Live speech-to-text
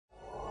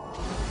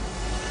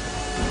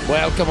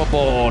Welcome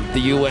aboard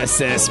the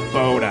USS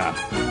Boda.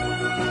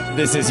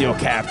 This is your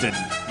captain,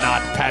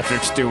 not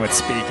Patrick Stewart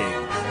speaking.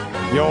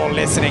 You're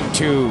listening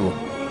to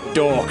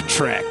Dork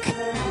Trek.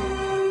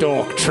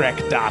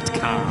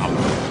 DorkTrek.com.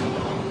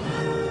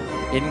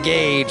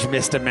 Engage,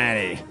 Mr.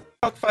 Manny.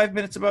 Talk 5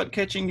 minutes about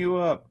catching you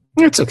up.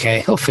 It's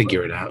okay. He'll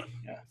figure it out.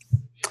 Yeah.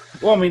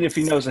 Well, I mean, if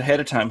he knows ahead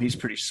of time, he's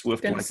pretty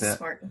swift Dennis like is that.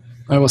 smart. All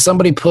right, well,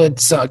 somebody put,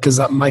 because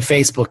my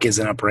Facebook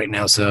isn't up right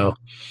now, so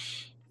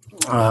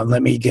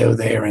let me go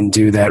there and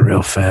do that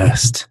real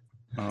fast.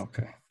 Oh,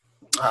 okay.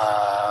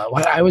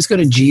 I always go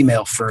to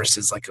Gmail first.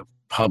 It's like a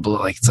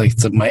public,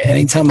 it's my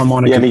anytime I'm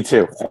on a Yeah, me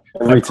too.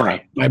 Every time.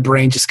 my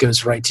brain just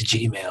goes right to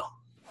Gmail.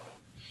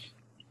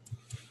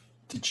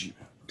 Did you?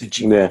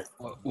 Yeah.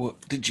 What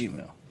did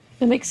Gmail?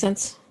 That makes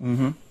sense.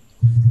 Mm-hmm.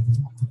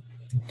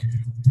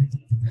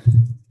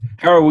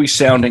 How are we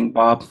sounding,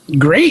 Bob?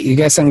 Great, you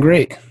guys sound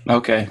great.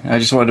 Okay, I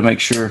just wanted to make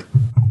sure.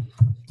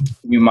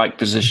 New mic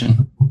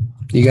position.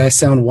 You guys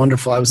sound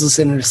wonderful. I was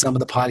listening to some of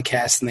the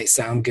podcasts and they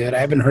sound good. I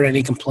haven't heard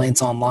any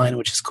complaints online,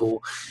 which is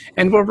cool.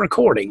 And we're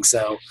recording,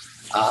 so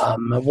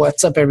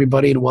what's up,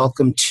 everybody, and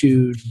welcome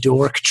to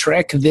Dork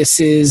Trek. This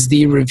is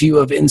the review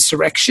of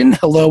Insurrection.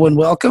 Hello and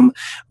welcome.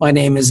 My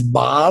name is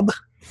Bob.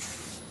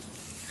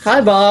 Hi,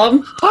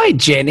 Bob. Hi,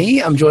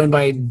 Jenny. I'm joined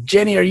by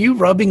Jenny. Are you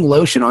rubbing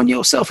lotion on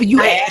yourself? Are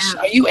you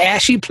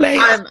ashy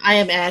player? I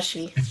am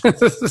ashy.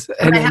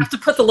 And I have to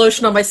put the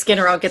lotion on my skin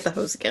or I'll get the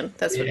hose again.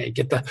 That's what yeah, you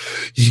get the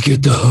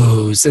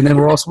hose. And then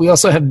we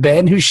also have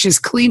Ben, who's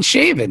just clean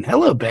shaven.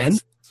 Hello, Ben.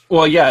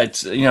 Well, yeah, it's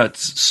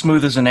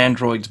smooth as an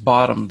android's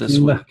bottom this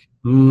week.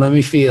 Let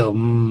me feel.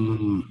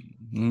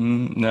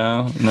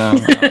 No.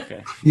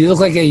 Okay. You look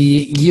like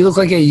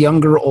a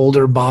younger,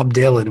 older Bob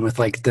Dylan with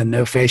like the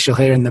no facial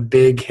hair and the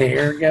big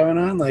hair going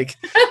on. Like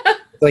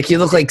you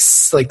look like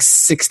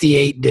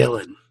 68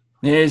 Dylan.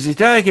 Is he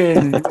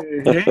talking?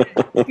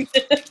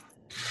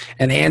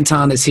 And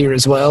Anton is here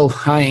as well.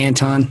 Hi,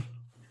 Anton.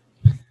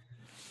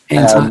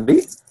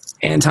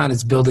 Anton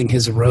is building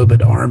his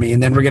robot army,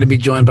 and then we're going to be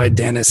joined by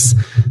Dennis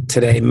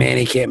today.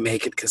 Manny can't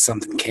make it because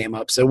something came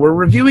up. So we're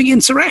reviewing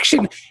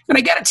Insurrection, and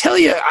I got to tell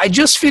you, I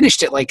just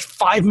finished it like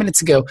 5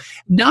 minutes ago.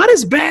 Not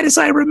as bad as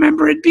I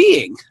remember it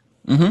being.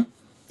 Mm-hmm.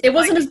 It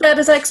wasn't as bad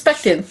as I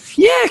expected.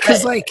 Yeah,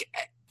 because I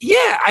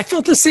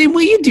felt the same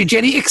way you do,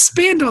 Jenny.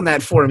 Expand on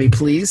that for me,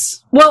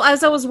 please. Well,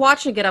 as I was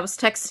watching it, I was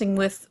texting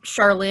with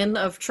Charlene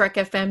of Trek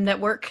FM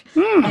Network,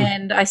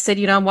 and I said,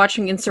 I'm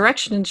watching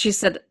Insurrection, and she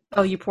said,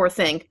 oh, you poor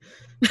thing.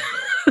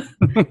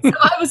 So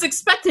I was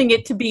expecting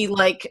it to be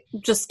like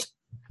just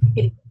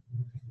I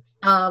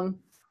don't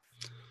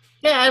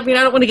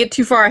want to get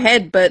too far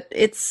ahead, but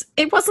it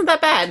wasn't that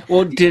bad.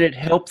 Well, did it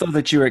help though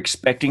that you were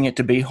expecting it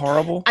to be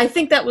horrible? I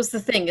think that was the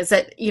thing, is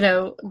that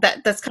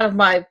that's kind of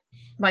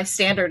my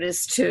standard,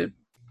 is to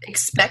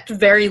expect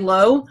very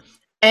low,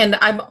 and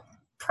I'm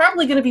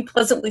probably going to be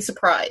pleasantly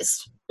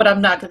surprised, but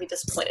I'm not going to be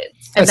disappointed.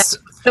 And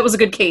that was a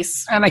good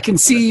case. And I can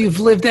see you've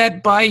lived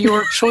that by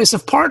your choice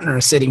of partner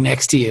sitting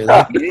next to you.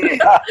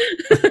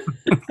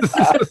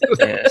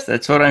 Yes,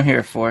 that's what I'm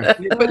here for.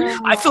 But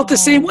I felt the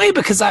same way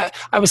because I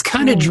was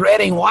kind of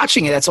dreading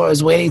watching it. That's why I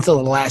was waiting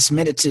until the last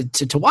minute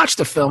to watch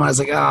the film. I was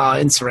like, oh,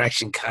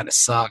 Insurrection kind of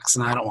sucks,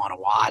 and I don't want to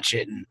watch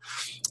it, and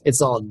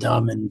it's all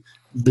dumb and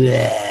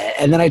bleh.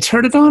 And then I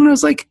turned it on, and I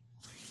was like,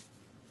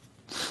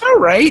 all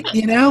right,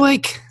 And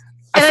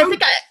I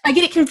think I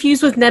get it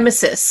confused with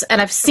Nemesis,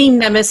 and I've seen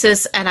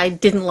Nemesis, and I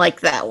didn't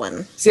like that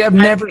one. See, I've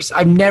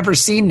never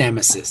seen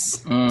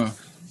Nemesis.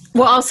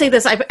 Well, I'll say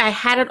this: I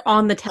had it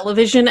on the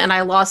television, and I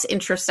lost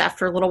interest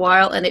after a little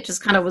while, and it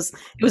just kind of was.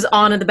 It was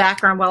on in the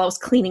background while I was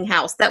cleaning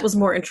house. That was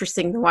more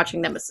interesting than watching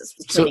Nemesis.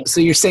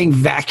 So you're saying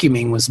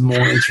vacuuming was more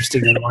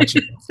interesting than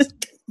watching?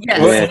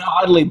 Yes. Well, and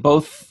oddly,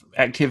 both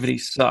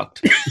activities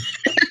sucked.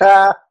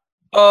 But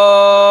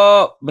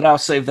I'll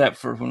save that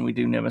for when we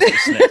do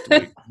Nemesis next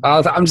week.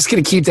 I'm just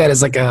gonna keep that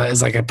as like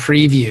a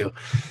preview.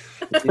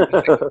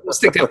 We'll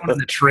stick that one in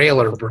the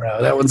trailer,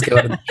 bro. That one's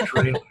going in the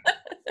trailer.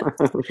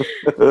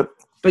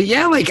 But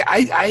yeah,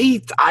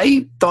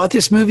 I thought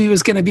this movie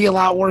was going to be a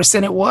lot worse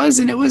than it was,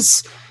 and I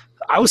was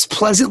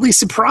pleasantly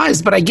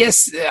surprised. But I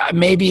guess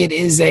maybe it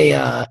is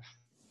a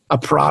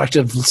product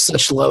of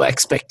such low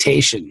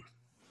expectation.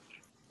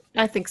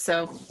 I think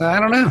so. I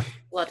don't know.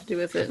 A lot to do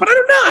with it. But I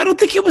don't know. I don't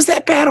think it was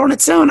that bad on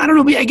its own. I don't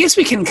know. I guess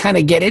we can kind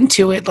of get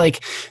into it.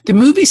 Like, the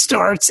movie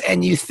starts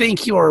and you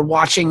think you're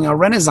watching a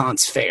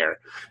Renaissance fair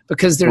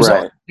because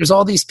there's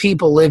all these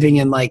people living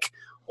in like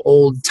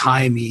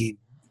old-timey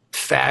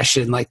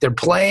fashion. Like, they're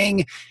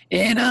playing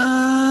in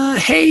a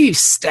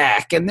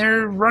haystack and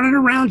they're running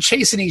around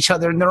chasing each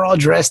other, and they're all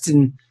dressed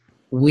in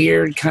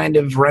weird kind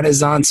of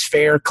Renaissance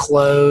fair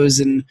clothes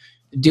and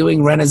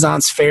doing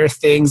Renaissance fair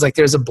things. Like,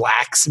 there's a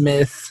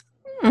blacksmith.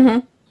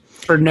 Mm-hmm.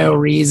 For no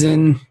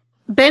reason.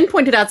 Ben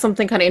pointed out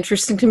something kind of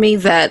interesting to me,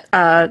 that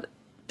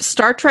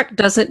Star Trek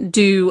doesn't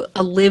do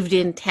a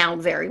lived-in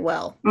town very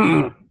well.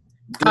 Something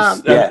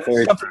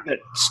that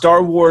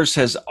Star Wars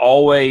has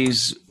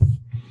always,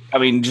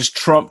 just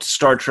trumped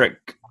Star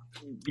Trek.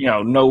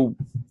 No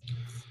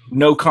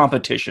no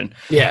competition.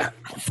 Yeah.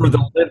 For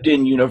the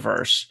lived-in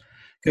universe.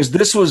 Because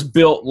this was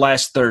built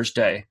last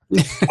Thursday.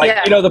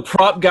 The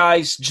prop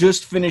guys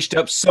just finished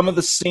up. Some of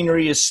the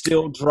scenery is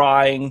still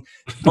drying.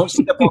 Don't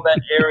step on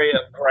that area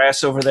of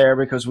grass over there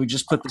because we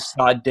just put the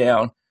sod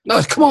down.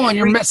 No, come on,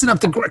 you're messing up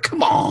the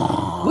come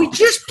on. We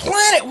just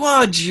planted.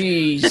 Wow,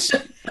 jeez.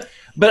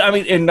 But I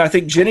mean, and I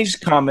think Jenny's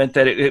comment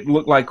that it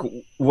looked like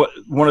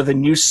one of the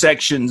new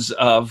sections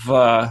of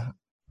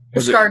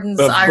Busch Gardens,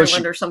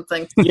 Ireland, or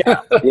something. Yeah,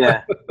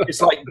 Yeah.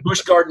 It's like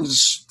Busch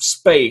Gardens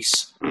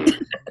space.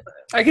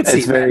 I can see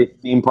It's very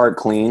theme park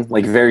clean,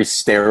 like very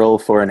sterile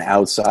for an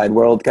outside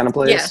world kind of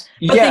place.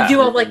 Yeah, but they do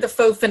all like the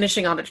faux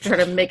finishing on it to try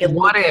to make it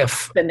What look if-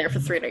 it's been there for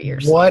 300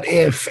 years. What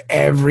if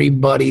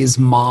everybody's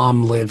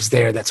mom lives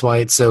there? That's why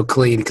it's so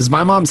clean. Because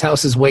my mom's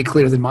house is way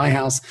cleaner than my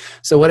house.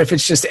 So what if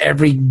it's just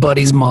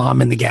everybody's mom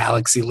in the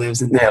galaxy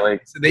lives in there? Yeah,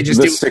 like So they just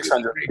the do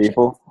 600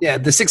 people. Yeah,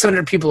 the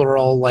 600 people are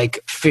all like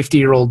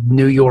 50-year-old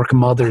New York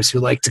mothers who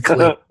like to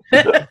clean.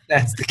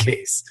 That's the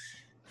case.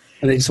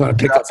 And they just want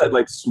to pick up. Outside,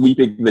 like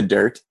sweeping the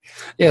dirt.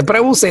 Yeah, but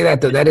I will say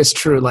that though, that is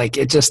true. Like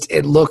it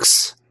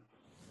looks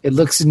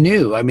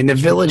new. I mean, the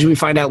village we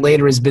find out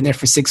later has been there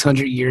for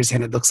 600 years,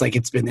 and it looks like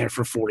it's been there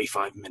for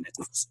 45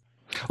 minutes.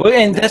 Well,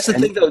 and that's the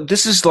thing, though.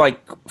 This is like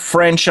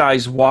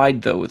franchise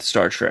wide, though, with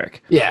Star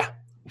Trek. Yeah,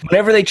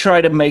 Whenever they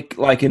try to make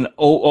like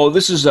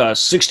this is a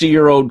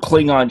 60-year-old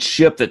Klingon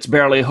ship that's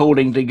barely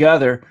holding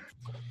together,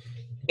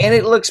 and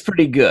it looks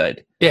pretty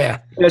good. yeah.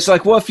 And it's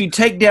like, well, if you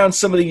take down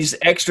some of these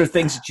extra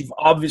things that you've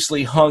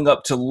obviously hung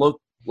up to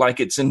look like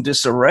it's in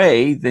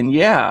disarray, then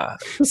yeah.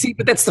 See,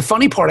 but that's the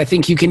funny part. I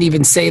think you can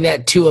even say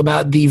that too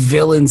about the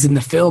villains in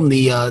the film.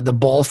 The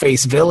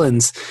ball-faced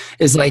villains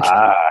is like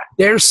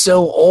they're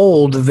so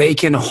old they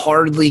can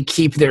hardly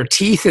keep their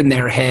teeth in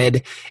their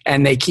head,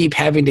 and they keep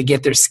having to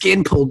get their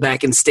skin pulled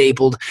back and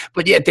stapled.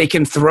 But yet they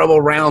can throw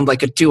around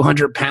like a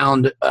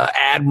 200-pound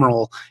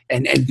admiral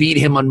and beat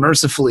him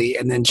unmercifully,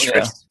 and then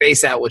stretch his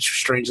face out, which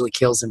strangely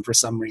kills him for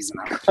some reason.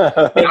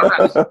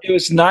 It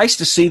was nice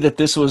to see that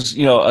this was,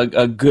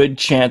 a good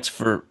chance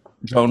for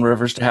Joan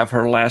Rivers to have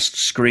her last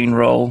screen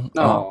role.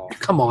 Oh,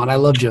 come on. I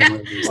love Joan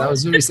Rivers. I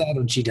was very sad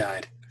when she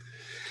died.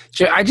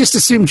 I just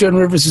assumed Joan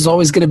Rivers was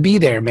always going to be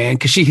there, man,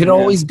 because she had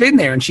always been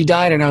there, and she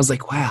died, and I was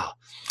like, wow,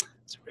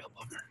 it's a real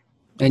bummer.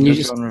 And you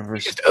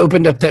just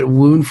opened up that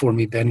wound for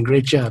me, Ben.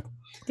 Great job.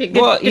 Good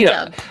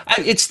job.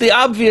 It's the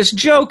obvious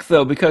joke,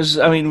 though, because,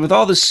 I mean, with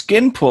all the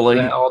skin pulling.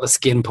 All the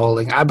skin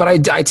pulling. But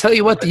I tell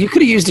you what, you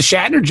could have used a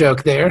Shatner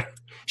joke there.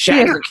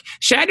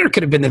 Shatner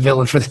could have been the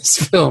villain for this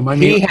film. I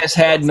mean, he has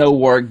had no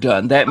work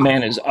done. That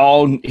man is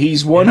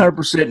he's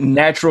 100%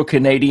 natural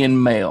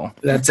Canadian male.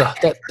 That's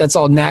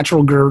all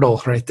natural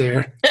girdle right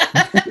there.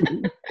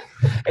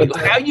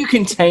 How you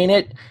contain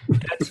it,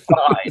 that's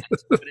fine.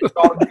 But it's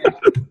all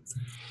good.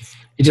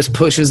 He just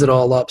pushes it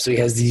all up, so he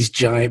has these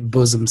giant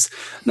bosoms.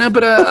 No,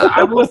 but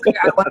I will think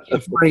I like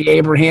F. Murray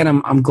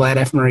Abraham. I'm glad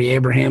F. Murray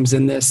Abraham's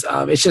in this.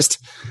 It's just,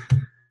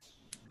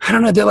 I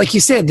don't know. Like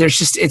you said, there's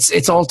just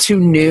it's all too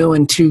new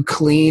and too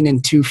clean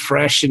and too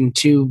fresh and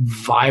too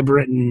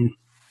vibrant.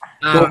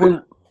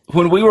 And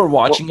when we were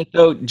watching it,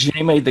 though,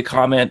 Jenny made the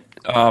comment.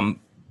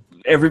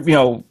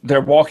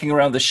 They're walking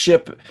around the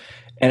ship,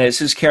 and as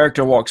his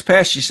character walks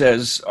past, she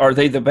says, "Are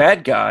they the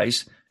bad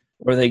guys?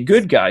 Or are they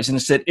good guys?" And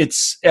it said,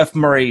 "It's F.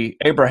 Murray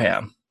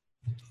Abraham."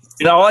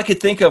 And all I could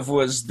think of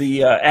was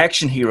the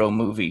Action Hero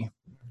movie,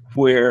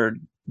 where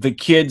the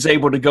kid's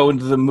able to go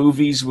into the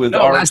movies with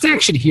Last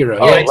Action Hero.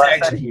 Oh, yeah,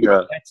 Last Action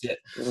Hero. That's it.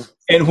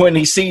 And when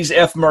he sees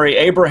F. Murray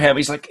Abraham,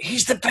 he's like,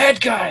 he's the bad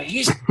guy.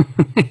 He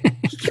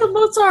killed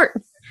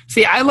Mozart.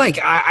 See,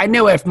 I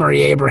know F.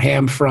 Murray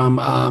Abraham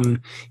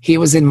from he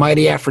was in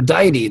Mighty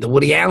Aphrodite, the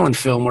Woody Allen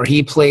film, where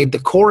he played the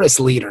chorus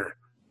leader.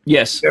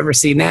 Yes. You ever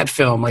seen that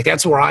film? Like,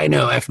 that's where I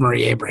know F.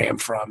 Murray Abraham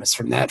from, is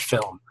from that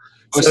film.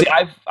 Well, see,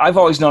 I've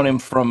always known him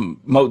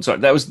from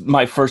Mozart. That was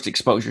my first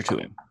exposure to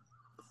him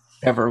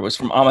ever, was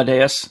from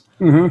Amadeus.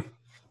 Mm-hmm.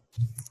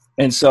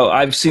 And so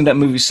I've seen that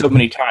movie so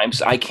many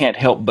times, I can't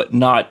help but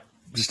not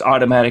just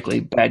automatically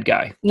bad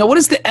guy. Now, what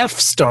does the F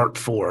start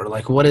for?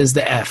 Like, what is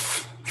the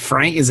F?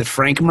 Frank? Is it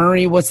Frank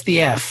Murray? What's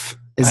the F?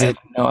 I have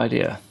no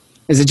idea.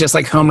 Is it just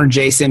like Homer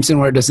J. Simpson,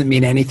 where it doesn't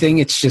mean anything?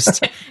 It's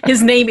just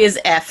his name is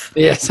F.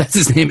 Yes, that's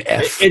his name,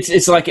 F.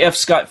 It's like F.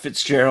 Scott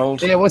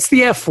Fitzgerald. Yeah, what's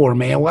the F for,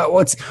 man?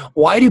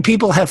 Why do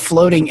people have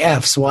floating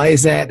Fs? Why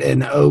is that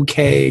an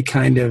okay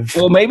kind of?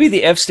 Well, maybe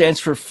the F stands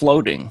for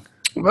floating.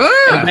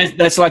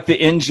 That's like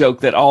the in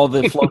joke that all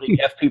the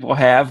floating F people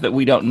have that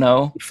we don't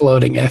know.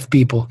 Floating F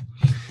people.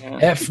 Yeah.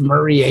 F.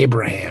 Murray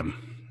Abraham.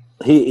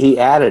 He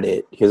added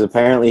it because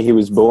apparently he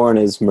was born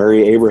as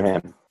Murray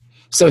Abraham.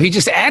 So he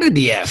just added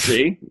the F.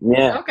 See?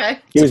 Yeah. Okay.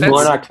 He was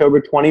born October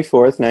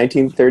 24th,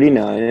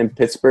 1939 in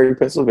Pittsburgh,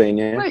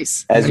 Pennsylvania.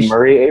 Nice. As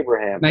Murray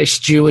Abraham. Nice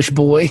Jewish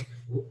boy.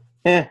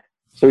 Yeah.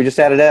 So he just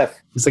added F.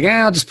 He's like,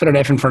 I'll just put an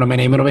F in front of my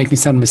name. It'll make me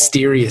sound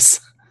mysterious.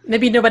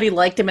 Maybe nobody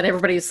liked him and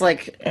everybody's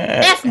like,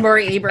 F.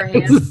 Murray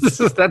Abraham.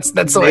 that's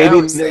the way I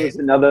would say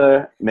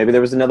it. Maybe there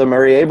was another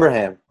Murray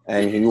Abraham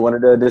and he wanted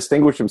to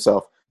distinguish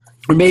himself.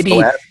 Or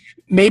maybe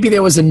maybe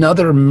there was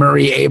another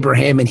Murray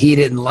Abraham and he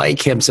didn't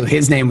like him, so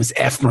his name was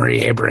F.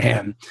 Murray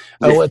Abraham.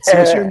 Oh, what's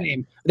your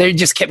name? They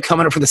just kept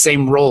coming up for the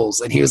same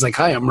roles, and he was like,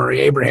 "Hi, I'm Murray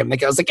Abraham." The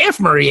guy was like, "F.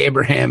 Murray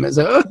Abraham." I was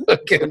like, "Oh,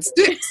 okay, it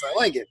sticks. I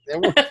like it."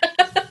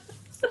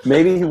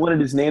 Maybe he wanted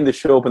his name to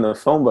show up in the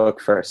phone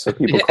book first, so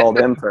people called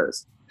him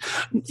first.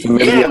 So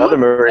maybe the other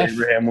Murray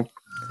Abraham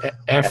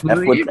F. would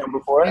Murray come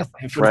before him,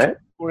 right?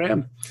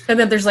 Abraham. And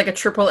then there's like a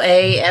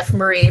AAA F.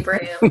 Murray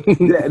Abraham.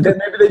 Yeah, then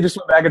maybe they just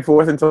went back and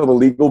forth until the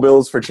legal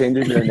bills for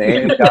changing their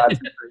name got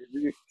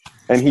crazy,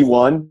 and he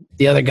won.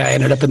 The other guy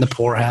ended up in the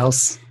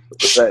poorhouse.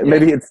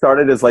 Maybe it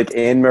started as like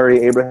Anne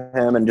Murray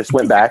Abraham and just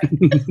went back.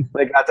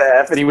 They got to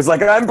F, and he was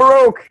like, "I'm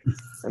broke,"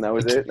 and that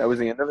was it. That was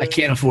the end of it. I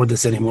can't afford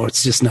this anymore.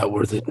 It's just not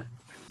worth it.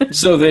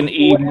 So then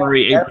E.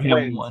 Murray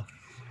Abraham won.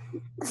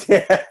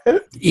 Yeah.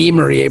 E.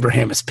 Murray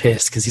Abraham is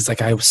pissed because he's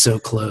like, I was so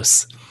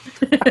close.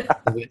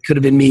 It could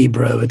have been me,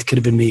 bro. It could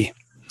have been me.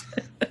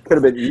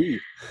 Could have been you.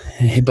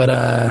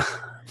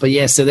 But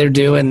yeah, so they're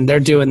doing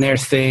their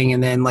thing,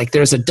 and then like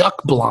there's a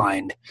duck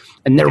blind,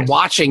 and they're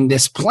watching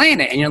this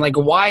planet, and you're like,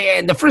 why?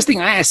 And the first thing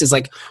I asked is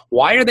like,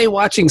 why are they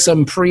watching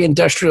some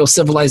pre-industrial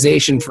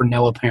civilization for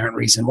no apparent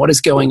reason? What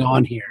is going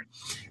on here?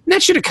 And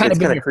that should have kind of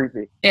been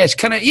creepy. Yeah, it's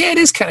kind of it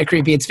is kind of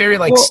creepy. It's very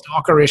like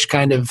stalkerish,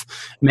 kind of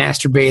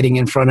masturbating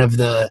in front of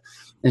the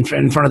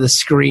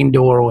screen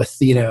door with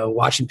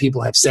watching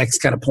people have sex,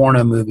 kind of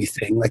porno movie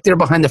thing. Like they're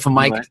behind the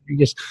mic, and you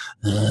just.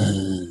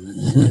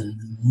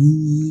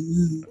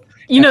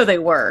 They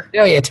were.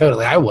 Oh yeah,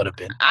 totally. I would have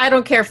been. I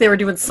don't care if they were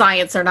doing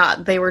science or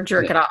not. They were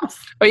jerking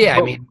off. Oh yeah,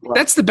 I mean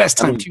that's the best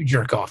time to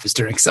jerk off is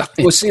during science.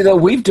 Well, see though,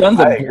 we've done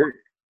the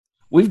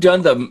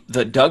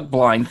duck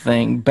blind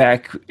thing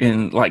back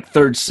in like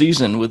third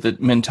season with the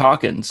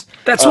Mintalkins.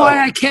 That's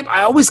why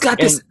I always got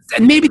this,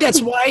 and maybe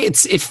that's why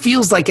it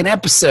feels like an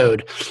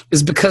episode,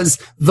 is because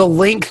the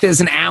length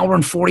is an hour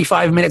and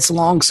 45 minutes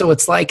long, so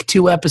it's like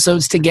 2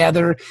 episodes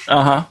together.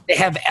 They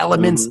have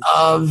elements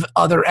of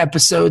other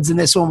episodes in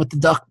this one with the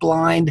duck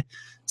blind.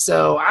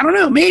 So I don't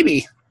know,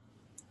 maybe.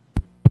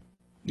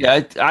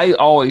 Yeah, I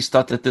always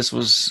thought that this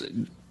was.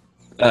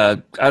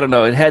 I don't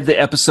know. It had the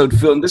episode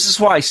feel, and this is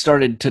why I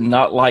started to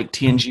not like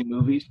TNG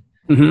movies.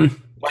 Mm-hmm.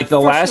 Like the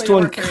last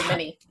one.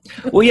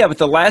 Well, yeah, but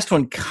the last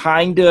one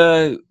kind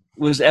of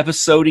was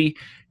episode-y.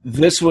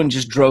 This one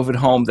just drove it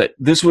home that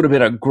this would have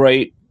been a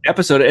great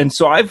episode, and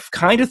so I've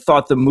kind of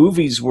thought the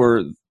movies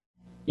were,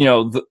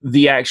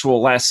 the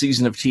actual last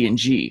season of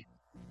TNG.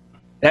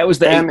 That was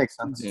that makes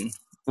sense.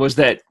 Was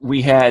that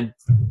we had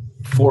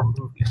 4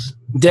 movies.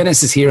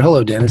 Dennis is here.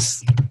 Hello,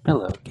 Dennis.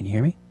 Hello. Can you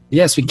hear me?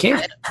 Yes, we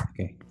can.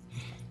 Okay.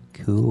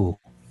 Cool.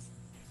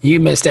 You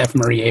missed F.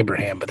 Murray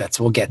Abraham, but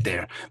we'll get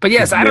there. But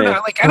yes, I don't know.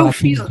 Like I don't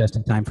feel just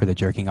in time for the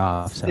jerking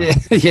off. So.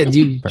 Yeah,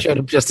 you showed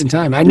up just in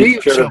time. I knew you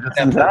showed up just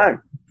in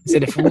time. I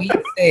said if we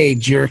say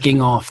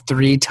jerking off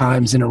 3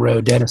 times in a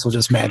row, Dennis will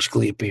just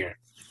magically appear.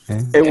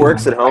 Okay. It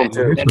works at home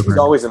too. He's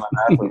always in my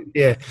bathroom.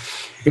 Yeah,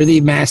 you're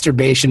the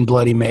masturbation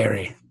Bloody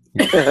Mary.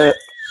 I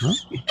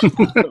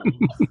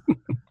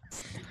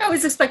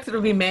always expected it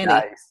to be Manny.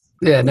 Nice.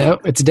 Yeah, no,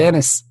 it's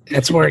Dennis.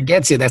 That's where it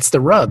gets you. That's the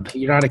rub.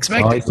 You're not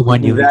expecting. The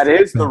one that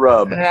is the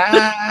rub.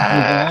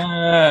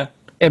 Yeah,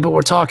 but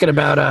we're talking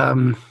about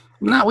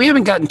no, we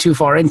haven't gotten too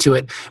far into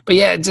it. But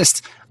yeah,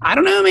 just I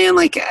don't know, man.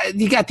 Like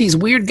you got these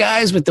weird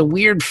guys with the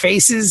weird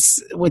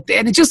faces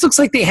and it just looks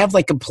like they have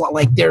like a plot.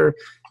 Like they're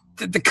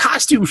the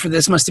costume for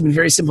this must have been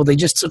very simple. They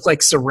just took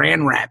like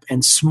Saran wrap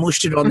and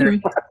smooshed it on their.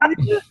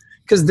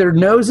 Because their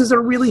noses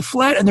are really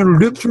flat and their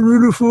lips are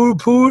really full,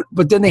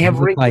 but then they have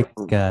like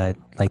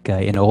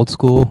in old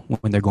school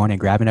when they're going and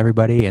grabbing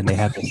everybody and they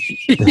have this,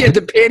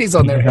 the panties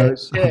on their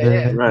heads.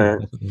 Yeah.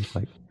 Right.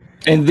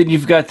 And then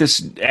you've got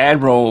this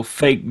Admiral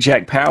fake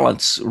Jack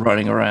Palance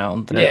running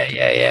around.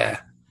 Yeah.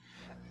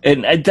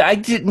 And I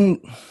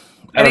don't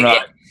know.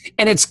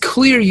 And it's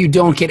clear you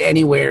don't get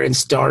anywhere in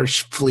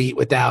Starfleet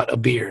without a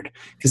beard,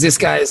 because this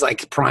guy is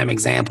like prime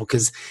example,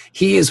 because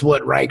he is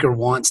what Riker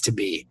wants to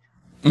be.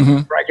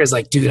 Mm-hmm. Riker's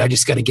like, dude, I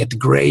just got to get the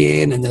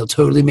gray in and they'll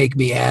totally make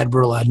me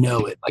Admiral. I know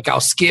it. Like,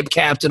 I'll skip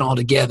Captain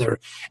altogether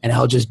and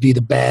I'll just be the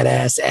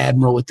badass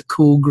Admiral with the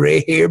cool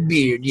gray hair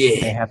beard.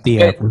 Yeah. They have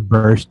the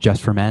reverse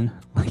just for men.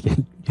 Like,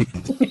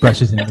 it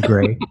brushes into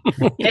gray.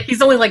 Yeah,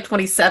 he's only like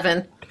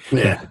 27.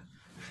 Yeah.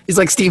 He's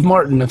like Steve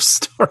Martin of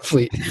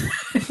Starfleet.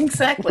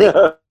 Exactly.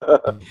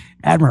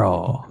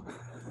 Admiral.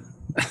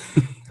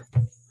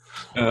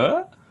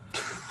 But,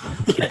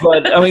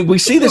 I mean, we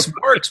see this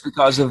works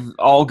because of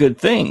All Good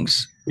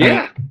Things.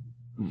 Yeah.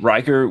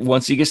 Riker,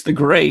 once he gets the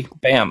gray,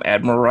 bam,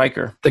 Admiral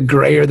Riker. The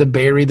grayer the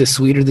berry, the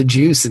sweeter the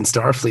juice in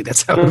Starfleet.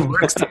 That's how it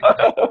works.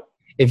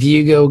 If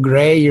you go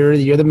gray, you're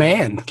the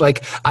man.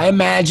 Like, I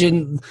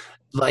imagine,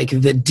 like,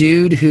 the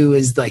dude who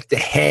is, like, the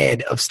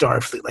head of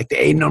Starfleet, like, the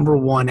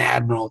 #1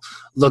 Admiral,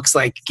 looks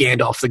like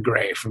Gandalf the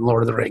Grey from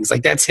Lord of the Rings.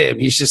 Like, that's him.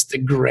 He's just the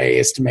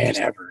grayest man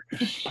ever.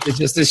 It's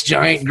just this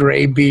giant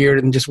gray beard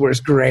and just wears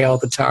gray all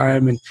the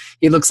time. And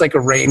he looks like a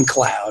rain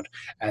cloud.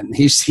 And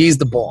he's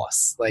the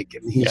boss. Like,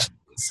 and he's...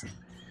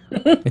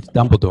 It's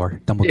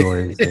Dumbledore.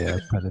 Dumbledore is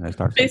the president of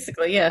Starfleet.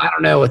 Basically, yeah. I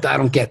don't know what I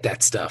don't get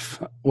that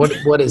stuff.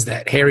 What is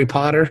that? Harry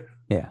Potter?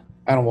 Yeah.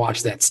 I don't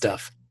watch that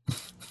stuff.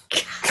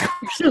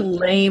 You're so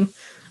lame.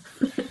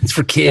 It's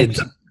for kids.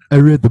 I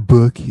read the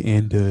book,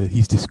 and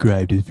he's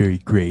described as very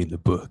gray in the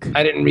book.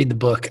 I didn't read the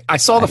book. I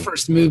saw the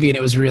first movie and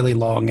it was really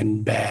long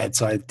and bad,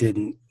 so I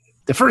didn't.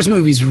 The first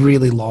movie's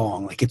really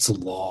long. Like, it's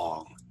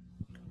long.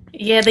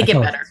 Yeah, they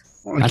get better.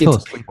 I fell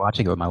asleep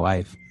watching it with my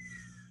wife.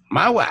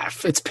 My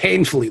wife, it's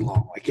painfully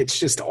long. Like, it's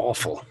just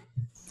awful.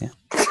 Yeah.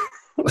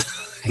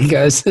 You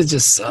guys, it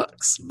just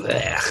sucks.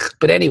 Blech.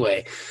 But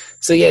anyway,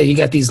 so yeah, you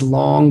got these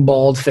long,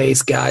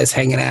 bald-faced guys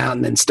hanging out,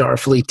 and then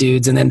Starfleet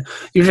dudes, and then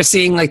you're just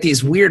seeing like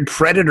these weird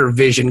Predator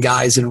vision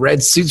guys in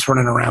red suits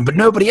running around, but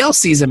nobody else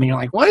sees them, and you're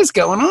like, what is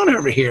going on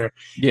over here?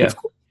 Yeah.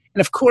 And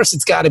of course,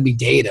 it's got to be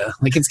Data.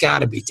 Like, it's got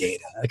to be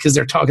Data because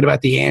they're talking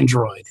about the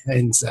android,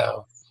 and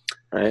so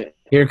Right.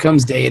 here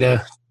comes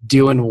Data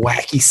doing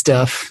wacky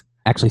stuff.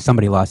 Actually,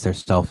 somebody lost their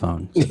cell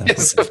phone. So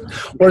Yes.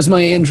 Where's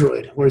my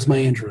android? Where's my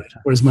android?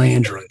 Where's my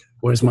android?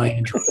 Where's my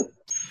android?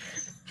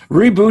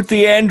 Reboot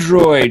the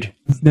Android.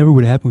 This never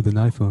would happen with an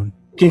iPhone.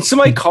 Can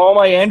somebody call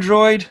my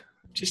Android?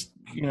 Just,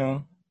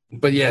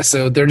 But yeah,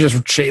 so they're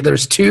just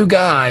there's two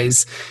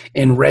guys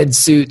in red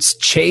suits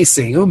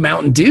chasing. Oh,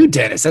 Mountain Dew,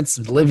 Dennis. That's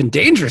living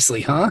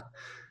dangerously, huh?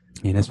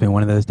 And it's been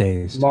one of those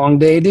days. Long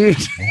day, dude.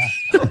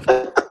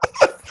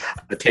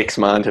 It takes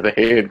mine to the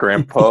head,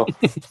 Grandpa.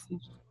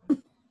 And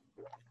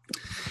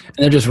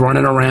they're just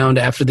running around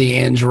after the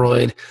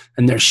android,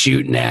 and they're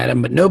shooting at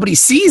him, but nobody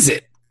sees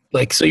it.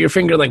 Like, so your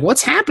finger, like,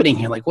 what's happening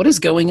here? Like, what is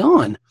going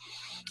on?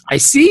 I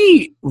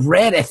see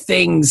red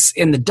things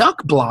in the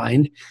duck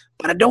blind,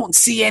 but I don't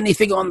see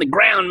anything on the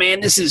ground, man.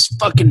 This is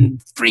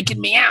fucking freaking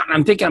me out. And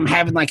I'm thinking I'm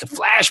having like a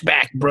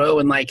flashback, bro.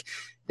 And like,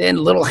 then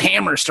little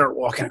hammers start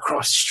walking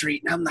across the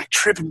street, and I'm like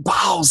tripping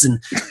balls, and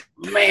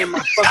man,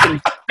 my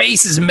fucking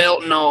face is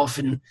melting off,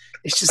 and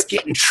it's just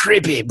getting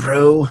trippy,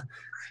 bro.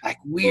 Like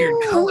weird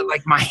color,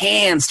 like my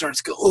hand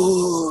starts to go,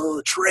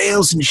 oh,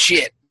 trails and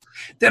shit.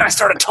 Then I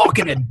started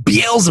talking to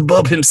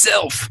Beelzebub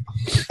himself,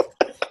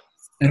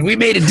 and we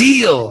made a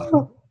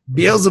deal.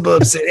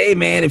 Beelzebub said, hey,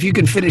 man, if you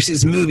can finish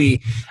this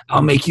movie,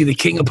 I'll make you the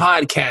king of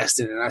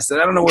podcasting. And I said,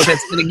 I don't know what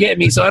that's going to get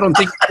me, so I don't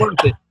think it's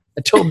worth it.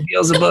 I told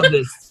Beelzebub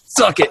to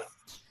suck it.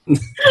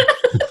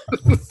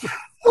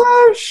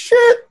 Oh,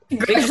 shit.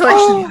 Congratulations,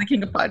 you're the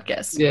king of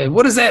podcasts. Yeah,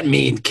 what does that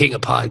mean, king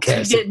of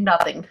podcasting? You get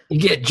nothing. You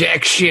get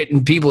jack shit,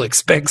 and people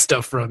expect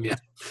stuff from you.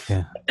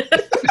 Yeah.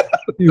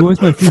 Hey,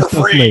 where's my free For stuff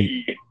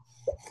late? free.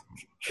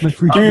 My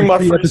free, Give me my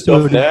free episode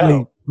stuff is now.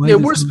 late. Why Yeah, is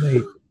it where's- so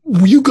late?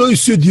 You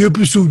guys said the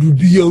episode would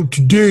be out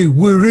today.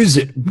 Where is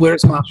it?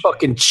 Where's my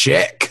fucking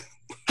check?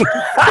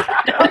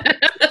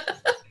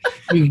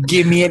 You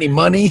give me any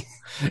money?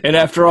 and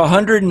after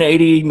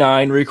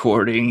 189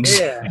 recordings,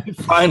 Yeah. it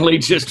finally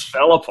just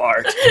fell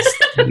apart.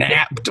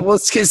 Napped. Well,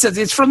 it's 'cause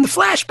it's from the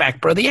flashback,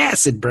 bro. The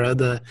acid, bro.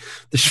 The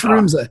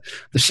shrooms.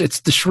 It's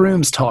the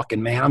shrooms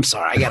talking, man. I'm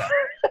sorry.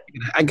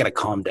 I gotta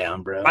calm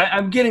down, bro.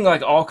 I'm getting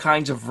like all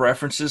kinds of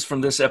references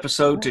from this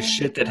episode to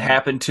shit that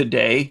happened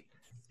today.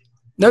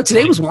 No,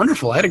 today was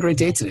wonderful. I had a great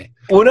day today.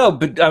 Well, no,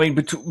 but I mean,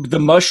 the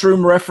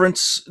mushroom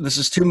reference. This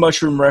is two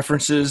mushroom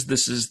references.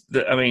 This is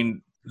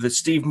the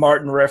Steve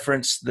Martin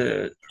reference.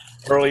 The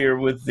earlier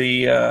with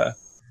the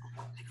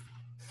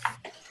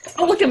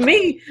Oh, look at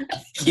me.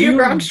 you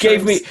Ground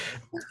gave shrooms.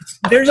 me.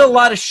 There's a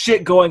lot of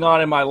shit going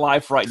on in my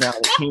life right now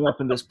that came up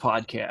in this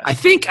podcast. I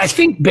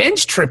think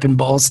Ben's tripping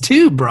balls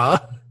too, bro.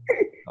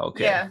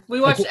 Okay. Yeah,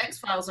 we watched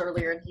X-Files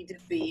earlier, and he did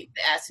the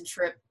acid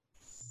trip.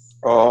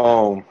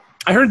 Oh,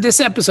 I heard this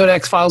episode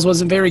X Files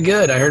wasn't very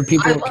good. I heard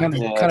people I were loved kind it.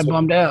 of Yeah, that's what-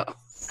 bummed out.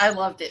 I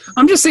loved it.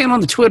 I'm just saying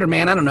on the Twitter,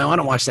 man. I don't know. I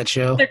don't watch that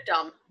show. They're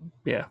dumb.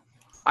 Yeah.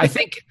 I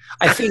think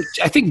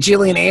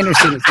Gillian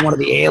Anderson is one of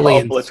the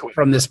aliens let's wait.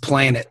 from this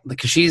planet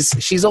because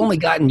she's only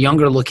gotten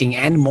younger looking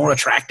and more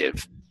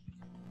attractive.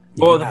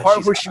 Well, the Yeah, part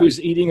she's where she hot.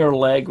 was eating her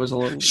leg was a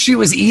little. She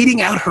was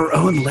eating out her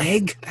own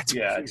leg. That's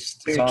Yeah, weird.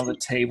 it's on the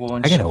table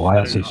and I gotta she watch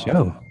cut it this off.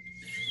 show.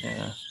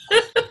 Yeah.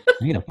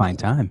 I gotta find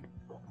time.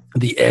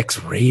 The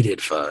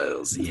X-rated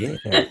files. Yeah.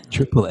 Yeah,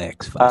 Triple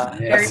X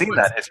Files. I've seen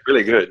that. It's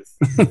really good.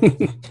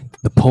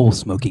 The pole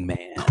smoking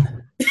man.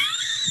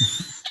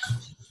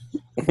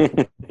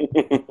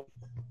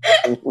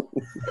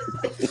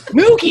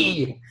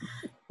 Mookie.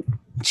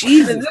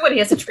 Jesus. Nobody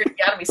has to trick me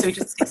out of me, so he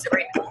just sticks it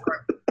right in the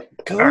front.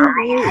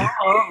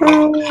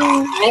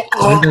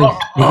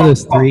 What are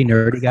those three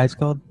nerdy guys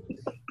called?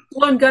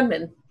 Lone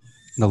gunman.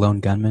 The Lone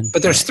Gunman.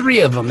 But there's three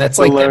of them. That's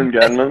The like Lone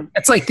Gunman.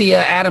 that's like the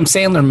Adam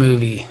Sandler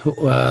movie,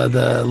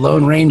 the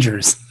Lone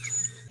Rangers.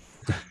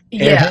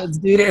 Yeah,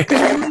 Airheads, dude.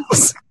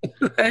 Airheads.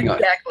 Hang on.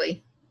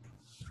 exactly.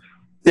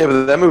 Yeah,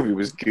 but that movie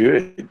was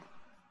good.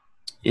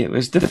 It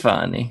was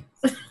funny.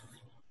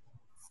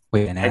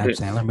 Wait, an Adam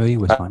Sandler movie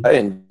was fun. I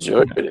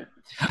enjoyed it.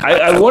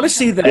 I want to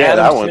see the Yeah,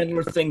 that Adam one.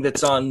 Sandler thing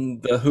that's on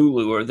the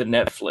Hulu or the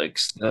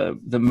Netflix.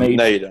 The main.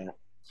 No, you don't.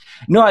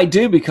 No, I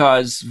do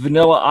because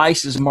Vanilla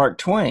Ice is Mark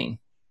Twain.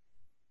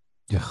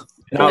 Ugh.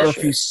 And I don't know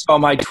if you saw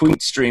my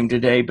tweet stream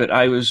today, but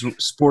I was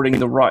sporting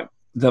the Rock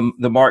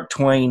the Mark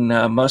Twain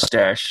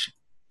mustache.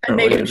 I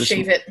made him earlier this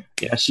shave week. it.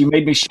 Yeah, she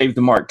made me shave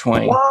the Mark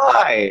Twain.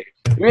 Why?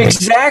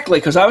 Exactly,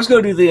 because I was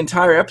going to do the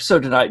entire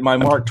episode tonight in my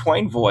Mark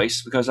Twain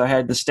voice because I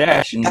had the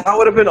stash. And That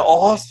would have been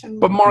awesome.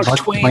 But Mark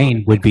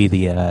Twain would be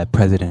the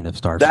president of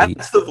Starfleet.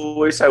 That's the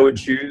voice I would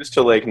choose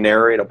to like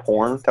narrate a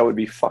porn. That would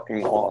be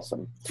fucking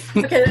awesome.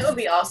 Okay, that would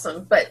be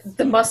awesome, but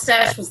the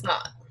mustache was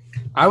not.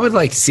 I would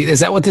like to see. Is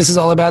that what this is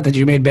all about? That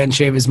you made Ben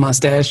shave his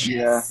mustache?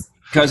 Yeah.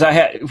 because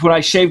when I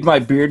shaved my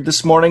beard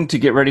this morning to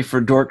get ready for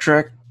Dork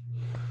Trek,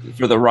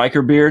 for the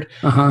Riker beard,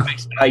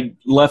 I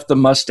left the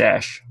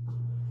mustache.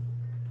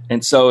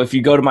 And so if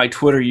you go to my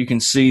Twitter, you can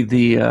see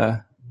the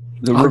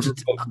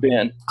Riverboat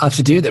Ben. I'll have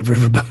to do that,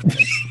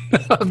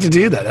 Riverboat. I'll have to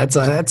do that.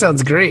 That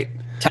sounds great.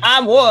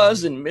 Time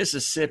was in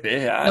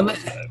Mississippi. I was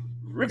a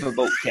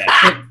riverboat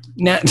captain.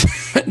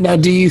 Now,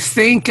 do you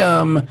think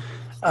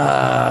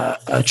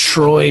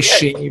Troy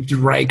shaved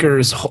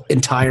Riker's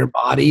entire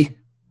body?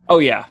 Oh,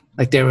 yeah.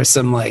 Like there was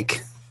some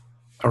like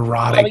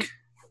erotic.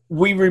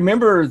 We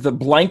remember the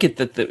blanket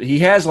that he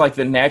has, like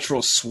the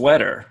natural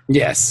sweater.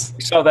 Yes.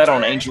 We saw that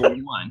on Angel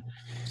One.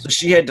 So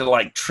she had to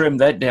like trim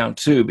that down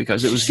too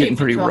because it was getting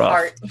pretty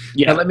rough.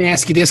 Yeah. Now, let me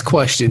ask you this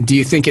question. Do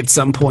you think at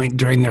some point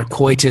during their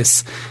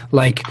coitus,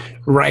 like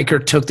Riker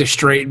took the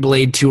straight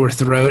blade to her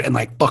throat and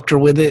like fucked her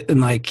with it and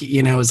like,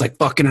 you know, was like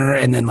fucking her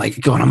and then like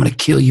going, I'm going to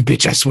kill you,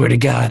 bitch. I swear to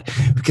God.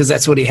 Because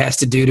that's what he has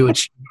to do to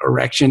achieve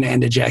erection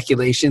and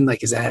ejaculation.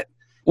 Like, is that?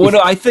 Well,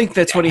 no, I think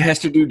that's what he has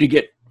to do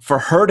for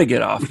her to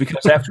get off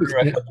because after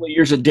a couple of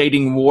years of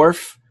dating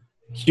Worf,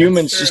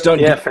 humans just don't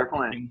get fair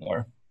point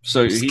anymore.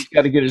 So he's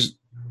got to get his...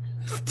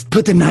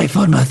 Put the knife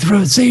on my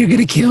throat. Say you're going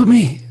to kill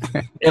me.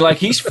 And like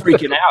he's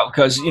freaking out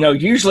because, you know,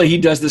 usually he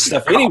does this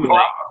stuff anyway,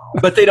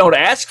 but they don't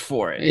ask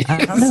for it.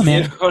 I don't know,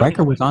 man.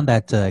 Riker was on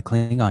that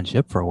Klingon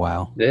ship for a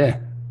while. Yeah.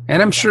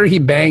 And I'm sure he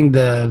banged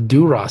the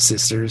Duras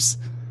sisters.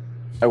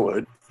 I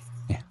would.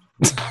 Yeah.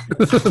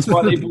 That's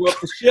why they blew up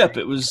the ship.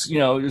 It was, you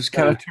know, it was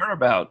kind of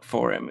turnabout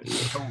for him.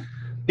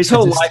 His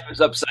whole life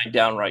is upside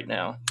down right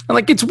now.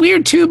 Like, it's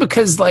weird, too,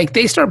 because, like,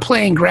 they start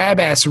playing grab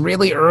ass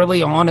really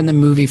early on in the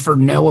movie for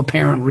no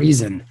apparent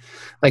reason.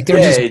 Like,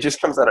 it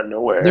just comes out of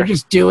nowhere. They're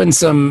just doing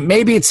some,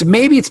 maybe it's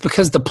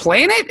because the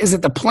planet, is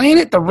it the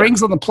planet? The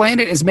rings on the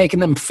planet is making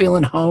them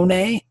feeling hone?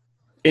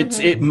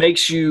 It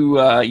makes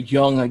you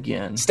young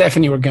again.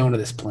 Stephanie, we're going to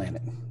this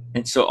planet.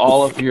 And so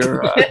all of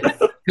your,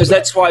 because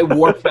that's why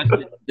Worf had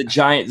the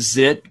giant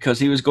zit, because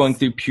he was going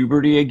through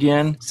puberty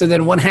again. So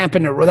then what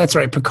happened? Well, that's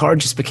right. Picard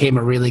just became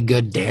a really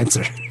good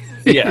dancer.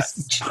 Yeah.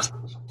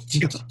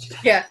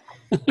 Yeah.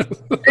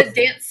 The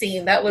dance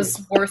scene, that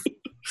was worth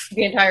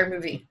the entire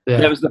movie. Yeah.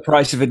 That was the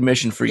price of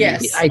admission for you.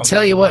 Yes. I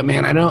tell you what,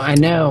 man,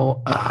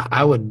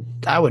 I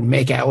would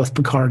make out with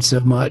Picard so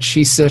much.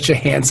 He's such a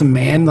handsome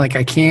man. Like,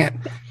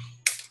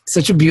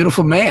 such a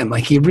beautiful man.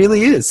 Like, he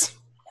really is.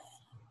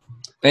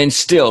 And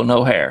still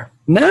no hair.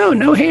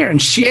 No hair.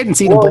 And she hadn't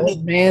seen a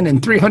bald man in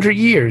 300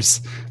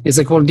 years. He's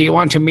like, well, do you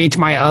want to meet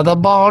my other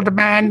bald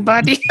man,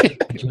 buddy?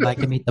 Would you like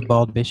to meet the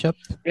bald bishop?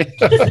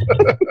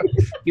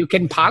 You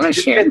can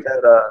polish him.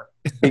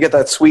 You get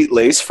that sweet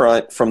lace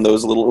front from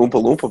those little Oompa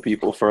Loompa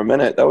people for a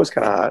minute. That was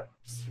kind of hot.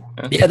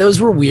 Yeah,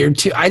 those were weird,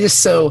 too.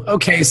 So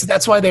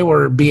that's why they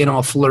were being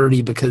all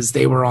flirty, because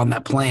they were on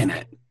that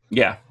planet.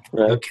 Yeah.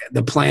 Right. Okay,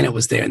 the planet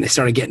was there, and they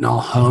started getting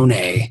all hone.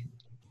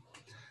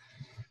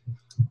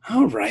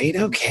 All right,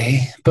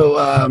 okay.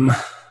 But,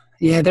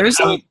 yeah, there's...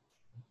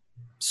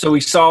 So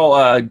we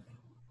saw,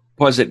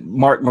 was it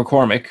Mark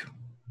McCormick?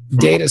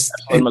 Data's...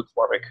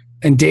 McCormick.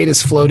 And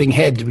Data's floating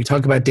head. Did we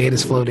talk about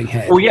Data's floating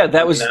head? Oh, yeah,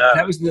 that was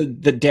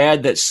the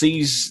dad that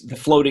sees the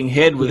floating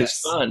head with his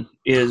son,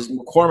 is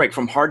McCormick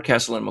from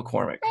Hardcastle and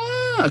McCormick.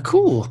 Ah,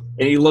 cool.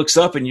 And he looks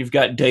up, and you've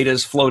got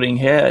Data's floating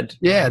head.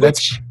 Yeah,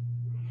 that's...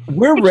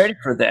 We're ready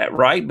for that,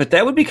 right? But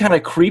that would be kind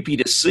of creepy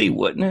to see,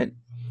 wouldn't it?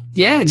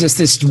 Yeah, just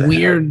this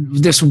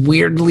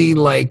weirdly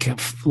like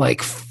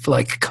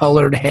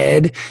colored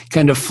head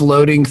kind of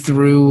floating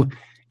through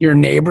your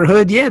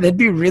neighborhood. Yeah, that'd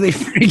be really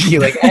freaky.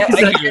 Like, I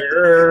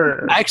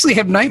actually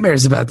have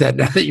nightmares about that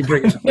now that you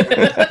bring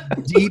it up.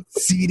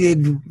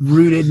 Deep-seated,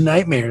 rooted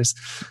nightmares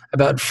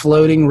about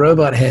floating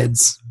robot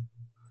heads.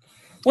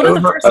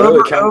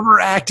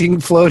 Overacting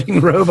floating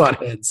robot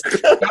heads.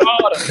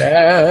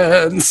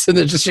 Dance, and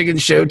they're just singing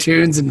show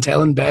tunes and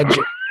telling bad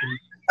jokes.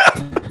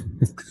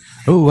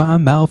 Oh,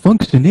 I'm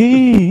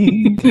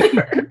malfunctioning.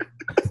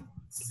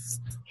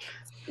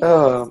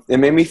 It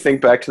made me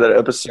think back to that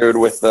episode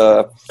with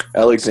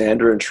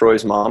Alexander and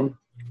Troy's mom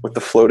with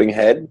the floating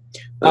head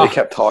that they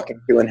kept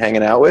talking to and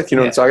hanging out with. You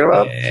know what I'm talking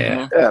about?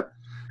 Yeah.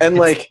 And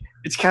like,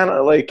 it's kind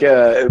of like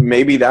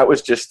maybe that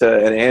was just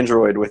an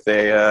android with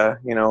a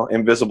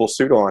invisible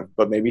suit on,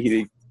 but maybe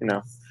he,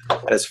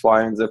 and his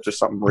fly ends up just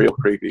something real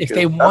creepy. If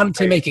they wanted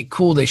to make it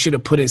cool, they should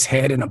have put his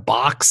head in a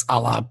box a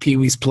la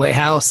Pee-wee's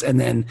Playhouse, and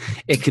then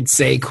it could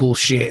say cool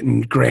shit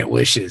and grant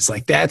wishes.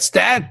 Like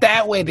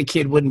that way the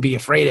kid wouldn't be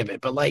afraid of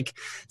it. But like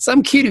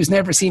some kid who's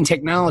never seen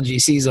technology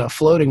sees a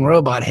floating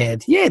robot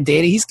head. Yeah,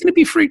 Daddy, he's going to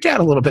be freaked out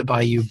a little bit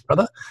by you,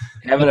 brother.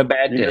 Having a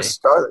bad day.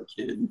 Start a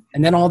kid.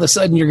 And then all of a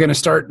sudden you're going to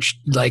start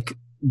like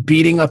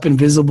beating up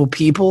invisible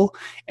people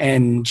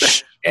and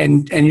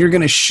you're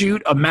going to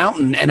shoot a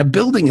mountain and a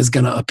building is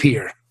going to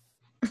appear.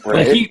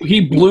 Right. Like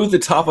he blew the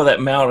top of that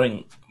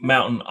mountain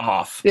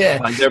off. Yeah.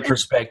 By their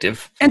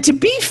perspective. And to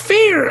be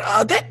fair,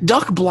 that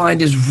duck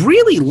blind is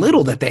really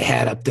little that they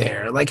had up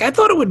there. Like I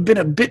thought it would have been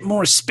a bit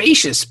more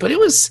spacious, but it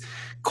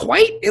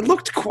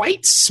looked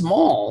quite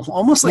small,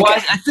 almost like.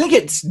 Well, I think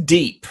it's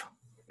deep.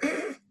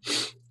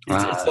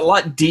 It's a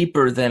lot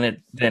deeper than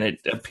it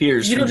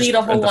appears. You don't need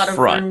a whole lot of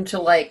front. room to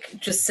like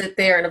just sit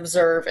there and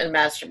observe and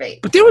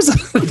masturbate. But there was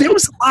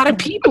a lot of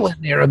people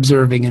in there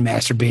observing and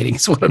masturbating.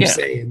 Is what I'm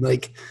saying.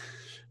 Like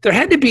there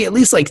had to be at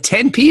least like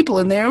 10 people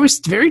in there. It was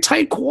very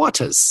tight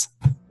quarters.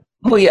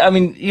 Well, yeah, I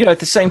mean, at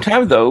the same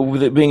time though,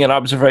 with it being an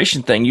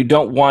observation thing, you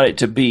don't want it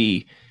to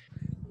be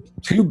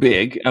too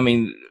big. I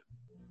mean,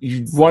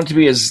 you want it to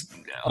be as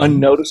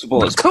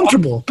unnoticeable as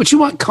comfortable. But you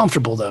want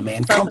comfortable though,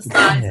 man. Comfortable.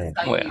 How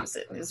you use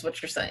it is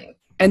what you're saying.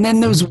 And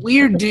then those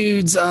weird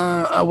dudes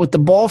with the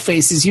ball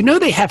faces,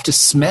 they have to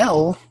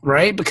smell,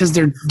 right? Because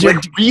they're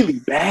really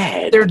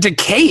bad. They're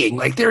decaying,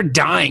 like they're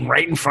dying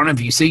right in front of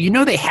you. So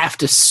they have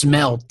to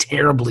smell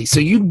terribly. So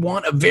you'd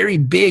want a very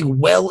big,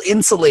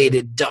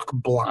 well-insulated duck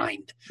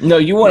blind. No,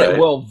 you want it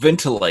well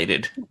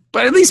ventilated.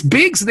 But at least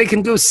big so they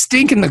can go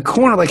stink in the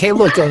corner like, hey,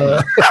 look.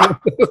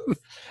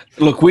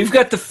 Look, we've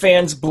got the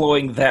fans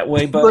blowing that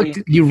way, buddy.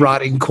 Look, you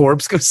rotting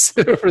corpse, go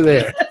sit over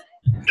there.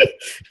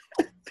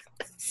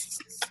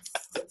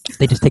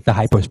 They just take the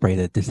hypo spray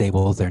that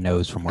disables their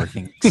nose from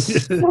working.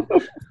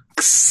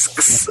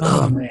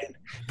 Oh man!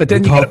 But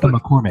then you got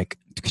McCormick.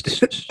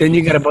 Then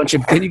you got a bunch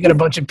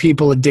of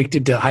people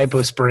addicted to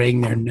hypo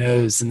spraying their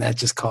nose, and that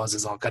just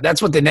causes all kinds.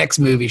 That's what the next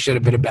movie should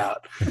have been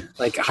about,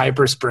 like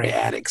hyper spray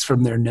addicts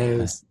from their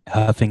nose.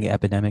 Huffing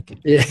epidemic.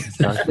 Yeah,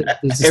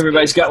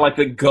 everybody's got like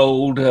the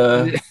gold.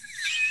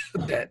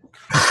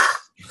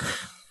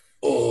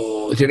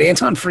 Oh, did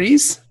Anton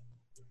freeze?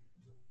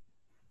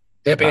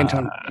 Yep,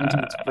 Anton's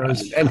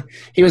frozen. And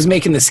he was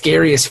making the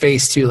scariest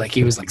face, too, like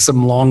he was like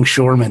some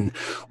longshoreman.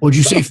 What'd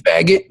you say,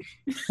 faggot?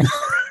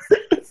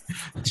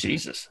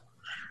 Jesus.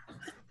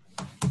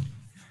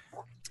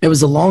 It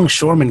was a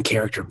longshoreman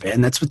character,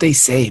 Ben. That's what they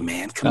say,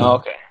 man. Come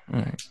on. Okay.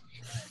 All right.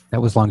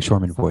 That was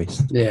longshoreman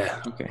voice.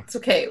 Yeah. Okay. It's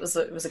okay. It was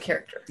a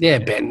character. Yeah,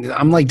 Ben.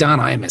 I'm like Don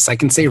Imus. I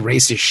can say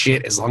racist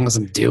shit as long as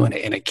I'm doing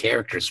it in a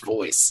character's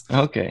voice.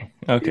 Okay.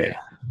 Yeah.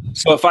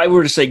 So if I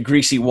were to say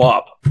greasy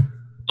wop,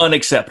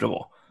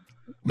 unacceptable.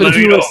 But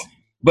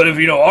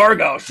if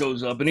Argyle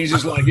shows up and he's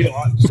just like,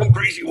 some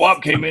greasy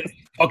wop came in,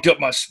 fucked up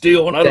my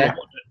steel, and I don't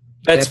want it.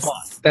 That's fine.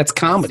 That's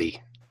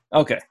comedy.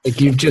 Okay. Like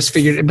you've just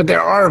figured it,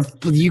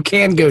 but you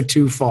can go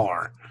too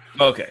far.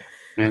 Okay.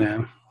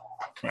 Right.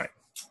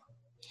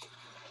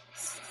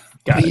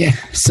 Got it. Yeah.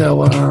 So,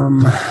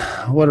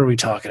 what are we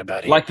talking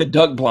about here? Like the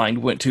duck blind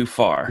went too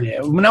far.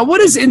 Yeah. Now,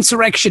 what does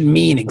insurrection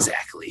mean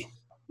exactly?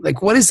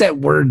 Like, what does that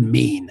word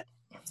mean?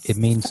 It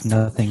means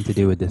nothing to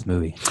do with this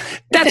movie.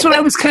 That's what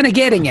I was kind of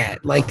getting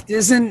at. Like,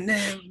 isn't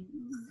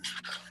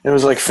it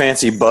was like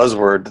fancy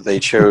buzzword that they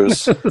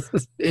chose.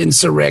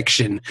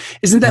 Insurrection?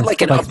 Isn't that like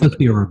supposed to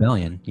be a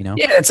rebellion? Yeah,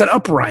 it's an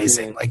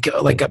uprising,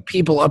 like a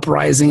people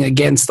uprising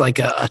against like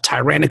a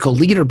tyrannical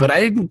leader. But I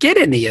didn't get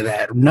any of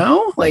that.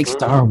 No, like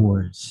Star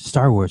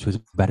Wars was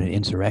about an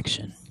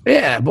insurrection.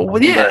 Yeah, but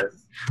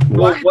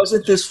Well,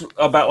 wasn't this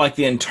about like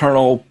the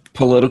internal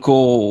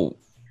political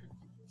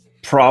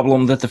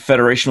problem that the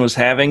Federation was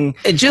having?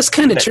 It just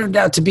kind of turned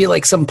out to be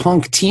like some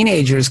punk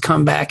teenagers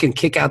come back and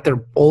kick out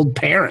their old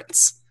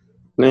parents.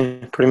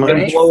 Yeah, pretty much.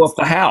 And blow up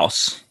the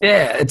house.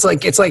 Yeah, it's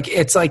like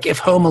if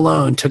Home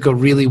Alone took a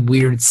really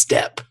weird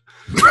step.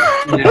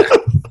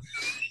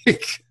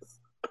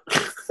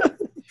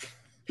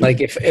 Like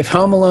if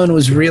Home Alone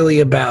was really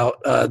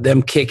about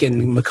them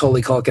kicking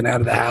Macaulay Culkin out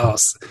of the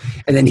house,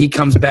 and then he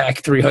comes back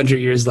 300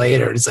 years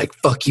later, and it's like,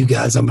 "Fuck you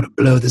guys, I'm gonna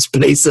blow this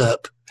place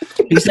up."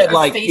 He said,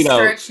 like, Face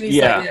stretch, and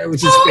he's like,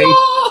 with his face,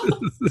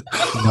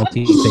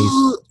 Melty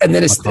face. and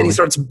then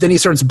he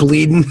starts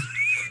bleeding.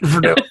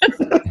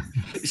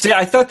 See,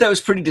 I thought that was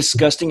pretty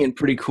disgusting and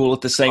pretty cool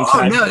at the same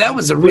time. Oh no, that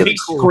was a really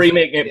he's cool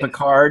screaming at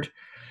Picard,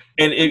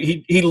 and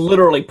he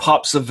literally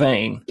pops a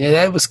vein. Yeah,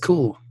 that was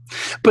cool.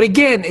 But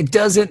again, it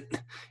doesn't.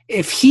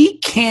 If he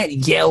can't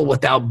yell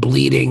without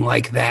bleeding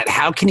like that,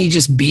 how can he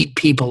just beat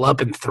people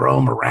up and throw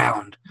them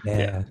around?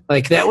 Yeah.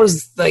 Like that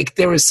was like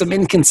there was some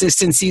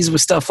inconsistencies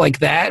with stuff like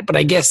that, but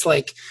I guess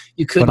like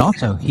you could. But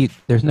also,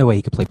 there's no way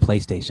he could play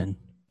PlayStation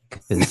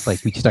because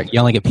like we start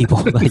yelling at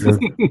people like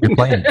you're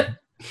playing.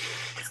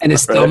 And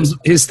his thumbs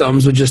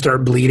would just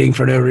start bleeding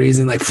for no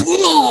reason, like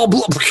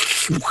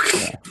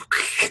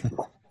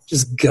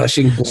just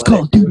gushing blood. It's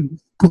called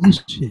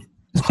bullshit.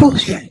 It's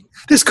bullshit.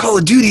 this Call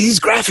of Duty, these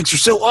graphics are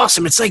so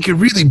awesome. It's like you're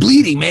really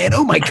bleeding, man.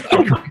 Oh my god,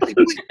 you're really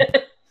bleeding.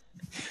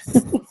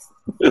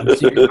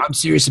 I'm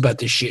serious about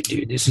this shit,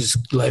 dude. This is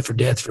life or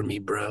death for me,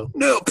 bro.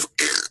 Nope.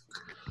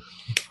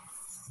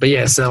 But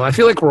yeah, so I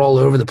feel like we're all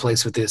over the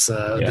place with this,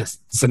 this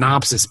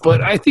synopsis,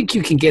 but I think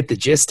you can get the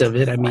gist of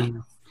it. I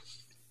mean,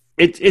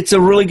 it's a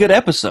really good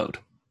episode.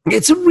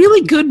 It's a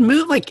really good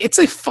movie. Like, it's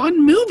a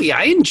fun movie.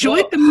 I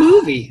enjoyed the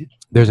movie.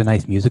 There's a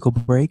nice musical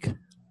break.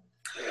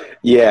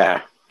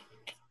 Yeah.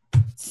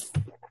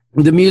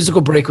 The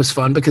musical break was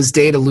fun because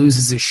Data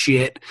loses his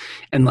shit,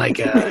 and like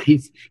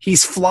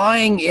he's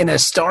flying in a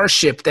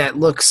starship that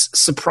looks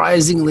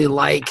surprisingly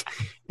like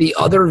the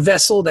other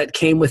vessel that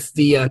came with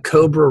the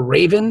Cobra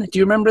Raven. Do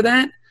you remember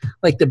that?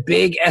 Like the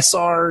big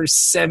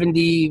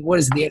SR-70. What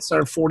is it? The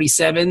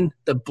SR-47?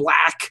 The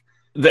black.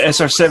 The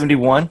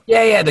SR-71?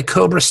 Yeah, the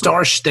Cobra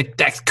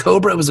that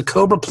Cobra, it was a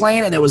Cobra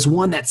plane, and there was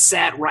one that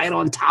sat right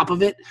on top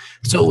of it.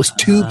 So it was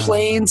two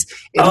planes.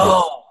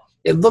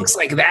 It looks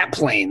like that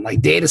plane.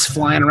 Like Data's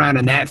flying around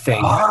in that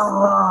thing.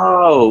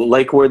 Oh,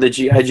 like where the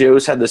G.I.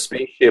 Joes had the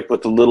spaceship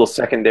with the little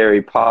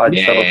secondary pod.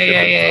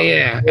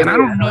 Yeah. And I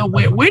don't know,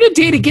 where did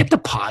Data get the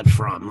pod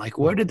from? Like,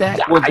 where did that...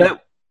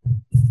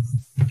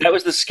 That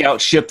was the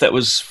scout ship that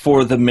was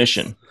for the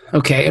mission.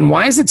 Okay, and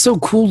why is it so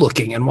cool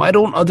looking? And why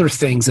don't other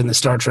things in the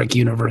Star Trek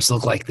universe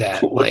look like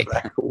that? Like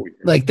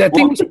that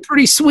thing was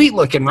pretty sweet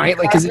looking, right?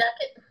 Like, is it...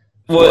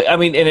 Well, I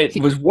mean, and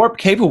it was warp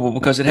capable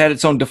because it had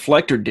its own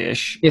deflector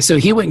dish. Yeah, so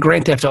he went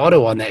Grand Theft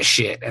Auto on that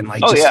shit and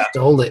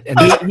stole it. And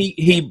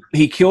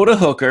he killed a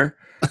hooker.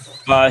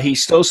 He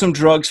stole some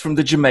drugs from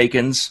the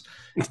Jamaicans,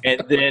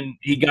 and then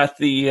he got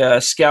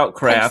the scout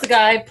craft. The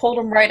guy pulled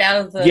him right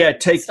out of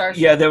the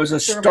starship. Yeah, there was a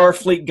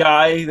Starfleet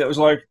guy that was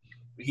like,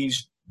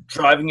 he's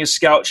driving his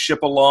scout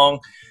ship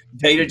along.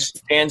 Data just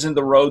stands in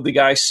the road. The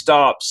guy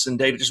stops, and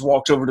Data just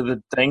walks over to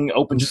the thing,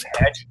 opens his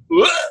hatch.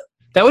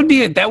 That would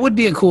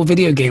be a cool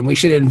video game. We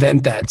should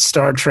invent that,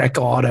 Star Trek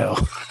Auto.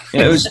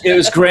 Yeah, it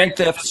was Grand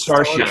Theft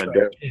Starship.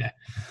 Yeah,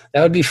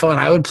 that would be fun.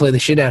 I would play the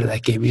shit out of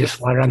that game. You just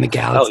fly around the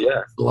galaxy,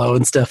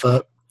 blowing stuff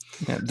up.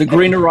 Yeah, the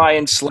Green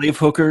Orion slave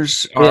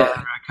hookers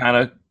are kind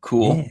of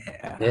cool.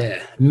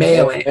 Yeah,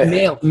 male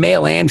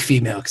and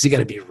female, because you got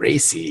to be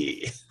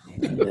racy.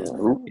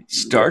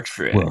 Star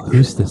Trek. Well,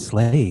 who's the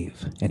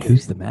slave and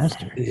who's the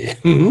master?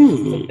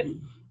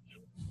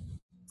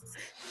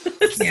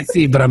 Can't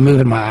see, but I'm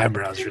moving my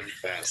eyebrows really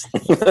fast.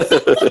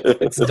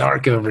 It's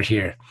dark over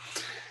here.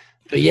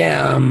 But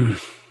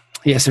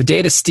so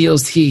Data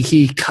steals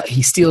he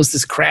steals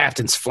this craft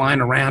and's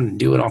flying around and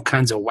doing all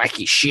kinds of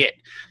wacky shit.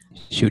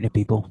 Shooting at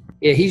people.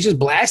 Yeah, he's just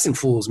blasting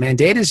fools, man.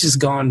 Data's just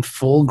gone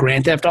full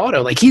Grand Theft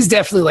Auto. Like, he's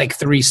definitely like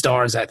 3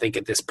 stars, I think,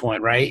 at this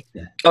point, right?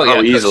 Yeah.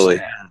 Oh,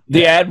 easily.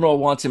 The Admiral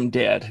wants him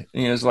dead.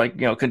 It's like,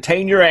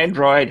 contain your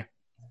android.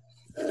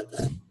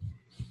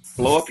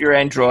 Blow up your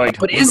android.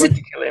 But is it...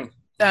 Kill him.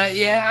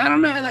 I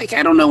don't know. Like,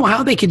 I don't know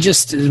how they could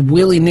just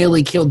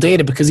willy-nilly kill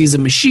Data because he's a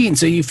machine.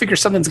 So you figure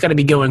something's got to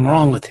be going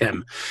wrong with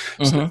him.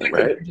 So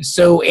they're just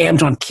so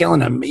amped on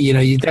killing him.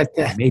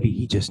 Maybe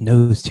he just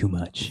knows too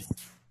much.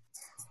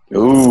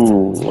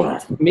 Ooh.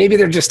 Maybe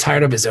they're just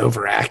tired of his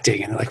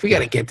overacting and like, we got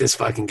to get this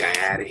fucking guy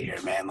out of here,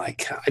 man.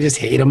 Like, I just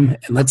hate him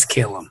and let's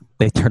kill him.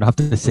 They turn off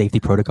the safety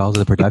protocols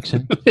of the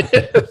production.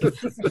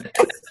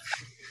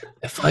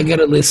 If I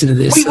gotta listen to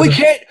this,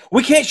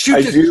 we can't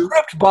shoot this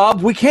script,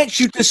 Bob. We can't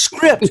shoot this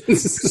script. The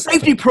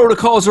safety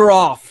protocols are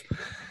off.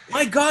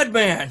 My God,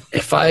 man!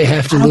 If I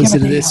have to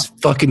listen to this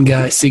fucking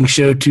guy sing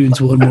show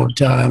tunes one more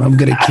time, I'm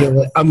gonna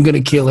kill it. I'm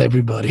gonna kill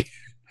everybody.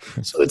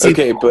 So it's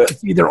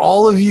either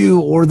all of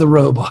you or the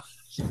robot.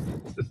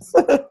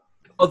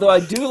 Although I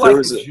do like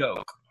the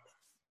joke.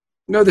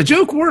 No, the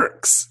joke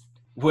works.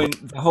 When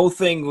the whole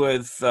thing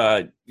with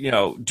do you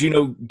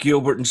know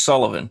Gilbert and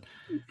Sullivan?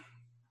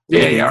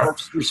 Yeah.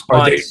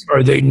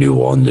 Are they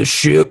new on the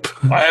ship?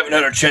 I haven't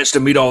had a chance to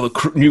meet all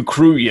the new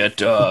crew yet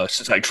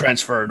since I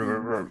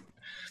transferred.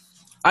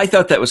 I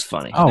thought that was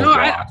funny. Oh, no,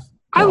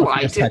 I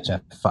liked it. Such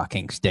a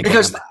fucking stick.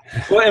 Because,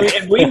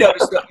 and we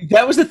noticed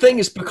that was the thing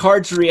is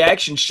Picard's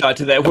reaction shot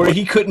to that, where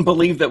he couldn't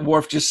believe that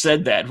Worf just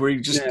said that, where he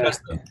just.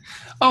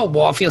 Oh,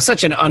 Worf, you're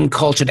such an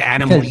uncultured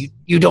animal.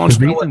 You don't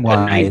know what the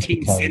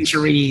 19th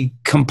century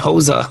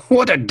composer.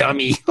 What a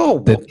dummy. Oh,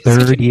 the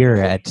third year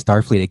at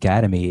Starfleet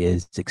Academy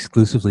is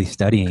exclusively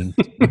studying.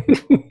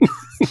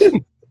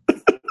 Well,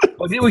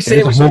 didn't we say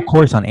it was a whole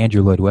course on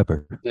Andrew Lloyd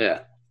Webber?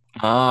 Yeah.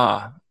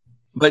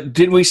 But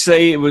didn't we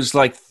say it was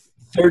like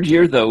third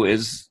year though?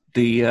 Is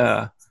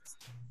the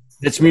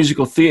it's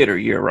musical theater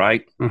year,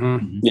 right?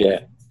 Mm-hmm. Yeah.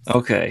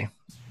 Okay.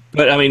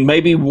 But, I mean,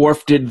 maybe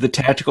Worf did the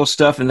tactical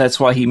stuff, and that's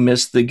why he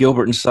missed the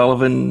Gilbert and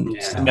Sullivan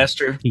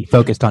semester. He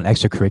focused on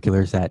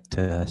extracurriculars at...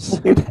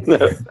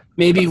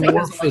 Maybe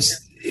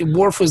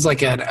Worf was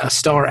like a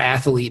star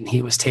athlete, and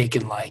he was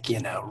taking,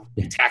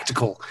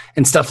 tactical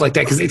and stuff like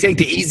that, because they take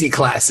the easy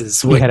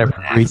classes. He had a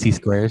Reese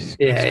Squares.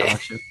 Yeah.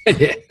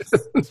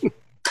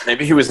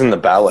 Maybe he was in the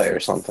ballet or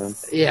something.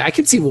 Yeah, I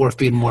could see Worf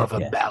being more of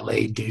a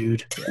ballet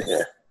dude.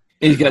 Yeah.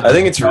 I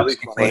think it's really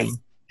funny.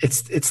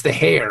 It's the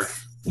hair.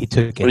 He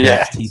took it.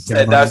 Yeah,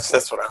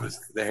 that's what I was.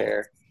 The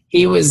hair.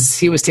 He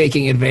was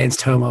taking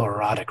advanced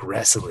homoerotic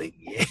wrestling.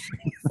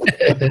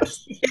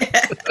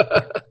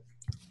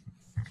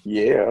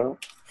 Yeah.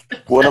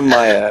 One of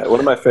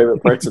my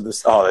favorite parts of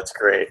this. Oh, that's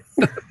great.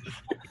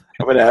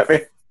 Coming at me.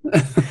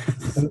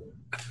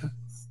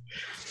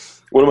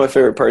 One of my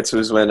favorite parts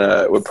was when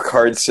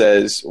Picard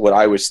says what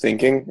I was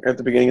thinking at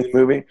the beginning of the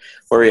movie,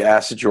 where he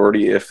asked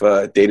Geordi if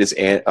Data's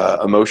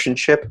emotion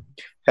chip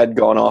had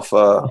gone off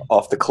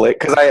the click.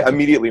 Because I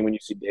immediately, when you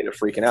see Data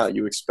freaking out,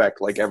 you expect,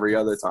 like every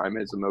other time,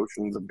 his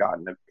emotions have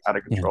gotten out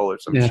of control or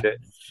some shit.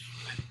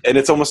 And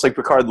it's almost like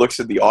Picard looks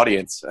at the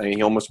audience, and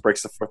he almost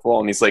breaks the fourth wall,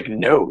 and he's like,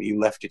 no, he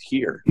left it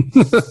here.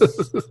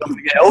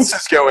 Something else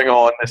is going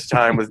on this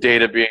time with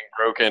Data being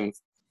broken.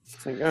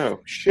 It's like, oh,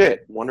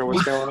 shit, wonder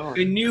what's going on.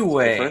 A new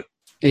way.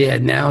 Yeah,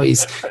 now we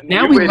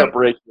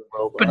break the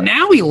robot. But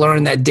now we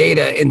learn that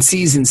Data in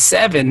season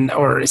 7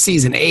 or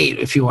season 8,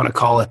 if you want to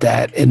call it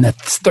that, in the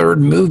third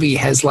movie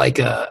has like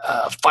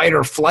a fight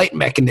or flight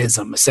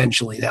mechanism,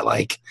 essentially, that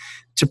like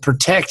to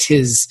protect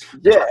his.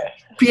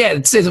 Yeah,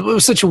 it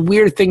was such a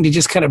weird thing to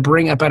just kind of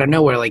bring up out of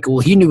nowhere. Like, well,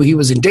 he knew he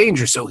was in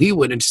danger, so he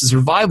went into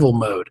survival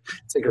mode.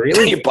 It's like,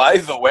 really? By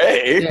the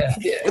way,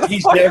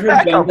 he's never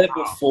done that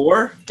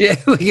before. Yeah,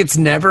 like it's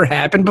never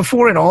happened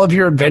before in all of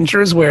your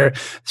adventures where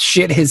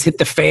shit has hit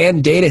the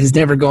fan. Data has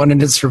never gone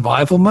into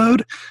survival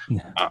mode.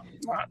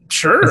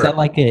 Sure. Is that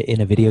like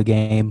in a video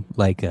game,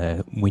 like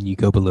when you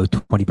go below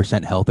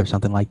 20% health or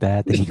something like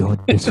that, then you go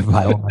into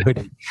survival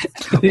mode?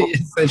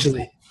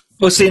 Essentially.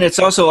 Well, see, and it's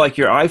also like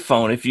your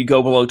iPhone. If you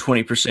go below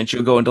 20%,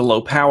 you'll go into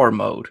low power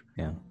mode.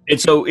 Yeah. And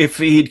so if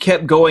he'd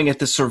kept going at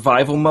the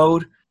survival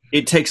mode,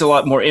 it takes a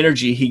lot more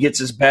energy. He gets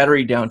his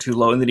battery down too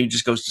low, and then he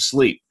just goes to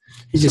sleep.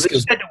 He just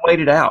had to wait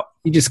it out.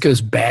 He just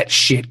goes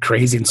batshit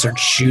crazy and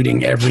starts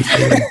shooting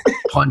everything,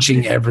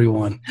 punching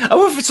everyone. I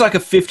wonder if it's like a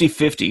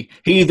 50-50.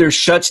 He either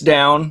shuts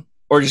down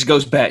or just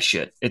goes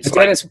batshit.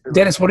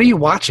 Dennis, what are you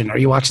watching? Are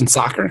you watching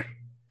soccer?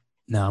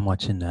 No, I'm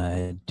watching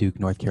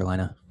Duke, North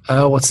Carolina.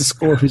 Oh, what's the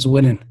score? Who's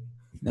winning?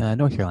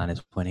 North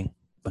Carolina's winning.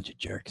 Bunch of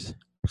jerks.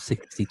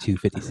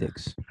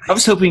 62-56. I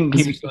was hoping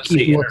he would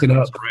keep looking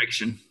up.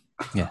 Insurrection.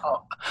 Yeah.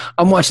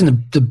 I'm watching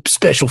the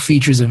special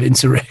features of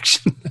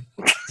Insurrection.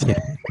 Yeah.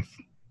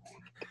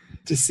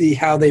 To see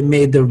how they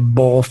made the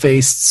ball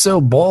face so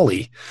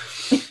bally.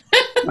 So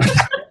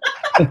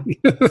I'm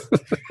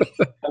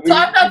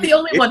not the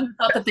only one who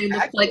thought that they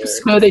looked like.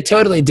 No, they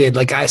totally did.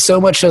 Like so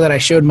much so that I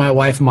showed my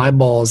wife my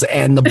balls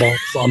and the balls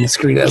on the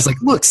screen. I was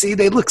like, "Look, see,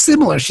 they look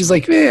similar." She's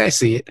like, "Yeah, I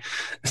see it."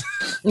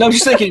 No, I'm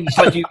just thinking, it's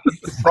like you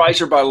surprise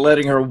her by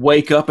letting her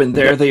wake up, and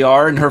there they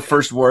are. And her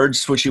first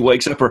words when she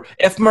wakes up are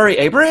 "F. Murray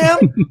Abraham."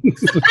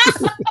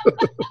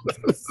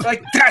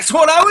 Like that's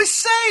what I was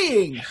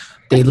saying.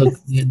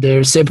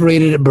 They're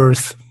separated at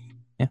birth.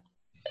 Yeah.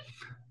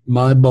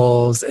 My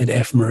balls and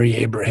F. Murray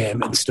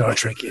Abraham in Star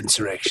Trek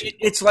Insurrection.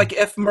 It's like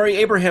F. Murray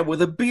Abraham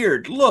with a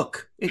beard.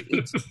 Look,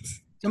 it's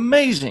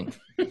amazing.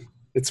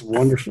 It's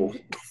wonderful.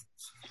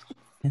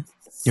 Yeah.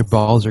 Your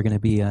balls are going to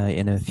be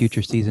in a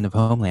future season of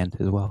Homeland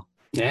as well.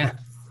 Yeah.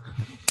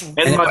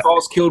 And my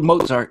balls killed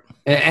Mozart.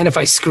 And if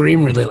I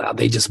scream really loud,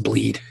 they just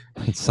bleed.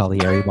 It's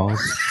Salieri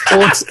balls.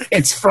 Well,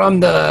 it's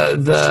from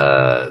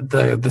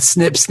the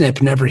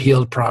snip never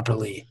healed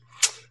properly.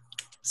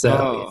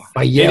 So if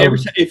I yell,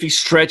 if you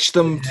stretch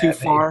them too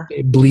far,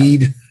 they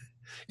bleed.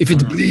 If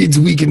it bleeds,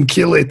 we can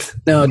kill it.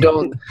 No,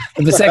 don't.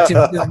 The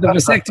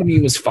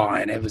vasectomy was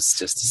fine. It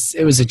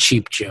was a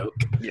cheap joke.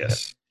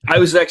 Yes. I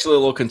was actually a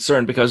little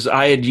concerned because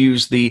I had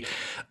used the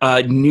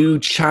new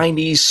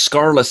Chinese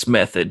scarless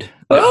method.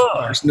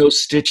 There's no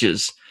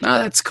stitches. Oh,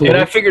 that's cool. And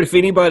I figured if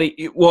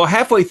anybody,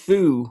 halfway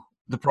through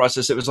the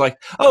process, it was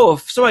like, oh,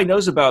 if somebody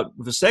knows about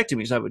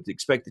vasectomies, I would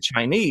expect the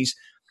Chinese.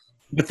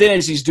 But then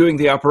as he's doing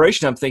the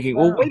operation, I'm thinking,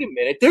 well, wait a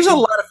minute. There's a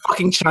lot of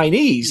fucking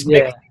Chinese. Yeah.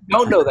 Maybe you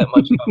don't know that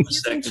much about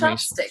Using vasectomies.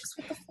 chopsticks.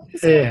 What the fuck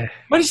is Yeah.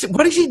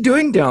 What is he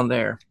doing down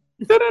there?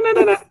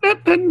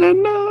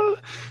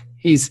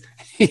 He's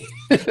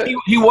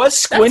He was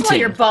squinting. That's why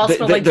your balls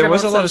smell like there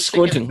was a General lot of Tso's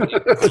squinting.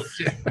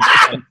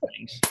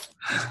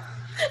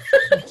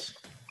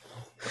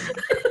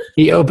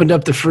 he opened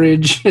up the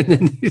fridge and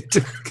then he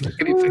took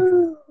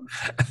anything.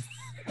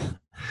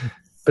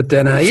 But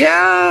then,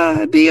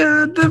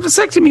 the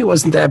vasectomy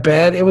wasn't that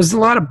bad. It was a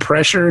lot of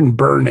pressure and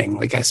burning.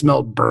 Like I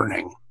smelled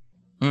burning.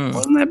 It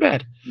wasn't that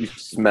bad. You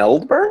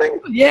smelled burning?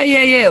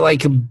 Yeah.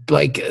 Like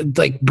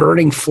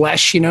burning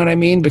flesh. You know what I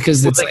mean?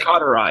 Because it's they like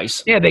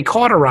cauterize. Yeah, they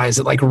cauterize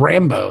it like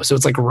Rambo. So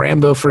it's like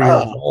Rambo for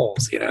your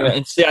balls. You know. Yeah,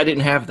 and see, I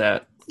didn't have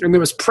that. And there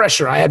was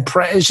pressure. I had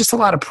it was just a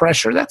lot of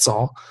pressure. That's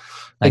all.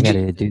 I got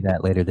to do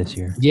that later this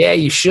year. Yeah,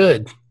 you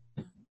should.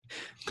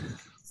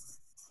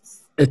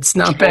 It's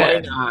not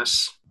bad.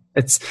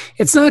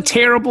 It's not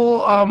terrible.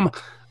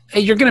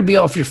 You're going to be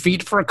off your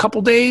feet for a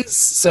couple days,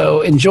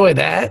 so enjoy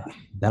that.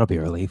 That'll be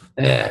a relief.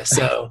 Yeah.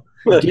 So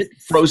get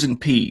frozen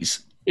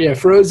peas. Yeah,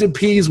 frozen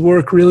peas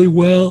work really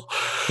well.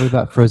 What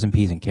about frozen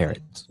peas and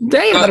carrots?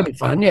 Damn, that'll be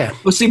fun. Yeah.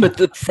 Well, see, but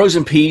the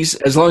frozen peas,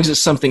 as long as it's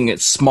something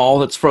that's small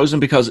that's frozen,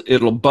 because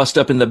it'll bust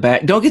up in the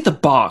bag. Don't get the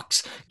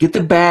box. Get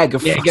the bag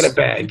of. Yeah, get a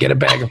bag. Get a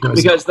bag of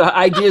frozen. Because the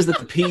idea is that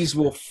the peas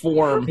will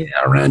form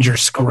around your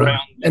scrum.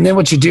 And then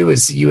what you do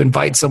is you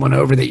invite someone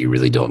over that you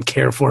really don't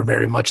care for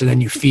very much, and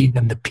then you feed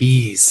them the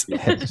peas.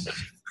 Yes.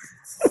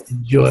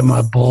 Enjoy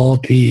my ball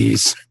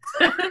peas.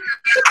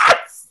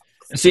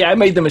 See, I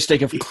made the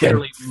mistake of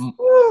clearly.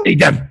 Eat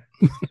them.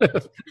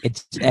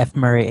 It's F.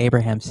 Murray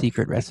Abraham's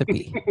secret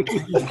recipe.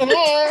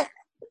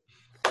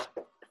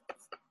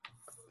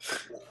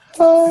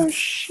 Oh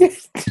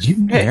shit! Did you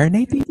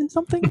marinate these in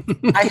something?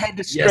 I had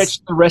to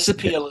stretch the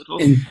recipe a little.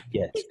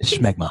 Yes,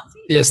 schmegma.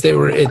 Yes, they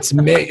were. It's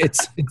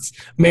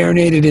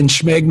marinated in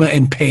schmegma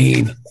and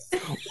pain.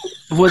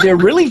 Well, they're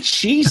really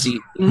cheesy.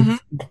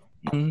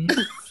 Mm-hmm.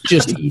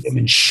 Just eat them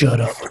and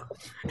shut up.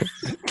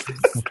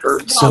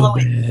 Hurts so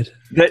bad.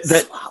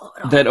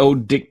 That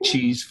old Dick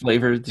cheese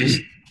flavor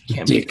just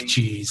can't Dick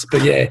cheese.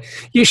 But yeah,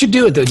 you should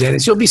do it though,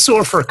 Dennis. You'll be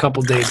sore for a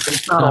couple days, but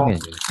it's not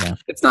awful.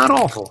 It's not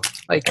awful.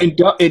 Like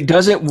it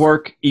doesn't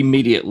work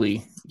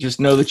immediately.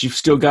 Just know that you've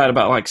still got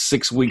about like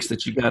 6 weeks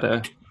that you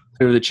gotta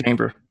clear the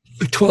chamber.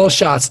 12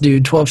 shots,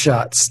 dude. 12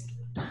 shots.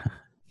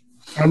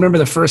 I remember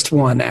the first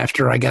one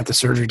after I got the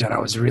surgery done. I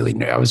was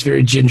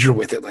very ginger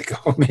with it. Like,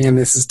 oh man,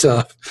 this is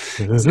tough.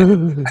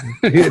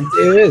 It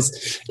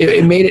is.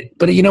 It made it,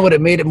 but you know what?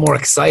 It made it more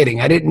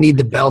exciting. I didn't need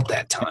the belt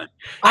that time.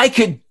 I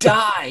could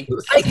die.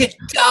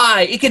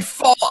 It could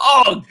fall.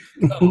 Oh.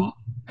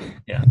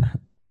 Yeah.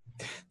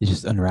 It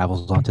just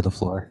unravels onto the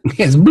floor.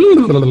 Yes.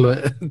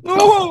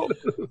 Oh,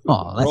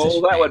 that's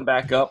roll that one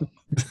back up.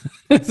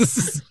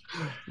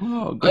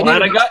 Oh,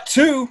 glad I got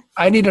 2.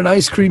 I need an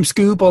ice cream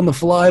scoop on the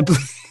fly,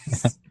 please.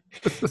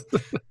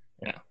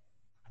 Yeah,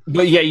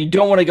 but yeah, you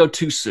don't want to go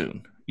too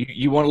soon.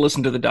 You want to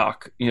listen to the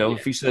doc. You know,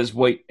 if he says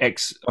wait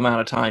X amount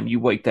of time, you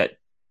wait that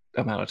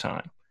amount of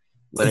time.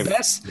 The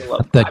best. I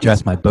have to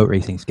adjust my boat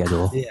racing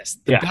schedule. Yes,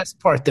 the best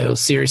part though,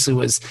 seriously,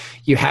 was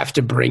you have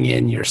to bring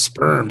in your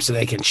sperm so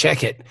they can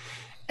check it.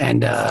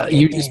 And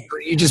you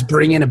just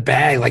bring in a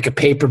bag, like a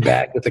paper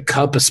bag with a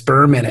cup of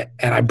sperm in it.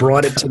 And I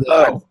brought it to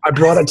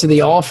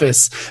the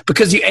office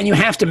because you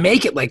have to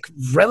make it like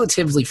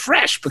relatively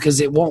fresh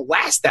because it won't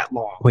last that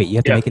long. Wait, you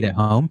have to make it at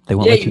home? They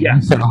won't let you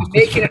use it.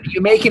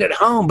 You make it at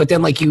home, but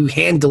then like you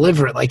hand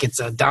deliver it like it's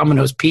a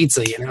Domino's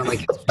pizza, you know,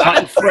 like it's hot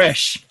and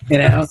fresh, you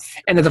know.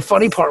 And the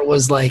funny part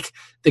was like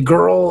the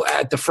girl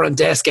at the front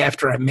desk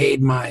after I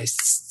made my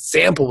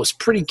sample was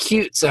pretty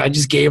cute, so I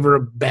just gave her a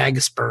bag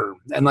of sperm,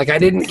 and like I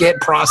didn't get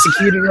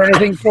prosecuted or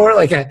anything for it.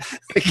 Like it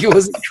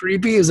wasn't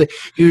creepy. It was like,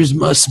 here's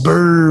my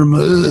sperm.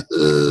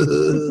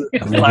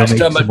 Last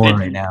time I did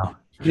right now.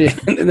 Yeah,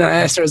 and then I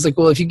asked her, I was like,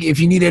 well, if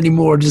you need any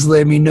more, just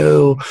let me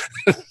know.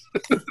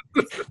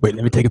 Wait,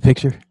 let me take a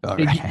picture. All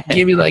right.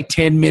 Give me like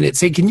 10 minutes.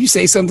 Hey, can you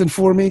say something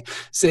for me?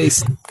 Say,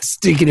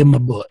 stick it in my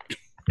butt.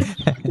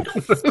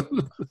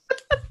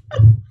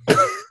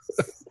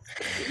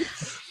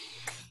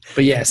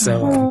 But yeah,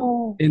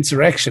 so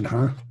insurrection,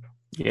 huh?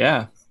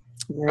 Yeah.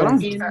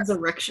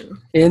 Insurrection.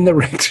 In the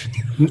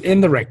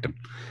rectum.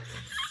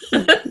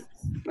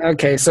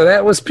 Okay, so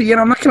that was,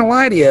 I'm not going to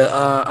lie to you.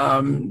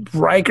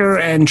 Riker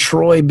and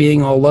Troy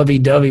being all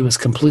lovey-dovey was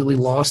completely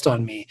lost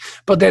on me.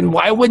 But then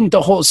why wouldn't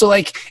the whole... So,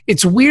 like,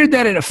 it's weird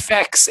that it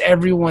affects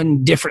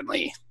everyone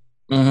differently.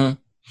 Mm-hmm.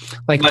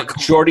 Like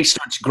Geordi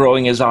starts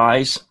growing his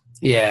eyes.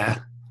 Yeah.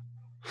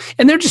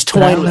 And they're just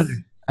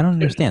toying. I don't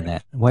understand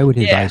that. Why would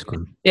his eyes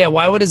grow? Yeah,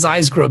 why would his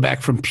eyes grow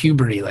back from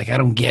puberty? Like, I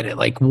don't get it.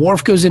 Like,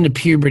 Worf goes into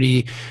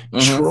puberty.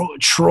 Mm-hmm.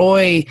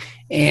 Troy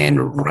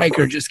and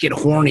Riker just get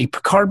horny.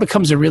 Picard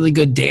becomes a really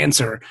good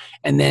dancer,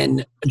 and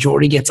then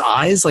Geordi gets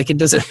eyes. Like, it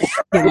doesn't.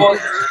 Well,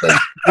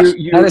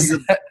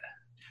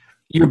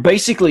 you're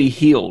basically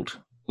healed.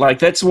 Like,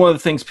 that's one of the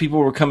things people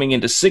were coming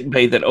into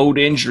sickbay, that old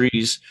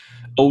injuries,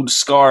 old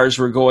scars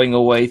were going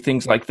away,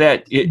 things like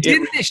that.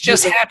 Didn't this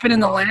just happen in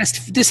the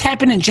last... This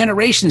happened in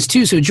Generations,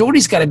 too, so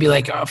Geordi's got to be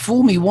like,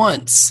 fool me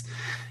once,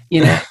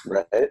 you know?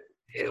 Right.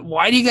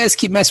 Why do you guys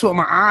keep messing with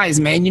my eyes,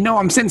 man? You know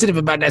I'm sensitive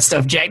about that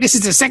stuff, Jack. This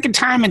is the second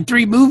time in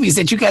 3 movies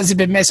that you guys have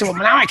been messing with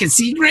me. Now I can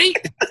see great.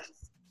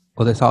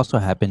 Well, this also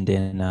happened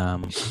in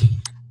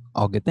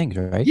All Good Things,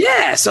 right?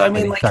 Yeah, so I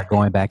mean... Like, start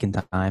going back in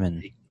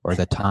time, or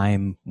the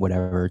time,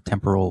 whatever,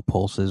 temporal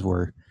pulses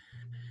were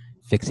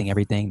fixing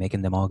everything,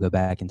 making them all go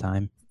back in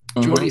time.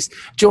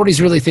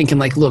 Geordi's really thinking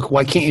like, look,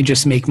 why can't you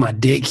just make my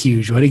dick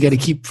huge? Why do you got to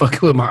keep fucking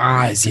with my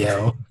eyes,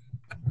 yo?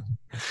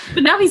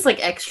 But now he's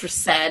like extra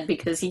sad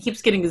because he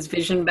keeps getting his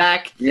vision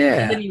back.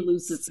 Yeah. And then he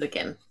loses it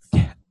again.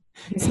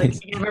 He's like,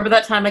 you remember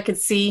that time I could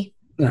see?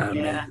 Oh,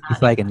 yeah.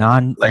 It's like a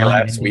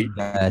last week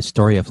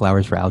story of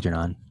Flowers for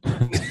Algernon.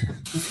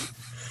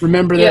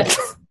 Remember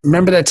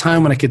that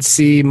time when I could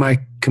see my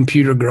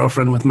computer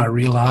girlfriend with my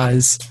real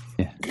eyes?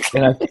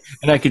 Yeah.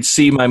 And I could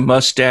see my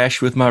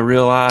mustache with my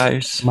real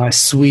eyes. My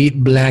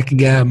sweet black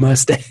guy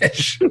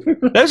mustache.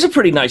 That was a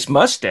pretty nice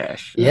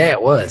mustache. Yeah,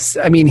 it was.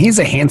 I mean, he's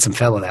a handsome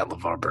fellow, that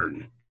LeVar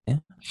Burton. Yeah.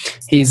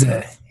 He's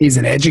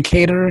an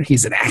educator.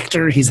 He's an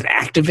actor. He's an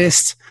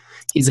activist.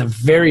 He's a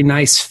very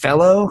nice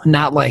fellow,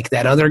 not like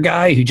that other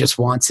guy who just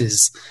wants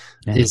his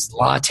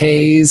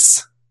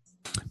lattes.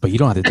 But you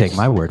don't have to take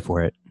my word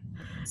for it.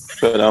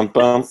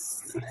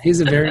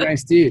 He's a very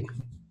nice dude.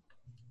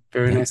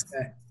 Very nice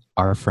guy.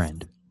 Our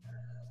friend.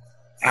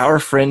 Our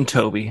friend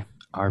Toby.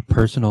 Our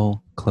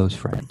personal close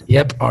friend.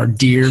 Yep, our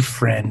dear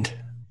friend.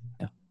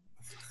 Yeah.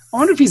 I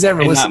wonder if he's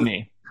ever listened. Not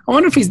me. I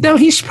wonder if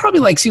he probably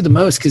likes you the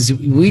most because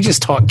we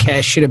just talk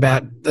cash shit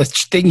about the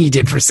thing he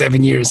did for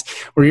 7 years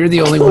where you're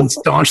the only one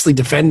staunchly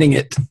defending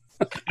it.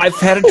 I've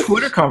had a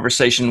Twitter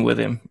conversation with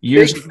him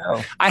years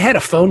ago. I had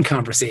a phone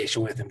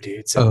conversation with him,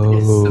 dude.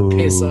 So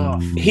piss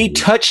off. He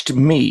touched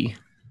me.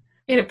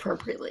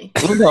 Inappropriately.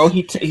 Well, no,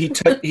 he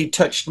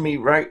touched me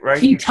right.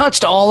 He here.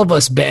 touched all of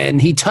us, Ben.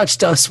 He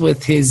touched us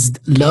with his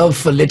love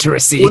for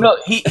literacy. Well, no,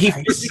 he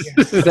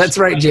That's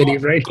right, Jenny,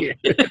 right here.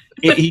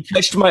 he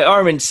touched my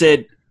arm and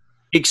said,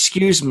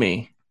 "Excuse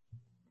me."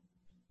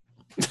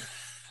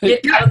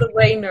 Get out of the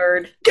way,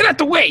 nerd. Get out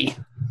the way.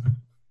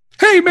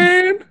 Hey,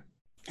 man.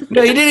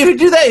 No, he didn't even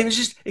do that. He was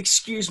just,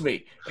 "Excuse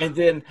me," and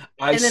then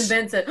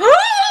Ben said,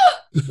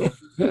 And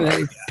then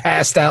he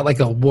passed out like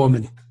a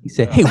woman. He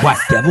said, "Hey, white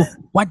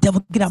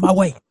devil, get out of my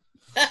way."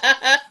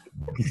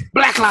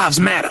 Black Lives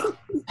Matter.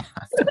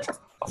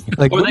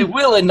 Like, or they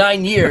will in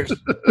 9 years.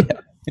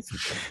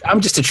 I'm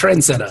just a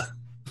trendsetter.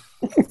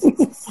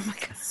 oh my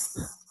God.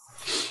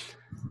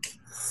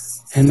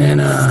 And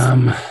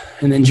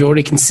then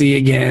Jordy can see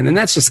again, and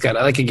that's just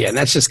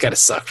gotta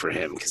suck for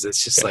him because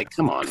it's just like,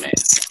 come on, man,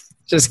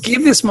 just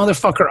give this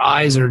motherfucker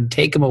eyes or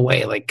take him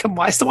away. Like, come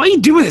on, why are you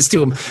doing this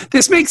to him?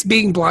 This makes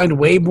being blind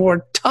way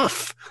more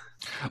tough.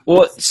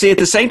 Well, see, at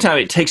the same time,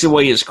 it takes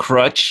away his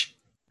crutch,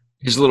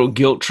 his little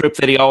guilt trip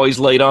that he always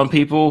laid on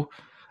people.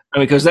 I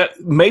mean, because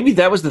maybe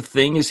that was the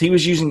thing, is he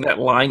was using that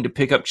line to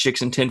pick up chicks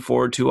in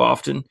 10-4 too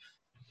often.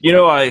 You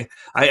know, I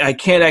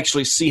can't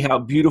actually see how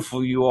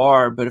beautiful you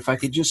are, but if I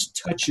could just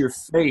touch your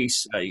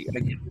face, I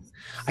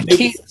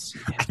can't.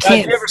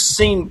 I've never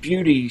seen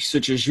beauty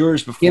such as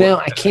yours before. You know,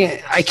 I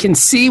can't. I can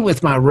see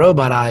with my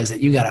robot eyes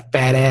that you got a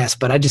fat ass,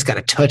 but I just got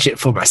to touch it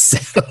for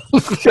myself.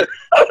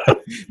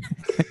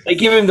 They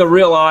give him the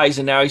real eyes,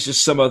 and now he's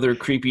just some other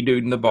creepy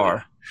dude in the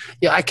bar.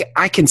 Yeah,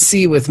 I can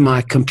see with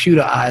my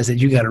computer eyes that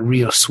you got a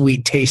real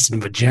sweet tasting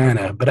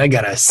vagina, but I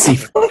gotta see.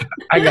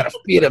 I gotta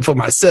feel it for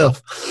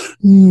myself.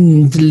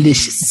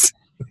 Delicious.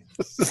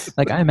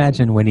 Like, I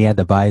imagine when he had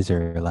the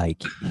visor,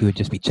 like, he would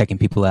just be checking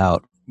people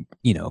out,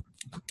 you know,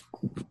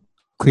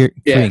 free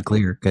and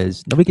clear,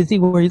 because nobody can see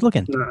where he's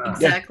looking.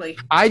 Exactly.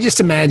 I just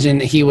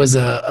imagine he was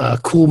a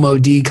Cool Mo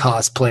D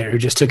cosplayer who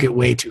just took it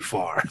way too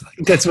far.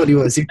 Like, that's what he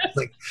was. He was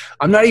like,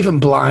 I'm not even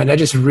blind. I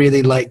just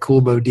really like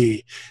Cool Mo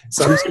D.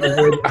 So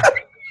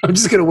I'm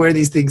just gonna wear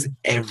these things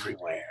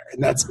everywhere,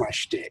 and that's my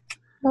shtick.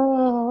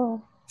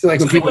 Oh. So like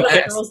when people One of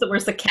the ask, girls that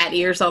wears the cat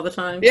ears all the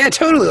time. yeah,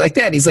 totally like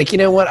that. He's like, you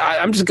know what?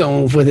 I'm just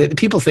going with it.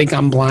 People think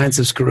I'm blind,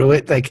 so screw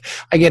it. Like,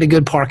 I get a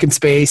good parking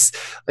space.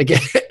 Like,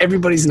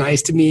 everybody's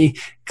nice to me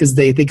because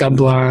they think I'm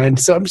blind.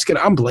 So I'm just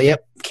gonna,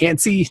 yep, can't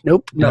see.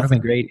 Nope. That would have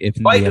been great if.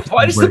 Why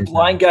does the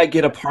blind guy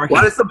get a parking?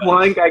 Why does the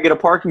blind guy get a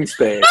parking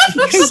space?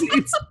 Because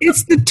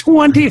it's the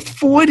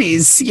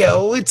 2040s,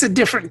 yo. It's a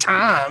different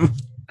time.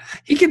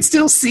 He can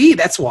still see.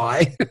 That's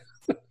why.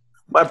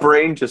 My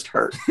brain just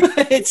hurt.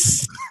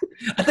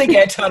 I think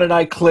Anton and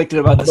I clicked at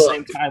about the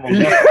same time on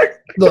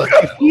that. Look,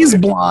 if he's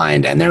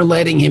blind and they're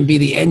letting him be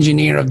the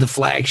engineer of the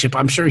flagship,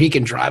 I'm sure he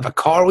can drive a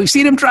car. We've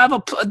seen him drive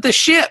the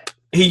ship.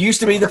 He used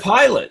to be the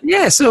pilot.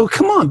 Yeah, so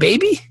come on,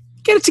 baby.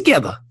 Get it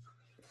together.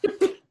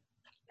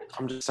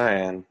 I'm just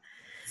saying.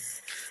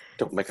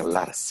 Don't make a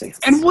lot of sense.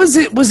 And was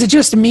it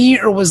just me,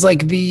 or was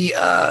like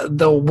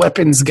the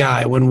weapons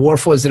guy when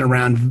Worf wasn't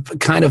around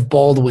kind of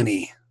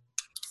Baldwin-y?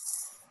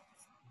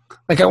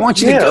 Like, I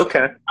want you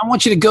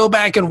to go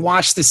back and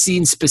watch the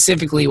scene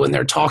specifically when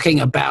they're talking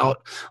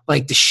about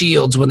like the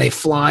shields when they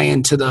fly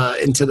into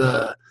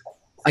the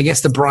I guess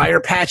the briar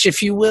patch,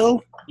 if you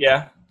will.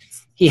 Yeah.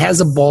 He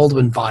has a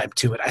Baldwin vibe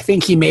to it. I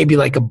think he may be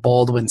like a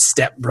Baldwin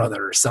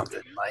stepbrother or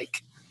something.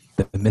 Like,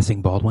 the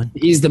missing Baldwin.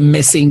 He's the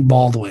missing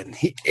Baldwin.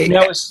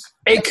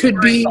 It could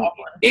be.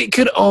 It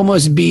could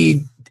almost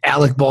be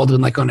Alec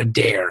Baldwin, like on a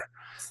dare.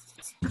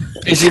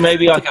 Is he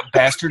maybe like a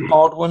bastard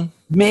Baldwin?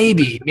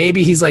 Maybe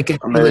he's like a.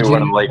 Or maybe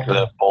one of like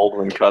the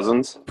Baldwin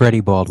cousins.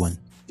 Freddie Baldwin.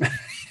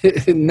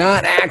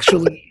 Not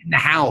actually in the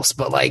house,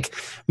 but like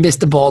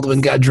Mr. Baldwin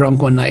got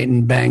drunk one night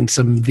and banged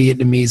some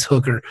Vietnamese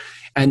hooker,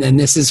 and then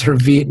this is her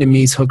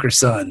Vietnamese hooker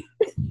son,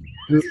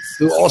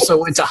 who also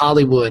went to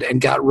Hollywood and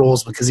got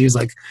roles because he was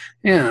like,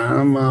 yeah,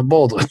 I'm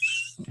Baldwin.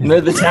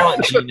 No, the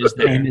talent gene is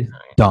there.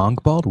 Dong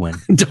Baldwin.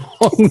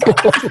 Dong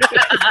Baldwin.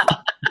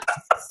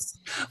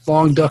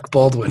 Long Duck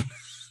Baldwin.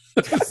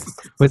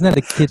 Wasn't that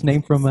the kid's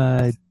name from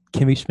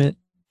Kimmy Schmidt?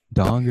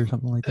 Dong or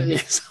something like that?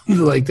 Yeah,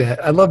 something like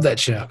that. I love that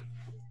show.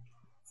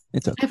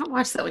 It's okay. I haven't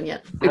watched that one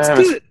yet. It's I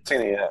haven't good.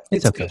 seen it yet.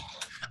 It's okay.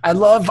 I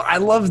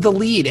love the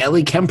lead,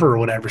 Ellie Kemper or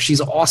whatever.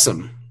 She's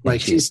awesome.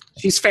 Like, she's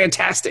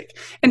fantastic.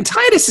 And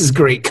Titus is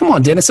great. Come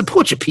on, Dennis,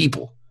 support your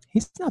people.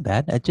 He's not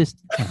bad. Just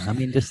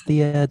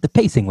the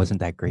pacing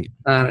wasn't that great.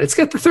 It's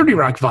got the 30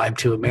 Rock vibe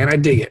to it, man. I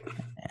dig it.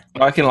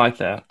 I can like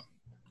that.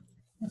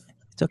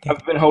 It's okay.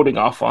 I've been holding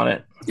off on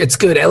it. It's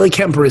good. Ellie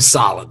Kemper is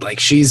solid. Like,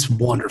 she's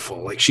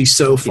wonderful. Like, she's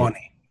so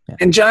funny. Yeah.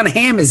 And John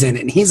Hamm is in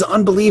it, and he's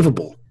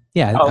unbelievable.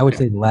 Yeah, I would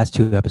say the last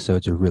 2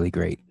 episodes are really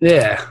great.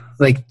 Yeah.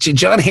 Like,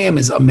 John Hamm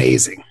is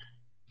amazing.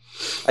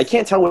 I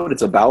can't tell what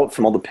it's about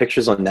from all the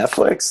pictures on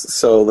Netflix,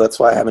 so that's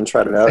why I haven't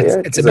tried it out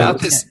yet. It's about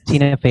this.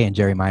 Tina Fey and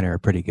Jerry Minor are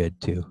pretty good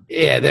too.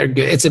 Yeah, they're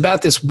good. It's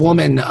about this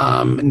woman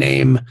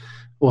named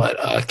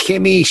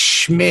Kimmy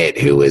Schmidt,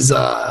 who is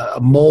a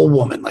mole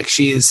woman. Like,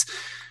 she's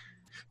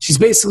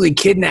basically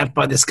kidnapped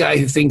by this guy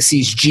who thinks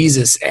he's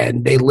Jesus,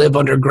 and they live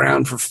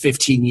underground for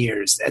 15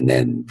 years, and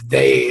then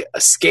they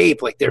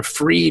escape. Like, they're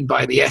freed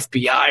by the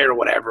FBI or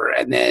whatever,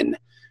 and then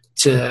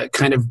to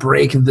kind of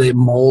break the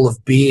mold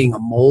of being a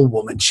mole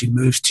woman, she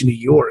moves to New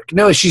York.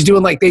 No, she's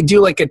doing they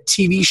do a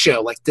TV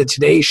show, like the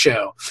Today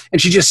Show,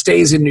 and she just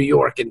stays in New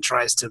York and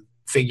tries to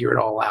figure it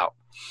all out.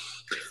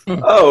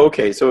 Oh,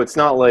 okay. So it's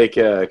not like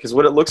because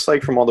what it looks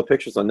like from all the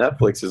pictures on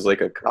Netflix is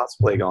like a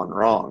cosplay gone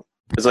wrong.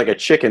 There's like a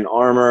chick in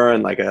armor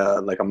and like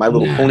a My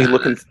Little Pony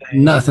looking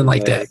thing. Nothing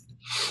like that.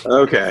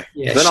 Okay,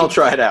 yeah, then I'll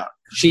try it out.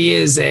 She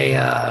is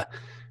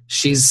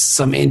she's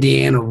some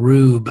Indiana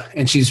rube,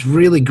 and she's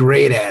really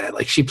great at it.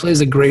 Like, she plays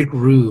a great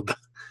rube.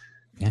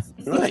 Yeah,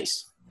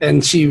 nice.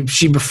 And she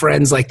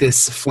befriends like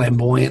this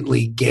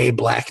flamboyantly gay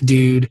black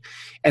dude.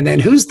 And then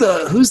who's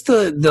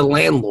the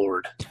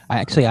landlord?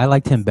 I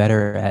liked him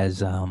better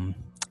as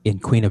in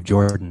Queen of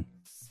Jordan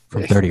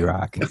from 30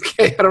 Rock.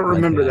 Okay, I don't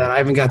remember that. I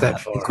haven't got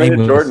that far. Queen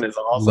of Jordan is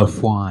awesome.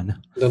 LaFuan.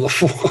 The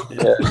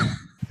LaFuan. Yeah.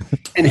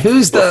 And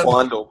who's the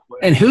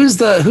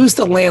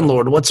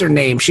landlord? What's her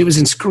name? She was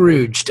in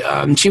Scrooged.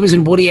 She was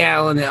in Woody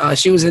Allen.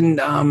 She was in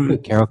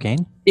Carol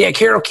Kane. Yeah,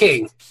 Carol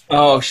King.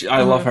 Oh,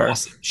 I love her.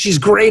 She's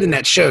great in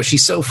that show.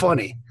 She's so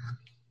funny.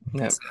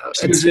 Yeah.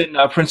 She was in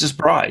Princess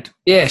Bride.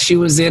 Yeah, she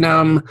was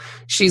in.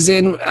 She's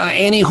in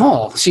Annie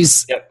Hall.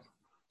 She's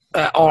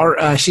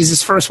she's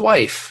his first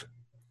wife.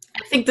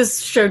 I think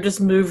this show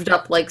just moved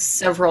up like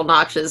several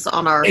notches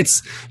on our.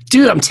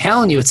 Dude, I'm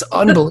telling you, it's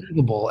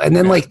unbelievable. And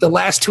then like the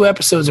last 2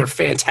 episodes are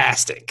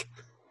fantastic.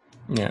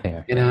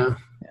 Yeah, you know.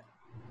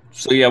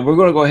 So yeah, we're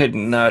going to go ahead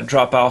and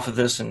drop off of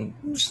this and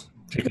just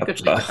pick up.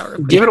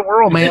 Give it a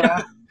whirl, man.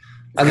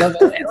 I love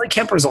it. Ellie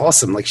Kemper's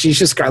awesome. Like,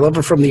 I love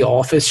her from The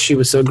Office. She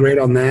was so great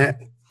on that.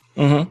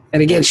 Mm-hmm.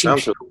 And again,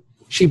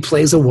 she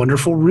plays a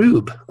wonderful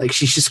rube. Like,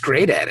 she's just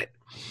great at it.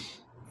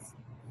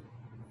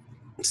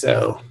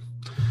 So,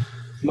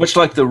 much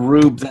like the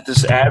rube that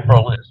this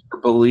admiral is for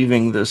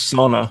believing the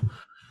Sona.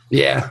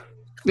 Yeah,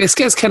 this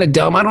guy's kind of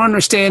dumb. I don't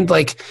understand.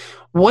 Like,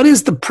 what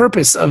is the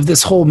purpose of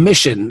this whole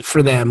mission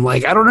for them?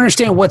 Like, I don't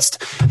understand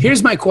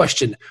here's my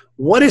question.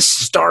 What is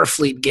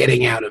Starfleet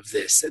getting out of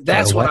this?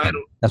 That's what I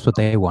don't. That's what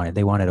they wanted.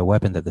 They wanted a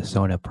weapon that the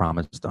Sona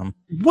promised them.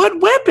 What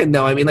weapon,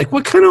 though? I mean, like,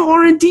 what kind of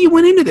R&D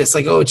went into this?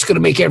 Like, it's going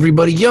to make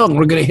everybody young.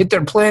 We're going to hit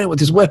their planet with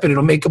this weapon.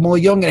 It'll make them all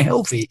young and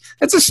healthy.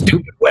 That's a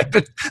stupid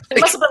weapon. It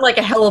must have been like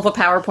a hell of a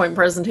PowerPoint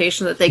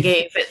presentation that they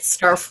gave at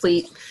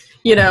Starfleet.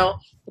 You know,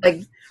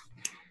 like,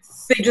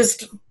 they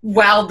just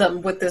wowed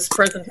them with this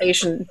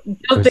presentation.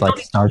 It was like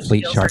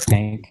Starfleet Shark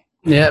Tank.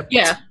 Yep.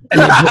 Yeah.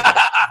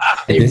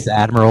 This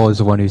admiral is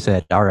the one who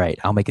said, "All right,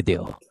 I'll make a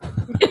deal."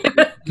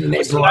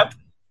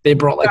 They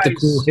brought like the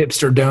cool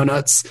hipster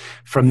donuts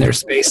from their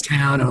space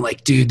town. And I'm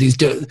like, dude,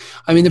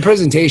 the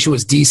presentation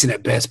was decent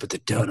at best, but the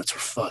donuts were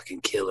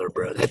fucking killer,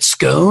 bro. That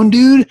scone,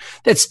 dude,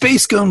 that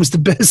space scone was the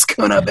best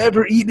scone I've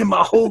ever eaten in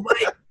my whole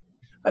life.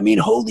 I mean,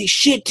 holy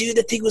shit, dude,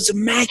 that thing was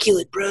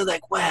immaculate, bro.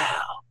 Like,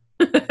 wow.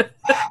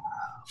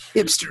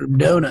 Hipster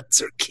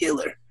donuts are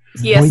killer.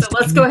 Yeah, so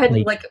let's go ahead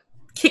and like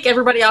kick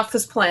everybody off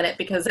this planet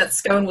because that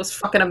scone was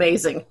fucking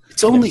amazing.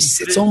 It's only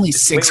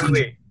 600.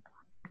 Wait.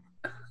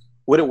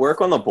 Would it work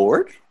on the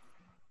Borg?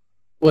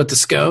 What, the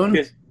scone?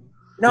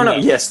 No.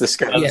 Yes, the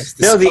scone. Yes,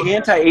 the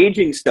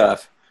anti-aging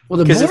stuff.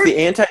 Well, because if the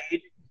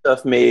anti-aging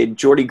stuff made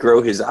Geordi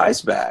grow his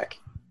eyes back,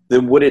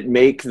 then would it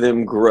make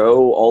them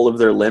grow all of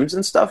their limbs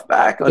and stuff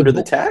back under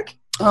the tech?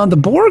 The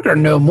Borg are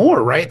no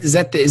more, right? Is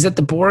that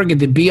the Borg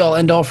and the be all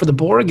end all for the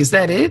Borg? Is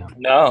that it?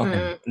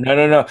 No.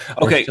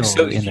 Okay,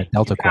 so in the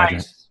Delta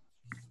Quadrant.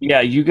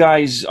 Yeah, you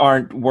guys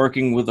aren't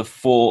working with a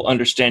full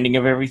understanding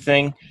of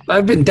everything.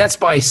 That's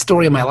my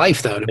story of my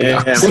life, though. To be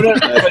honest.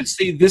 But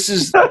see,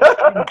 this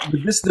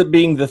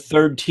being the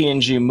third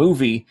TNG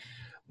movie.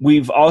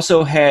 We've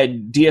also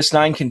had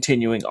DS9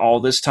 continuing all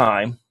this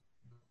time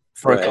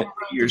for a couple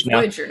of years now.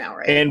 Voyager now,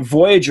 right? And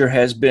Voyager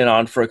has been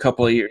on for a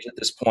couple of years at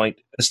this point,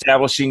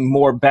 establishing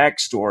more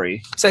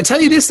backstory. So I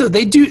tell you this, though,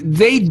 they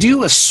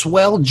do a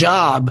swell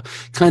job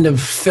kind of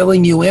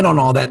filling you in on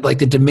all that, like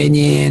the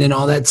Dominion and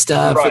all that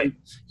stuff. Right. And,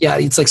 yeah,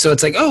 it's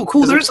like, oh,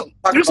 cool. There's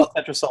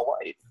Tetracell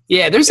White.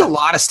 Yeah, there's a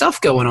lot of stuff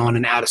going on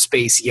in outer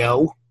space,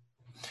 yo.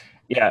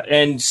 Yeah,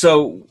 and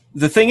so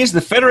the thing is,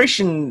 the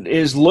Federation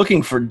is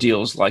looking for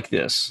deals like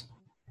this.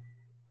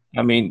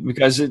 I mean,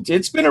 because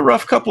it's been a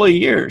rough couple of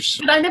years.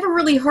 But I never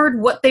really heard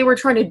what they were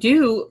trying to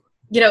do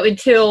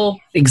until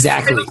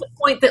exactly the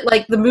point that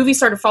like the movie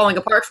started falling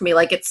apart for me.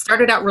 Like it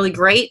started out really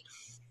great,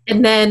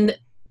 and then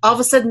all of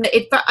a sudden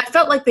I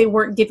felt like they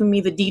weren't giving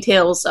me the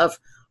details of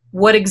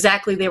what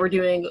exactly they were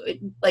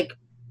doing. Like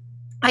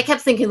I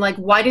kept thinking, like,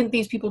 why didn't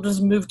these people just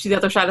move to the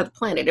other side of the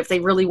planet if they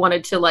really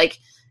wanted to, like,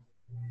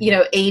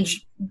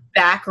 age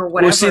back or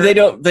whatever? Well, see, they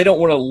don't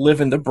want to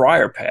live in the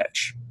briar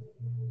patch.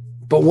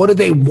 But what do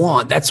they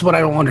want? That's what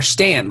I don't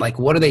understand. Like,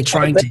 what are they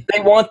trying to?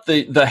 They want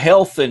the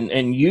health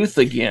and youth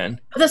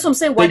again. But that's what I'm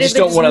saying. Why did they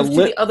just move to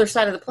the other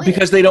side of the planet?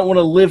 Because they don't want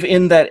to live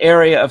in that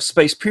area of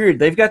space. Period.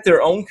 They've got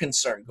their own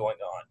concern going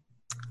on.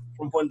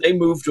 From when they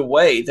moved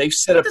away, they've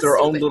set up their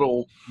own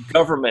little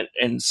government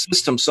and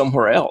system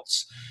somewhere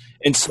else.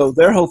 And so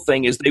their whole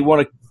thing is they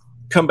want to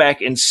come back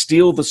and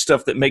steal the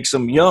stuff that makes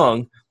them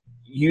young,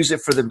 use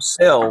it for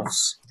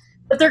themselves.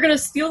 But they're going to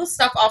steal the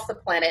stuff off the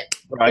planet.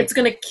 Right. It's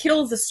going to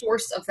kill the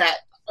source of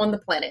that on the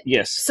planet.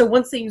 Yes. So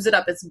once they use it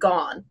up, it's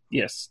gone.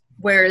 Yes.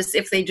 Whereas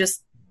if they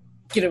just,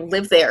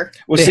 live there.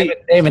 Well, they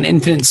have an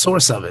infinite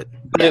source of it.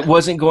 But it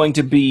wasn't going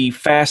to be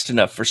fast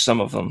enough for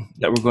some of them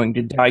that were going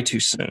to die too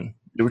soon.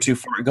 They were too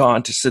far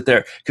gone to sit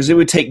there because it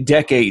would take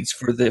decades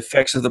for the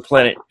effects of the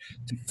planet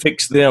to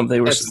fix them. They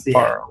were so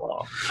far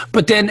along.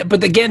 But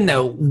again,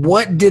 though,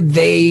 what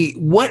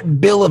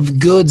bill of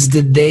goods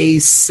did they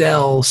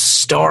sell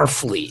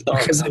Starfleet?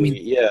 Because I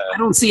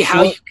don't see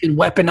how you can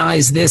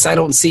weaponize this. I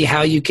don't see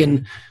how you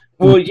can.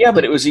 Well, yeah,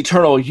 but it was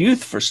eternal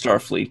youth for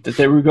Starfleet that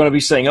they were going to be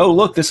saying, "Oh,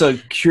 look, this will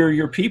cure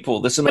your people.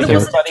 This will make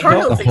everybody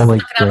healthy." The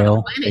Holy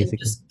Grail, basically.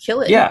 Just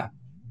kill it. Yeah.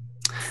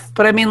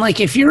 But I mean, like,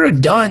 if you're a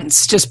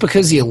dunce, just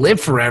because you live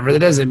forever, that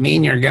doesn't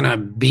mean you're going to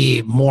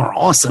be more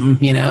awesome,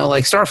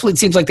 Like, Starfleet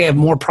seems like they have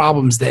more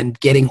problems than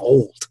getting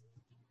old.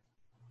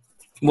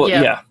 Well,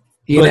 yeah.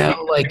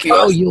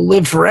 You'll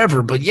live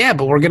forever. But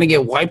we're going to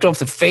get wiped off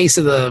the face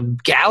of the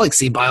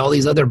galaxy by all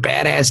these other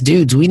badass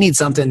dudes. We need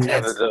something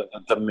that's...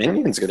 The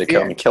minion's going to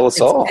come and kill us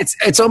all.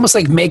 It's almost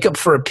like makeup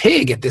for a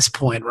pig at this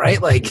point,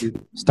 right? Like,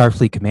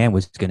 Starfleet Command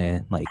was going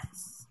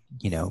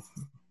to,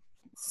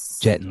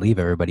 jet and leave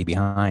everybody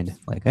behind.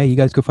 Like, hey, you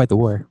guys go fight the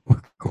war.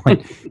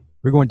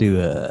 We're going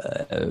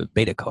to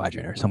Beta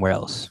Quadrant or somewhere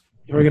else.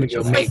 We're gonna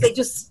go.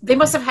 They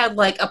must have had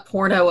like a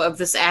porno of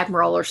this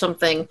admiral or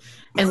something,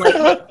 and like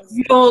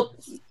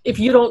if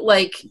you don't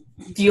like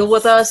deal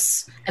with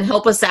us and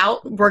help us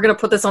out, we're gonna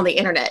put this on the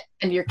internet,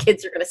 and your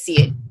kids are gonna see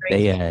it.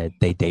 Right?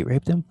 They date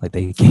raped him. Like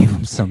they gave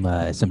him some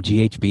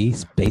GHB,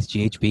 space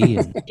GHB,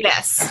 and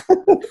yes.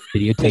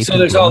 Videotape. So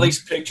there's all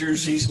these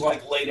pictures. He's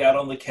like laid out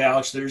on the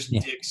couch. There's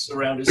dicks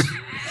around his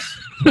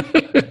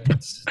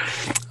face.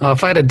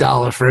 If I had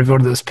 $1 for every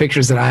one of those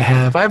pictures that I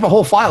have a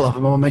whole file of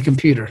them on my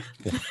computer.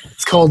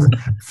 It's called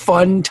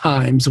Fun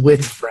Times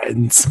with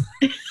Friends.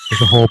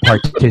 There's a whole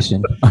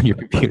partition on your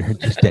computer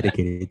just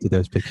dedicated to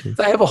those pictures.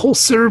 I have a whole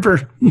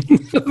server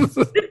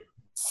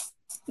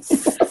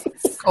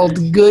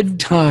called Good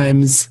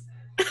Times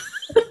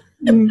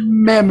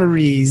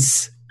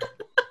Memories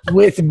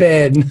with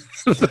Ben.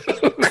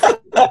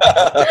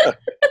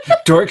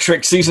 Dork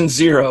Trick Season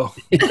 0.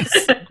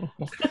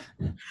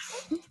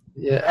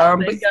 Yeah,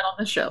 they got on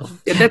the show.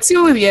 That's the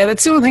only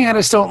thing I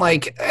just don't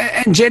like.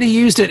 And Jenny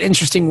used an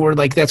interesting word,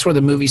 like that's where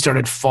the movie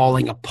started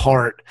falling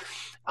apart.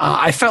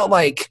 I felt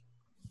like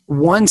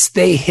once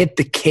they hit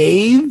the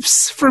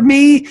caves, for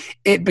me,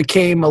 it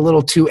became a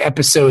little too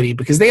episode-y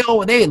because they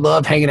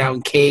love hanging out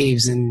in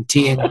caves and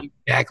TNG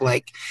back.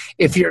 Like,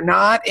 if you're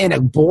not in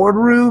a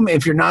boardroom,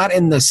 if you're not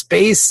in the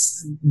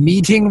space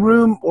meeting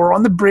room or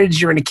on the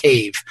bridge, you're in a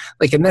cave.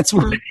 Like, and that's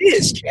what it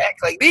is, Jack.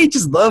 Like, they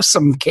just love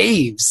some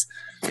caves.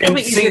 And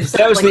see,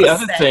 that was the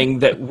other thing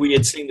that we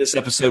had seen this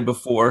episode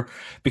before,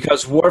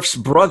 because Worf's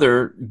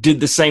brother did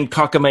the same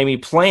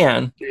cockamamie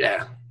plan.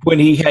 Yeah. When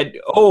he had,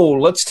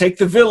 let's take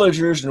the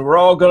villagers and we're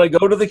all going to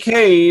go to the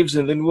caves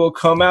and then we'll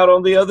come out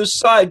on the other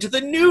side to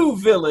the new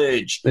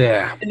village.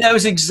 Yeah. And that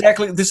was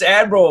exactly, this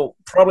admiral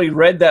probably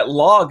read that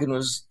log and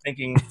was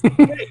thinking,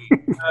 hey,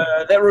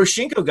 that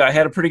Roshinko guy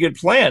had a pretty good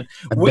plan.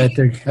 I bet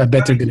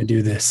they're going to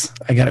do this.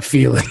 I got a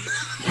feeling.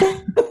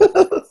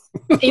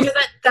 Even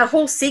that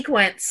whole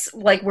sequence,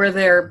 like where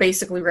they're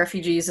basically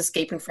refugees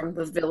escaping from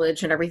the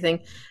village and everything,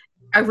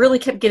 I really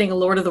kept getting a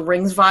Lord of the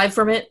Rings vibe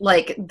from it.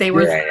 Like they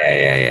were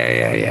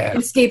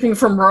escaping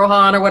from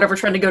Rohan or whatever,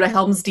 trying to go to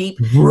Helm's Deep.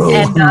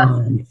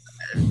 Rohan.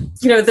 And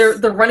they're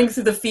running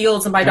through the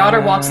fields, and my daughter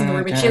walks in the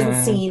room and she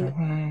hasn't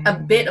seen a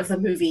bit of the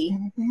movie,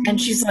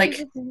 and she's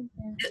like,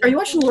 "Are you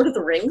watching Lord of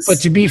the Rings?" But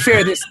to be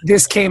fair,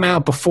 this came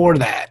out before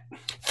that.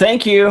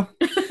 Thank you.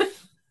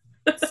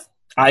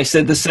 I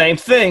said the same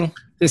thing.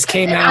 This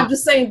came out. I'm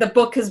just saying the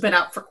book has been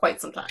out for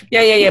quite some time.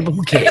 Yeah, but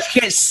who cares?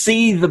 You can't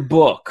see the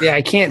book. Yeah,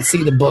 I can't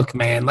see the book,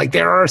 man. Like,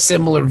 there are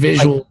similar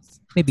visuals. Like,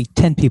 maybe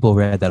 10 people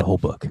read that whole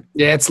book.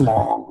 Yeah, it's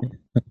long.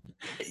 I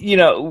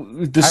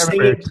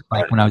remember,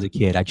 like, when I was a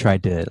kid, I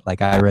tried to,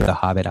 like, I read The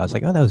Hobbit. I was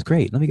like, oh, that was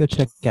great. Let me go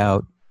check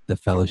out The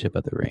Fellowship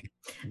of the Ring.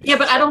 Yeah,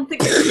 but I don't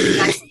think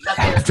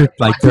after,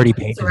 like, 30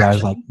 pages, I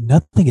was like,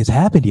 nothing has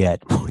happened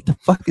yet. What the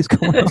fuck is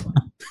going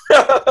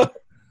on?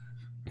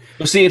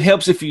 Well, see, it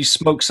helps if you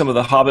smoke some of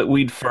the Hobbit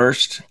weed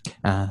first,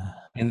 and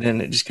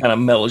then it just kind of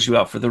mellows you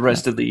out for the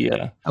rest of the.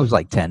 I was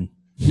like 10.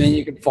 Then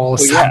you can fall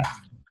asleep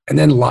and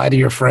then lie to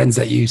your friends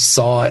that you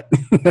saw it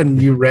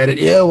and you read it.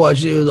 Yeah,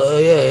 watched it.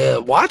 Yeah,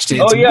 watched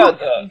it.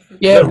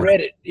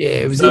 Read it. Yeah,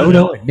 it was.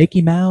 Frodo and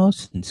Mickey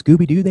Mouse and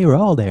Scooby Doo. They were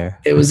all there.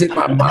 It was in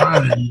my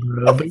mind,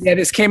 bro. But yeah,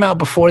 this came out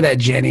before that,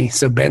 Jenny.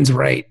 So Ben's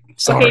right.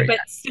 Sorry. Okay, but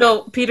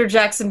still, Peter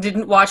Jackson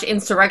didn't watch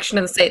Insurrection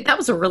and say that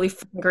was a really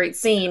great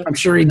scene. I'm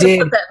sure he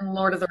did. Put that in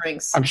Lord of the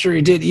Rings. I'm sure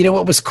he did. You know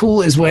what was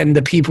cool is when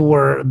the people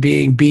were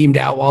being beamed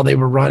out while they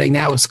were running.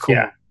 That was cool.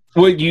 Yeah.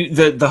 Well,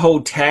 the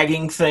whole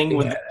tagging thing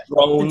with the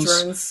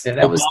drones. Yeah,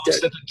 that was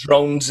set the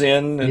drones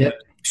in. And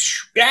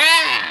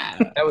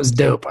that was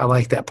dope. I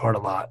like that part a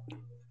lot.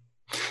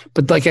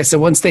 But like I said,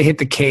 once they hit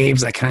the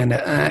caves, I kind of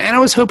and I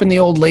was hoping the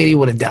old lady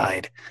would have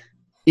died.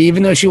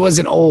 Even though she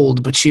wasn't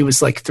old, but she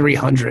was like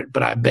 300.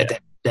 But I bet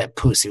that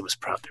pussy was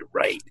probably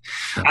right.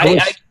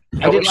 I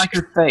did like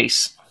her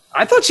face.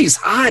 I thought she's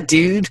hot,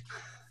 dude.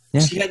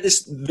 Yeah. She had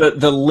this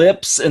the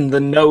lips and the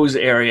nose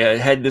area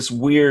had this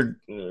weird.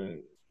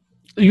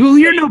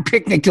 You're no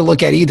picnic to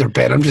look at either,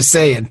 Ben. I'm just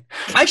saying.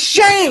 I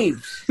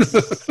shaved.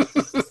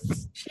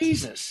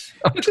 Jesus.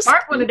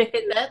 Mark wanted to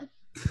hit that.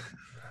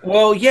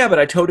 Well, yeah, but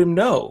I told him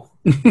no.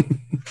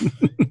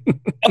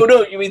 Oh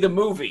no, you mean the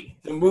movie?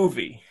 The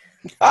movie.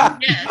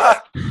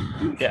 Yes.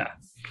 Yeah.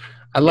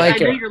 I like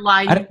it. You're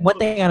lying. One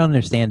thing I don't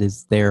understand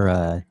is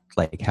their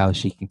like how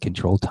she can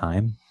control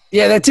time.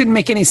 Yeah, that didn't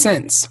make any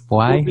sense.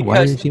 Why? Well,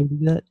 Why did she do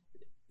that?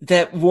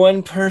 That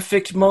one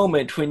perfect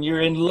moment when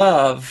you're in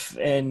love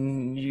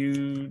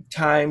and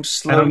time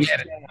slows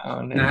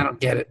down. I don't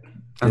get it.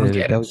 I don't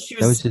get it. She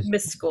was just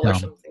mystical or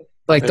something.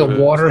 Like the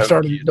water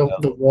started,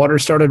 the water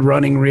started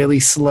running really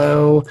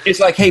slow.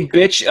 It's like, hey,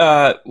 bitch,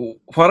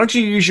 why don't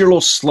you use your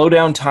little slow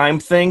down time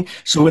thing?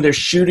 So when they're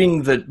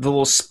shooting the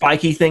little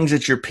spiky things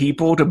at your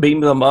people to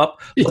beam them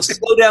up, let's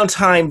slow down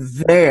time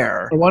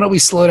there. Or why don't we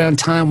slow down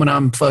time when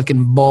I'm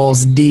fucking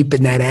balls deep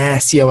in that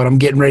ass, yo, and I'm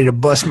getting ready to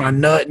bust my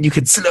nut, and you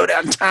can slow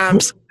down time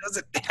so it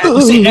doesn't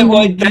happen. See,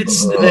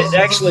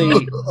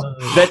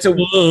 that's a.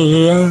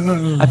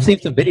 I've seen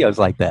some videos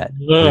like that.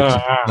 Slow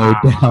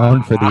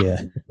down for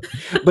the.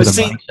 But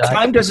see,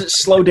 time doesn't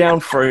slow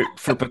down for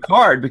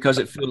Picard because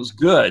it feels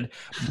good,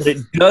 but it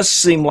does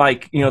seem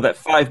like that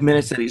 5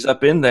 minutes that he's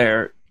up in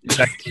there is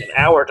actually an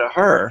hour to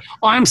her.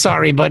 Oh, I'm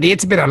sorry, buddy.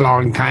 It's been a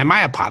long time.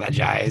 I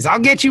apologize. I'll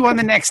get you on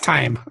the next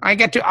time.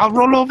 I'll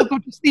roll over, go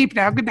to sleep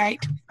now. Good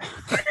night.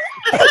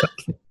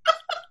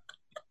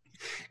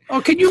 Oh,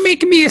 can you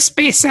make me a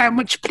space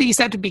sandwich, please?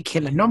 That would be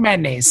killer. No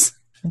mayonnaise.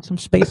 And some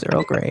space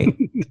Earl Grey.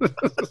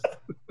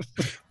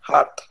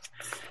 Hot.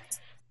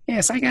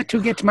 Yes, I got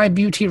to get my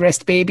beauty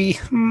rest, baby.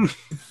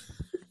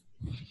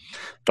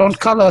 Don't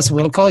call us.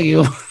 We'll call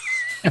you.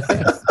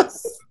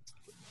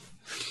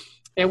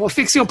 Yeah, we'll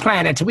fix your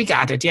planet. We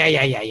got it. Yeah.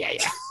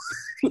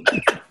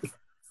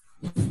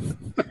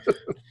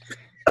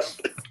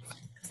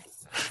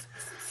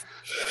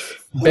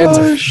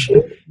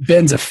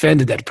 Ben's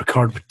offended that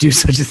Picard would do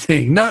such a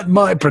thing. Not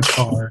my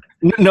Picard.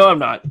 No, I'm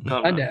not.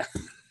 No, I'm not.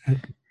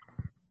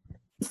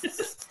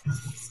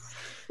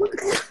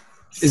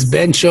 Is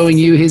Ben showing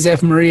you his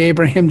F. Murray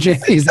Abraham,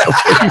 Jenny? Is that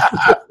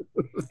what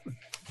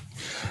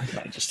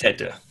I just had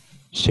to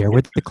share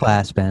with the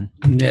class, Ben.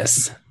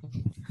 Yes.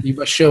 You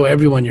must show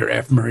everyone your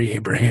F. Murray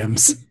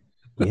Abrahams.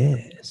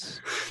 Yes.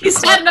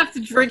 He's had enough to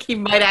drink. He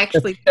might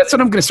actually. That's what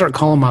I'm going to start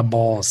calling my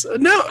balls.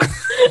 No.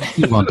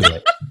 He won't do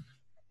it.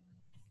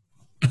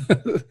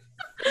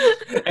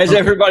 As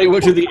everybody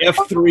went to the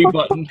F3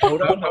 button.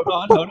 Hold on.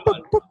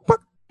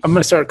 I'm going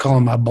to start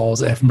calling my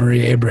balls F.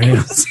 Murray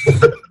Abrahams.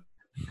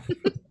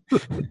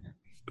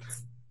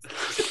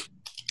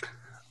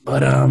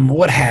 But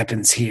what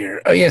happens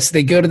here? Oh, yes,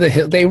 they go to the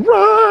hill. They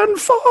run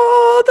for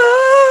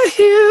the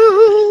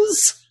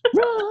hills.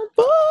 Run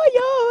for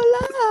your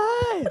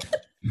life.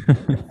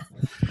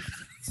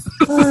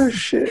 Oh,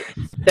 shit.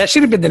 That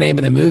should have been the name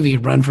of the movie,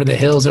 Run for the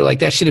Hills, or like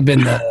that should have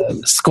been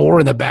the score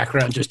in the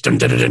background. Just that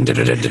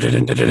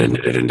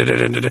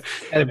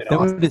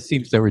would have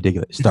seemed so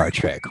ridiculous. Star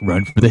Trek,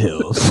 Run for the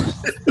Hills.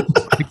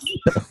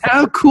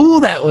 How cool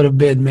that would have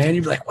been, man.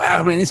 You'd be like,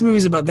 wow, man, this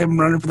movie's about them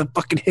running for the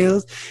fucking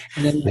hills.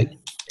 And then like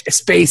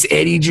Space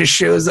Eddie just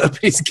shows up.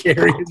 He's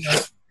carrying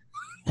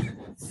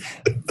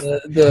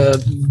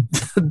the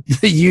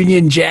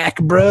Union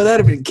Jack, bro.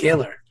 That'd have been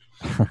killer.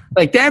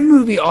 Like that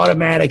movie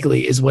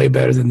automatically is way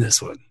better than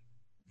this one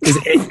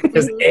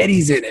because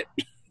Eddie's in it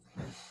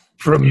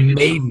from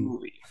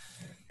Maiden.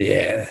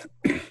 Yeah,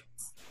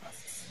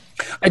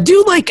 I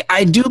do like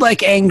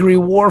Angry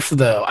Worf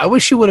though. I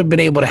wish he would have been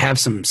able to have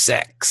some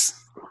sex.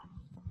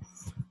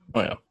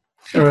 Oh, yeah.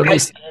 Or at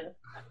least,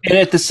 and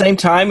at the same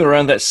time,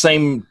 around that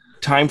same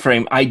time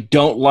frame, I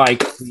don't like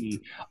the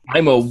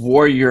 "I'm a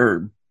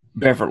warrior"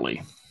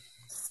 Beverly.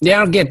 Yeah, I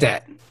don't get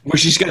that. Where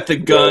she's got the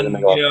gun,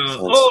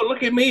 oh,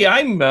 look at me,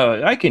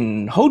 I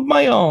can hold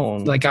my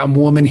own. Like, I'm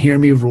woman, hear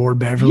me roar,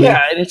 Beverly.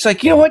 Yeah, and it's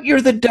like, you know what? You're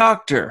the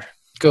doctor.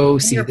 Go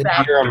see the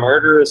doctor. You're a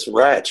murderous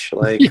wretch.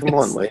 Like, yes. Come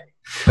on, lady.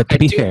 But to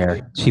be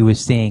fair, she was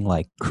seeing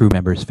like crew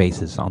members'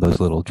 faces on those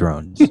little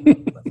drones.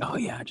 Like, oh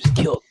yeah, just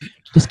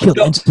killed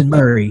Ensign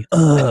Murray.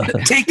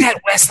 Take that,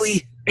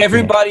 Wesley.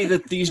 Everybody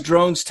that these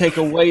drones take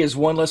away is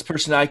one less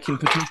person I can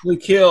potentially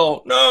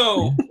kill.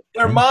 No,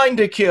 they're mine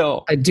to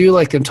kill. I do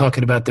like them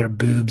talking about their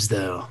boobs,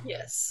 though.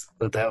 Yes.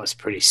 But that was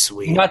pretty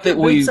sweet. Not that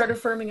we started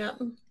firming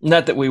up.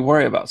 Not that we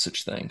worry about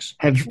such things.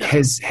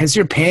 Has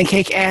your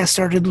pancake ass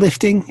started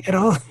lifting at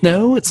all?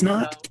 No, it's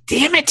not. No.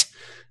 Damn it!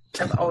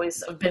 I've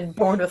always been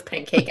born with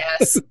pancake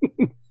ass.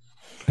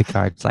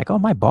 Picard's like, oh,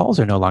 my balls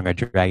are no longer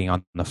dragging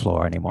on the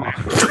floor anymore.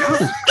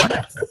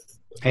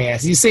 Hey,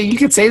 as you say, you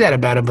could say that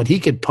about him, but he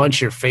could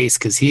punch your face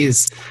because he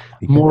is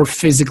more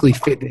physically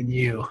fit than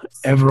you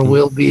ever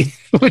will be,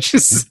 which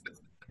is...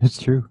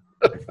 It's true.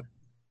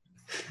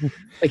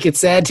 Like, it's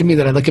sad to me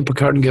that I look at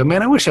Picard and go,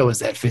 man, I wish I was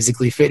that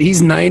physically fit.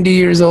 He's 90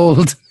 years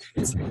old.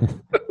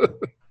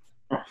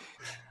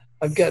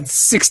 I've got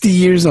 60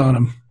 years on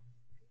him.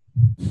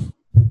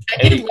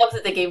 I did love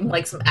that they gave him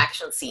like some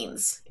action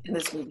scenes in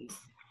this movie.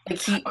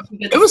 Like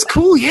it was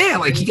cool, yeah.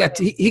 Like he got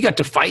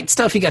to fight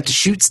stuff, he got to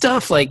shoot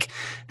stuff. Like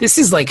this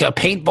is like a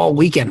paintball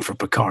weekend for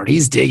Picard.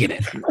 He's digging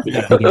it.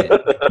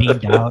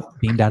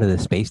 beamed out of the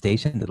space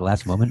station at the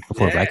last moment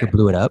before Riker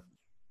blew it up.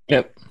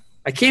 Yep.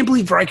 I can't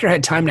believe Riker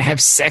had time to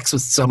have sex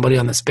with somebody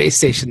on the space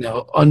station,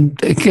 though,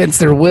 against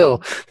their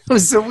will. It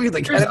was so weird.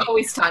 Like, there's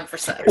always time for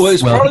sex. Well,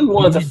 it's probably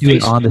one of the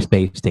face on the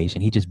space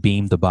station. He just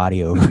beamed the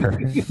body over.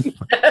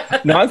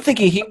 No, I'm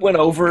thinking he went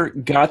over,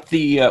 got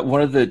the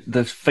one of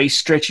the face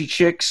stretchy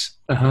chicks.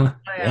 Uh-huh.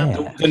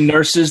 Yeah. The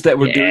nurses that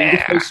were doing the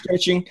face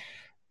stretching.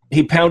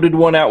 He pounded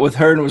one out with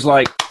her and was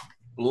like,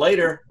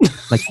 later.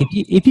 Like,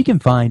 if you can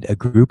find a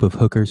group of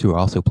hookers who are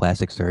also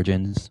plastic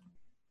surgeons,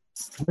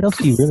 what else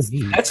do you really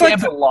need? That's like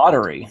the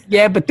lottery.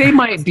 Yeah, but they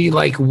might be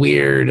like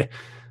weird,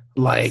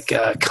 like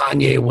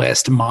Kanye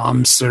West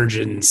mom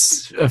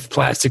surgeons of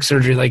plastic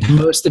surgery. Like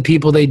most of the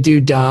people they do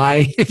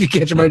die, if you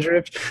catch my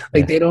drift.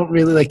 Like they don't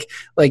really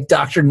like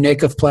Dr.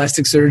 Nick of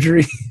plastic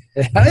surgery.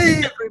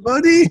 Hey,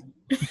 everybody.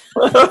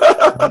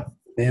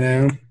 You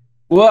know?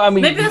 Well, I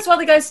mean, maybe that's why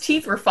the guy's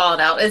teeth were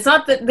falling out. It's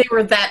not that they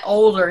were that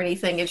old or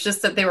anything. It's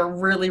just that they were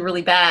really,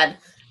 really bad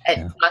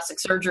at plastic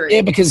surgery.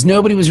 Yeah, because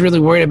nobody was really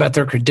worried about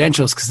their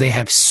credentials because they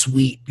have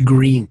sweet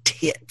green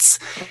tits.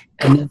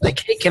 And like,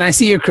 hey, can I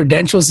see your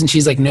credentials? And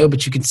she's like, no,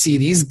 but you can see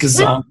these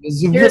gazongas.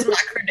 Here's my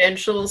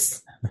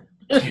credentials.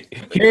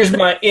 Here's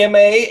my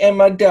MA and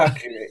my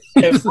doctorate.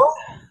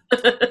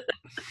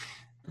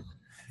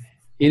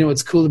 You know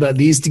what's cool about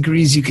these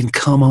degrees? You can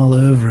come all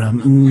over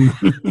them.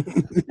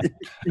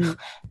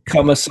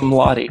 Come some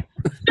Lottie.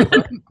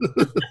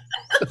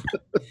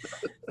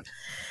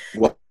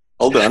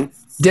 Well done.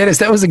 Dennis,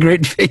 that was a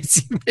great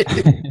face you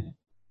made.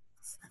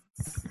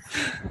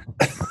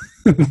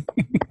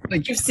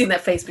 Like you've seen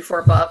that face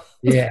before, Bob.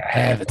 Yeah, I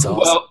have. It's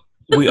awesome.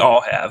 Well, we all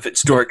have.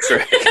 It's Dork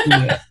Trek.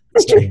 Yeah.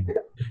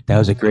 That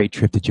was a great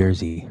trip to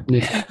Jersey.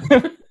 Yeah.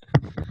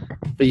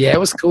 But yeah, it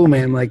was cool,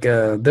 man. Like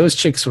those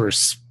chicks were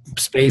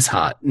space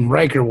hot, and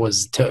Riker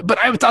was. But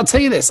I'll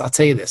tell you this. I'll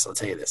tell you this.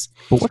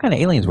 But what kind of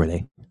aliens were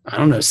they? I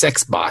don't know.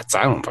 Sex bots.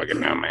 I don't fucking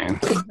know, man.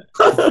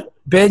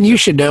 Ben, you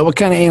should know. What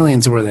kind of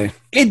aliens were they?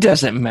 It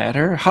doesn't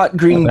matter. Hot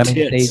green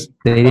tits.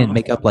 They didn't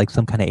make up like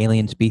some kind of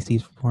alien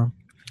species for them?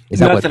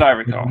 Is Not that I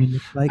recall.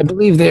 Like? I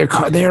believe they're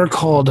called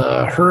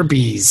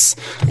Herbies.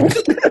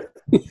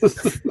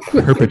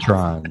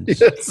 Herpetrons.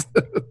 Yes.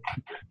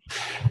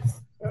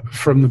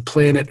 From the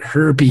planet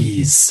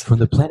Herbies. From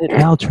the planet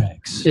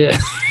Valtrex. Yeah.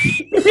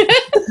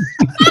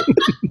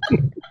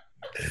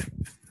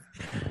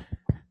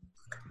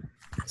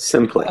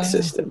 Simplex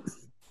system.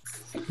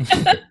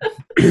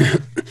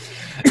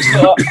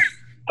 So,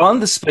 on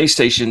the space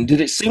station,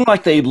 did it seem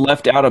like they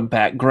left out a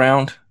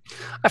background?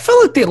 I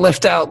felt like they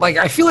left out. Like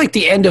I feel like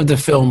the end of the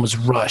film was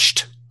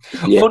rushed.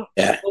 Yeah. Well,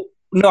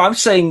 no, I'm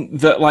saying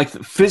that like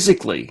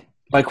physically,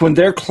 like when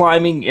they're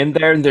climbing in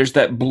there and there's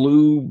that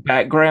blue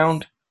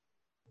background.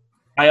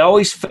 I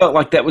always felt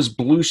like that was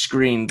blue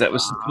screen that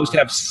was supposed to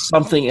have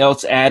something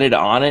else added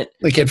on it.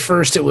 Like at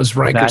first it was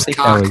Riker's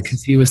cock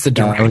because he was the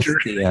director.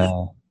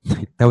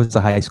 That was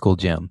the high school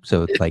gym.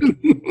 So it's like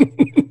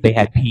they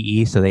had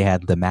PE, so they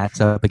had the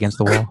mats up against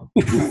the wall.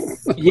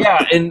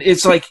 Yeah, and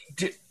it's like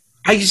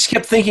I just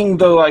kept thinking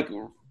though, like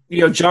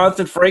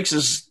Jonathan Frakes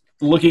is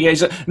looking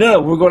at. No,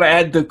 we're going to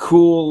add the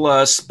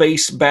cool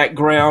space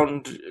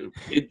background.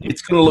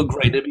 It's going to look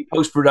great. It'll be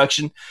post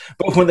production.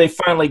 But when they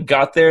finally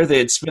got there, they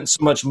had spent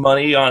so much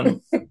money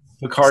on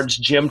Picard's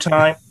gym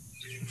time.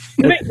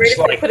 It'd be great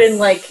if they put in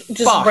like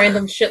just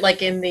random shit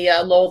like in the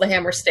Lowell the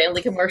Hammer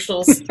Stanley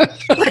commercials.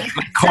 Like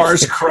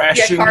cars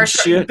crashing,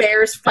 shit.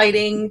 Bears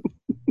fighting.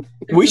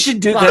 We should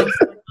do that.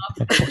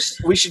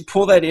 We should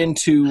pull that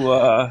into.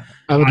 I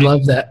would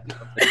love that.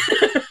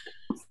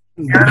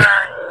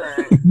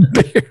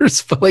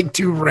 Bears, like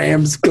two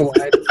rams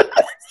collide.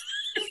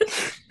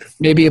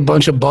 Maybe a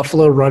bunch of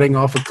buffalo running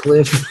off a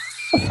cliff.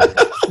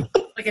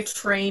 Like a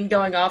train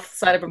going off the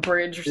side of a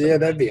bridge or something. Yeah,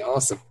 that'd be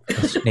awesome.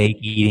 A snake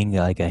eating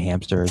like a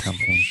hamster or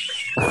something.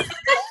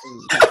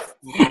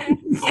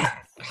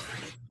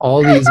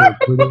 All these are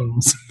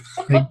awesome.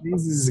 Like,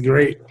 this is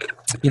great.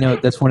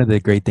 That's one of the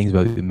great things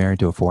about being married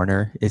to a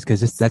foreigner is because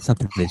that's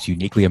something that's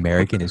uniquely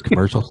American is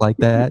commercials like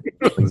that.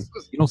 You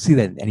don't see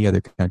that in any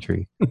other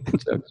country.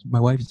 So my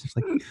wife's just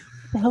like, what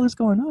the hell is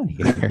going on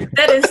here?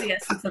 That is the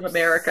essence of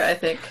America, I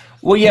think.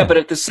 Well, yeah, but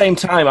at the same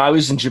time, I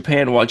was in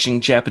Japan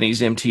watching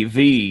Japanese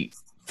MTV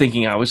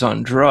thinking I was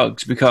on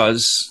drugs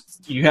because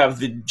you have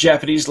the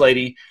Japanese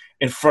lady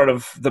in front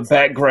of the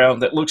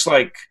background that looks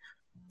like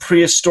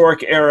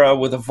prehistoric era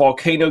with a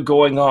volcano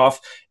going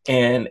off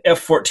and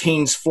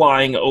F-14s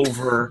flying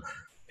over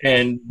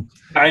and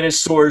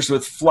dinosaurs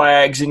with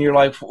flags, and you're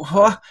like,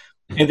 what?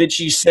 And then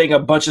she's saying a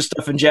bunch of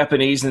stuff in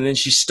Japanese, and then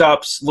she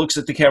stops, looks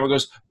at the camera,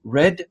 goes,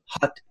 red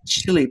hot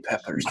chili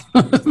peppers.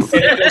 And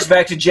it goes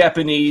back to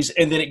Japanese,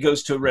 and then it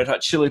goes to a Red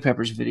Hot Chili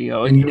Peppers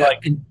video. And you're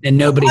like, and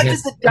nobody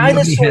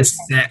has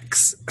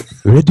sex.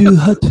 Red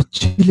hot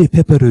chili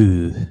pepper.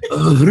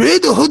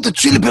 Red hot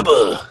chili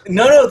pepper.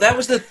 No, that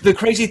was the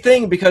crazy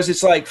thing, because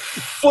it's like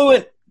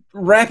fluent,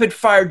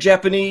 rapid-fire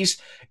Japanese,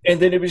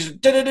 and then it was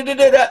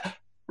da-da-da-da-da-da.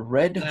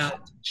 Red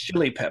hot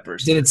chili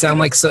peppers. Did it sound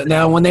like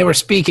now when they were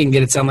speaking?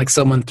 Did it sound like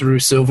someone threw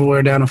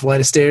silverware down a flight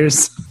of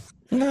stairs?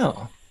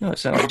 No, it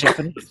sounded like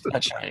Japanese,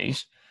 not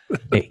Chinese.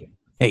 Hey.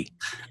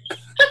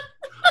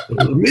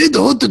 Red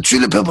hot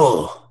chili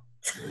pepper.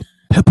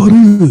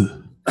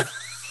 Pepperu.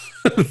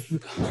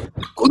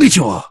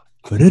 Konnichiwa.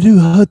 Red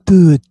hot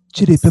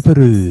chili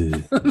pepper.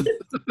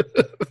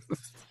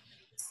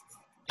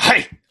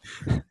 Hey.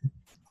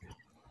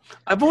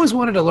 I've always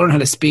wanted to learn how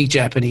to speak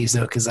Japanese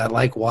though, because I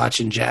like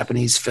watching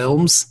Japanese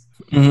films.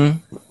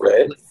 Mm-hmm.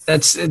 Right.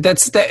 That's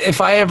that. If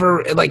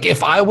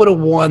I would have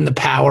won the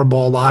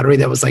Powerball lottery,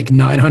 that was like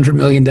 $900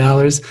 million,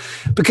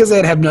 because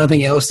I'd have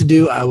nothing else to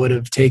do, I would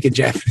have taken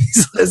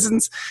Japanese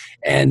lessons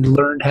and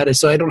learned how to,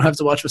 so I don't have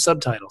to watch with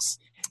subtitles.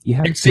 You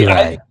have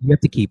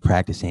to keep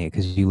practicing it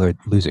because you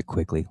lose it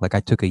quickly. Like I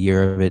took a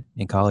year of it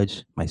in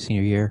college, my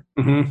senior year,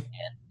 and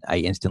I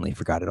instantly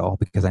forgot it all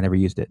because I never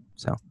used it.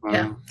 So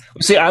Yeah.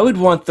 See, I would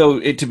want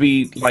it to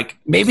be like,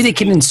 maybe they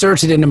can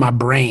insert it into my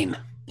brain.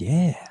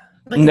 yeah.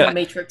 Like No. the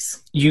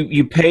Matrix.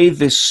 you pay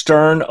this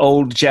stern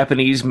old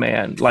Japanese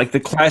man, like the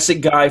classic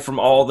guy from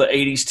all the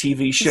 80s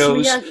TV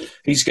shows. Miyagi.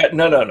 He's got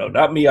no,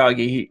 not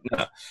Miyagi.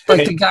 No.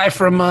 Like the guy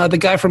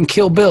from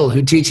Kill Bill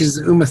who teaches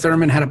Uma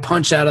Thurman how to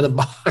punch out of the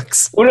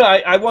box. Well, no,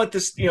 I want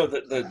this.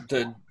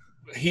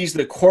 He's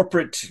the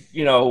corporate,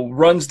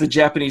 runs the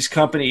Japanese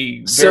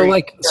company. So very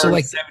like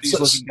 70s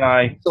looking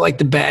guy, So like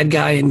the bad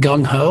guy in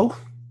Gung Ho,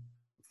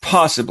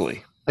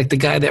 possibly. like the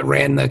guy that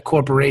ran the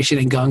corporation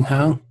in Gung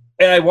Ho.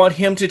 And I want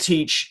him to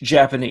teach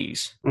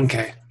Japanese.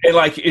 Okay.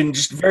 And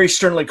just very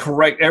sternly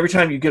correct. Every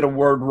time you get a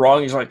word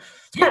wrong, he's like,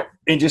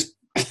 and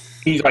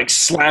he like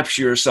slaps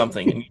you or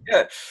something.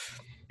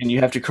 And you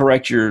have to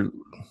correct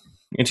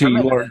until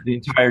you learn the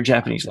entire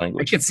Japanese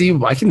language.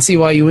 I can see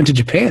why you went to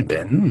Japan,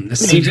 Ben.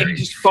 He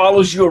just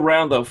follows you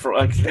around, though. For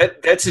like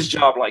that's his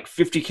job, like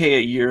 $50K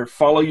a year.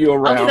 Follow you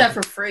around. I'll do that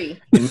for free.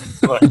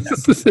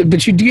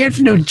 But you do have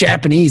to know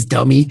Japanese,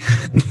 dummy.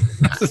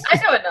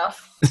 I know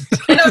enough.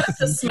 I know enough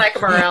to smack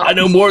him around. I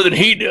know more than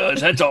he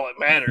does. That's all that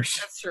matters.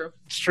 That's true.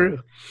 It's true.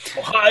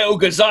 Ohio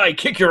Gazai,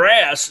 kick your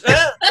ass.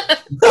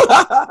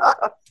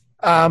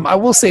 I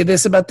will say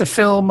this about the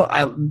film: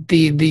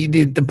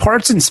 the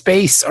parts in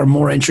space are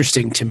more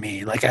interesting to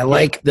me. Like I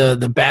like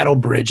the battle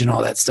bridge and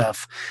all that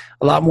stuff.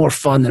 A lot more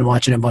fun than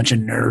watching a bunch of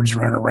nerds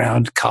run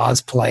around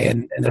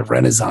cosplaying in the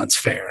Renaissance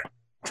fair.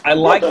 I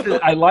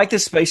like the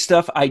space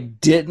stuff. I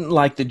didn't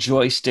like the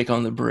joystick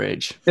on the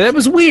bridge. That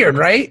was weird,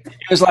 right?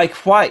 It was like,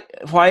 why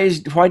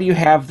do you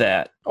have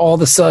that? All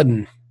of a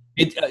sudden.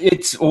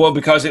 It's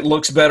because it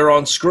looks better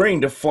on screen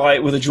to fly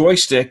it with a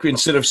joystick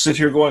instead of sit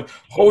here going,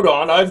 hold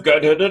on, I've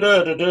got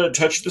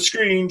touch the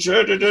screen.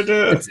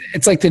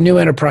 It's like the new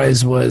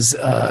Enterprise was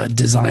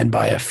designed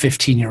by a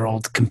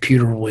 15-year-old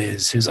computer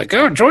whiz who's like,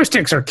 oh,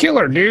 joysticks are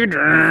killer, dude.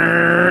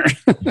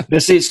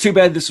 See, it's too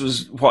bad this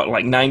was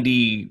like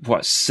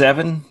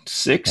 97,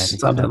 6?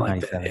 Something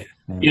like that.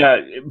 Yeah,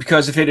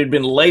 because if it had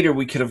been later,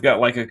 we could have got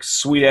like a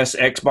sweet ass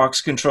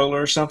Xbox controller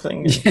or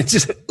something.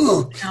 Just,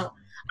 No.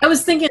 I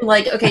was thinking,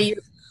 like, okay,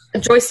 a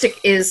joystick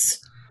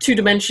is 2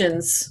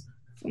 dimensions.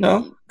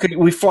 No,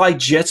 we fly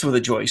jets with a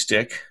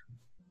joystick.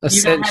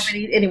 You don't have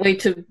any way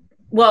to.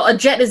 Well, a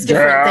jet is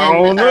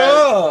different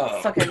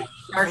than fucking.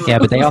 Yeah,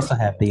 but they also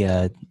have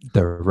the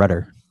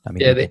rudder. I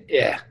mean,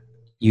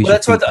 Well,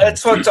 that's what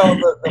all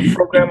the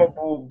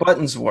programmable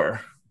buttons were.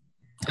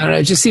 I don't know.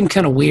 It just seemed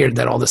kind of weird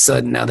that all of a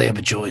sudden now they have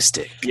a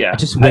joystick. Yeah, I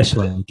just wish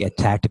like at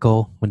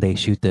Tactical when they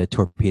shoot the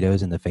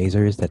torpedoes and the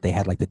phasers that they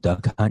had like the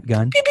duck hunt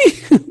gun.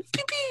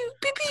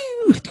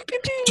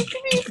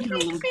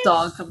 Little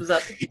dog comes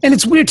up. And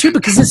it's weird too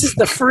because this is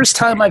the first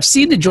time I've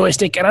seen the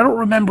joystick, and I don't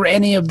remember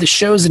any of the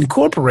shows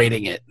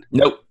incorporating it.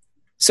 Nope.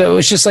 So it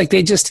was just like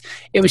it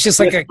was just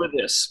like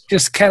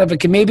just kind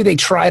of maybe they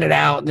tried it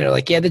out and they're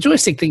like, yeah, the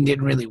joystick thing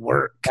didn't really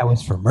work. That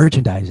was for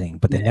merchandising,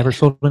 but they never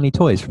sold any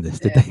toys from this,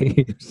 did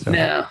they? So.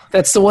 No,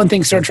 that's the one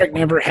thing Star Trek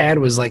never had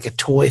was like a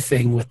toy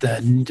thing with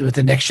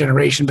the Next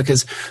Generation,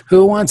 because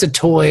who wants a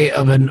toy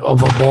of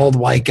a bald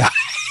white guy?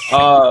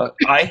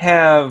 I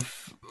have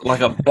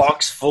like a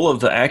box full of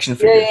the action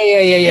figures.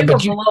 Yeah.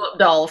 But you blow-up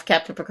doll of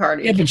Captain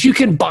Picard. Yeah, but you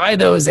can buy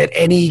those at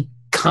any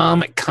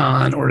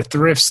Comic-Con or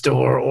thrift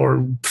store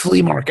or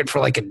flea market for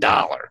like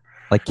 $1.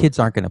 Like kids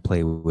aren't going to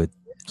play with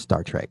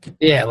Star Trek.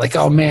 Yeah, like,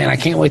 oh man, I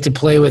can't wait to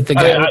play with the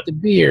guy with the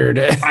beard.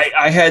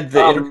 I had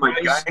the my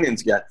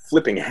Guinan's got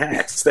flipping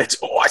hats. That's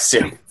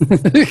awesome.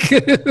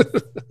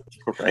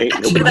 Right?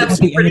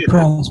 The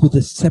Enterprise with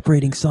a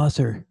separating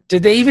saucer.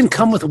 Did they even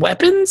come with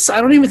weapons? I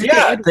don't even think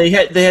they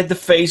had the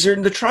phaser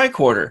and the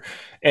tricorder.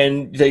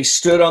 And they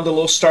stood on the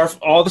little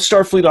all the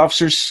Starfleet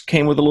officers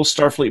came with a little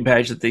Starfleet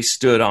badge that they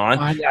stood on.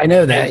 I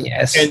know that,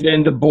 yes. And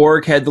then the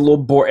Borg had the little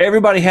Borg.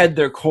 Everybody had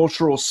their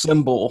cultural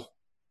symbol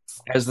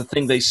as the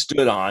thing they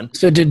stood on.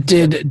 So did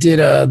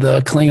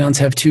the Klingons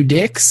have 2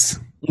 dicks?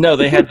 No,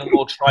 they had the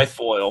little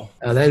trifoil.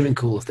 Oh, that'd have been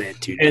cool if they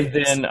had 2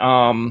 dicks. And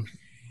then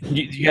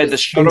you had the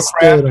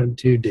shuttlecraft on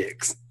 2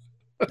 dicks.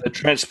 The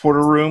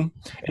transporter room,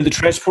 and the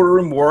transporter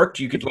room worked.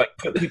 You could like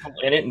put people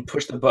in it and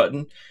push the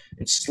button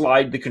and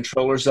slide the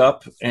controllers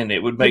up, and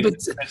it would make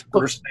the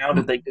transporter sound,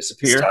 and they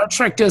disappear. Star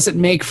Trek doesn't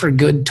make for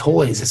good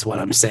toys, is what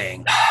I'm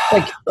saying.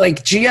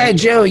 Like G.I.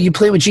 Joe, you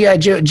play with G.I.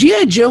 Joe.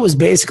 G.I. Joe was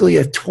basically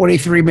a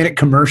 23-minute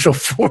commercial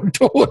for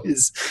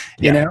toys,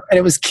 you know, and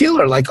it was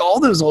killer. Like all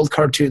those old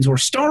cartoons were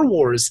Star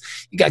Wars.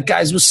 You got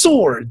guys with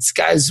swords,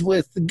 guys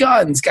with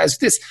guns, guys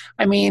with this.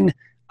 I mean,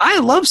 I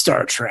love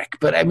Star Trek,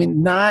 but I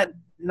mean, not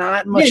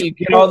much. Yeah, you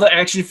get all the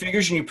action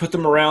figures and you put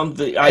them around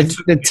the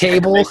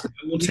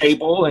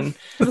table, and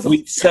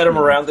we set them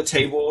around the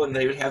table, and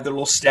they would have their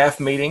little staff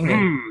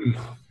meeting.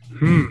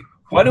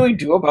 What do we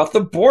do about the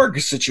Borg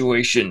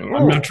situation?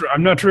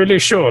 I'm not really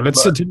sure.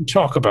 Let's sit and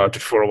talk about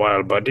it for a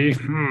while, buddy.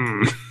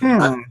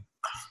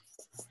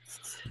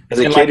 As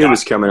a kid who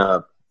was coming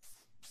up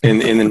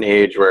in an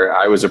age where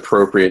I was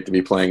appropriate to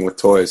be playing with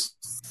toys,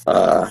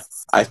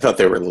 I thought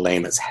they were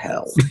lame as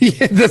hell.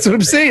 Yeah, that's what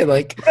I'm saying.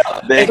 Like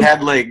they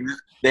had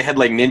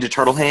like Ninja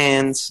Turtle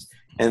hands,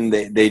 and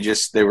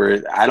they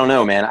were, I don't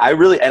know, man. I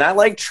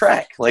like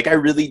Trek, like I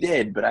really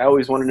did, but I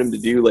always wanted them to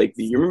do like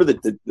you remember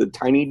the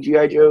tiny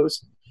G.I.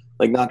 Joes,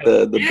 like not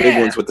the big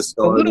ones with the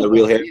star and the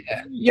real hair.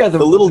 Yeah, the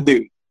little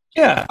dude.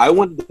 Yeah, I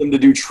wanted them to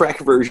do Trek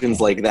versions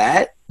like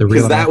that,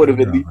 because that would have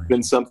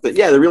been something.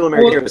 Yeah, the real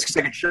American heroes, because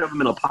I could shove them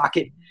in a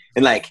pocket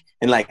and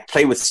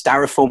play with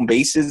styrofoam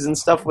bases and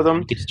stuff with them.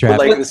 You could strap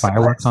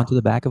fireworks onto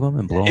the back of them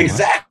and blow them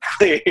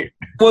exactly.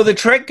 Well, the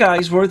Trek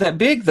guys were that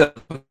big, though.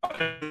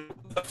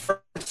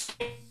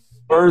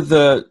 Or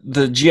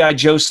the G.I.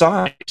 Joe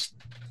size.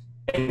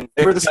 They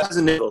were the size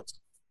of nickels.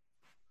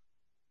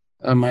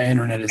 My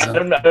internet is up. I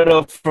don't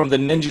know from the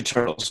Ninja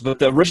Turtles, but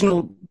the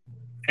original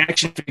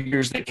action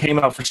figures that came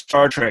out for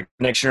Star Trek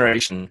Next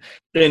Generation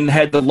and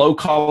had the low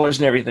collars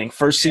and everything,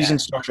 first season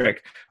Star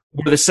Trek,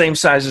 were the same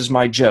size as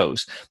my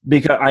Joes.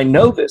 Because I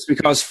know this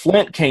because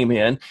Flint came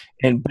in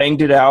and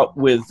banged it out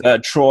with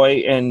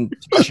Troy and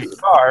Tasha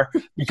Yar,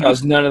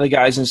 because none of the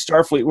guys in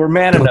Starfleet were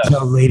man enough.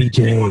 Tell Lady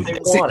J.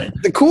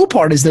 The cool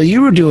part is, though,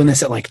 you were doing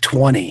this at like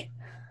 20.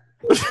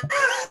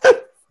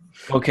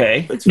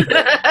 Okay.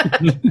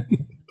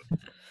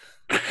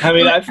 I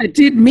mean, I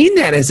didn't mean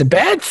that as a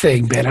bad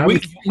thing, Ben.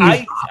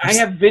 I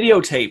have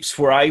videotapes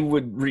where I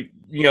would, we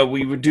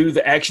would do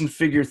the action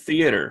figure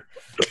theater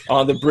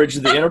on the bridge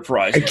of the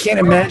Enterprise. I can't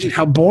imagine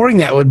how boring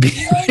that would be.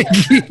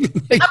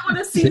 I want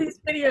to see these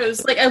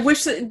videos. Like, I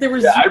wish that there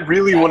was. Yeah, I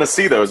really want to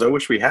see those. I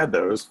wish we had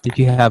those. Did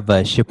you have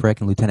Shipwreck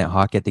and Lieutenant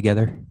Hawk get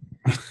together?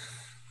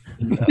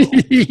 No.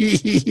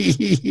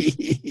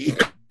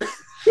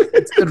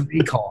 It's a good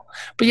recall.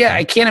 But yeah,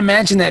 I can't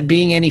imagine that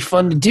being any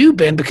fun to do,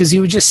 Ben, because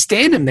you would just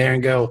stand him there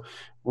and go,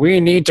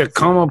 we need to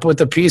come up with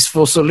a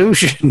peaceful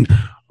solution.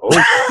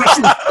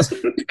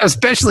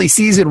 Especially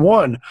season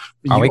 1.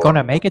 Are we going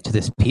to make it to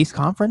this peace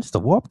conference? The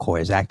Warp Core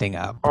is acting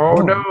up. Oh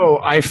no,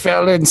 I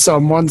fell in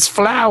someone's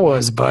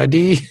flowers,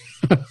 buddy.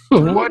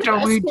 What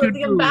are we to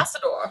do?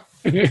 Ambassador.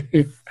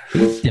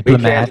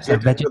 Diplomats are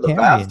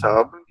vegetarian.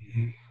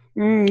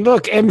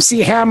 Look, MC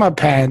Hammer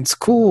Pants,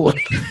 cool.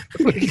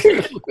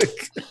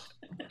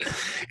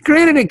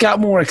 Granted, it got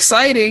more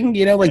exciting,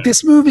 like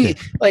this movie,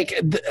 like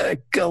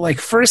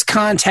First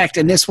Contact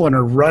and this one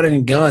are run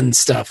and gun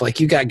stuff. Like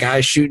you got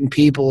guys shooting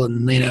people,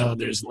 and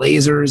there's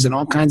lasers and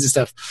all kinds of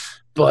stuff.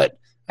 But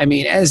I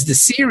mean, as the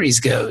series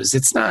goes,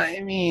 it's not.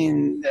 I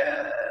mean,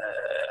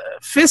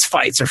 fist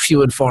fights are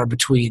few and far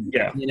between.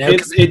 Yeah,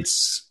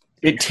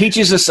 It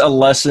teaches us a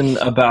lesson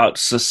about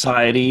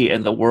society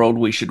and the world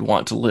we should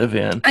want to live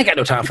in. I got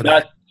no time for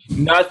that.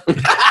 Not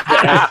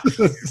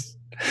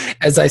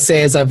as I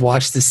say, as I've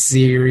watched the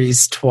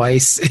series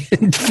twice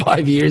in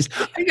 5 years,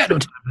 I got no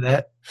time for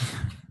that.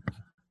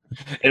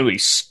 And we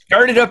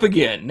start it up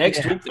again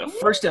next week, the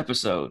first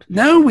episode.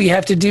 No, we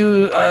have to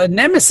do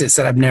Nemesis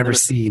that I've never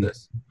seen.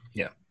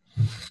 Yeah.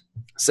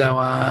 So,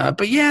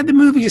 but yeah, the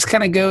movie just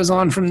kind of goes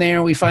on from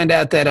there. We find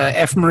out that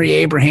F. Murray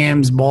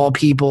Abraham's bald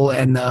people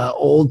and the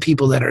old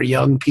people that are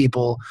young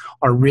people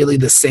are really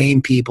the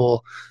same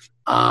people.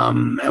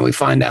 And we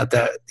find out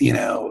that,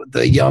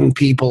 the young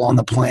people on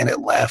the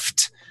planet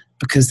left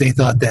because they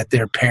thought that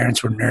their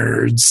parents were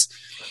nerds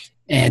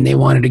and they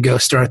wanted to go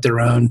start their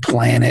own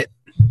planet,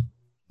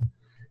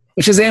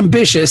 which is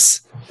ambitious.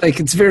 Like,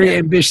 it's very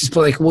ambitious, but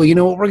like, well, you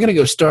know what? We're going to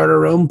go start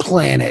our own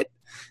planet.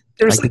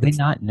 Did they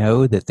not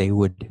know that they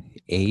would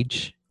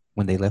age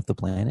when they left the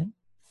planet?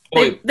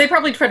 They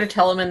probably tried to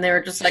tell him, and they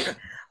were just like,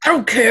 I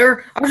don't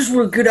care. I just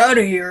want to get out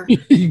of here.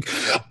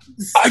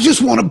 I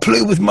just want to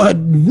play with my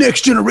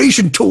next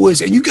generation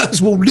toys, and you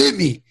guys won't let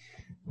me.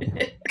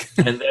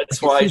 And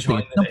that's why at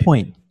some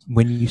point,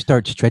 when you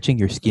start stretching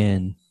your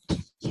skin,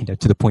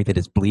 to the point that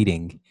it's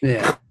bleeding,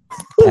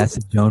 past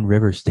the Joan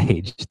Rivers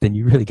stage, then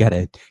you really got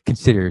to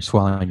consider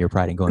swallowing your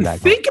pride and going back.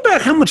 Think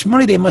about how much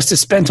money they must have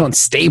spent on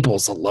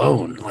staples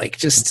alone. Like,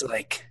 just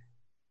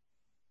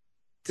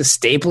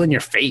staple in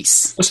your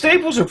face. The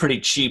staples are pretty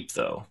cheap,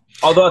 though.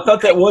 Although I thought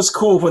that was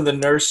cool when the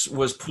nurse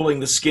was pulling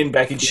the skin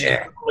back and she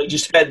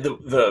just had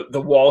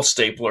the wall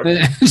stapler.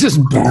 Just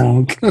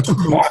bonk.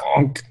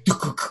 Bonk.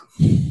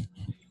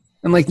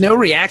 And like no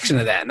reaction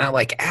to that. Not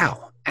like,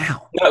 ow.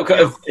 No,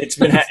 it's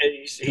been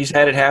he's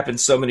had it happen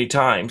so many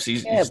times.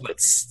 But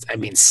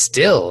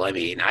still,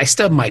 I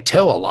stub my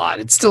toe a lot.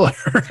 It still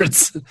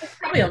hurts. He's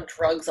probably on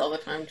drugs all the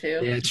time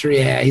too. Yeah, true.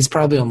 Yeah, he's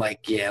probably on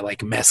like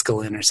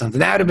mescaline or something.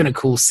 That would have been a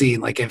cool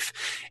scene. Like if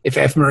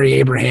F. Murray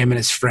Abraham and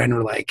his friend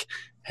were like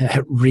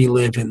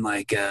reliving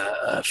like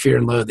Fear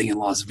and Loathing in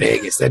Las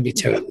Vegas, that'd be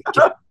totally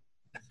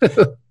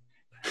good.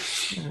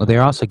 Well,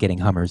 they're also getting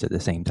Hummers at the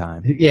same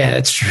time. Yeah,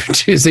 that's true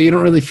too. So you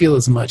don't really feel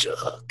as much.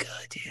 Oh God,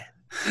 yeah.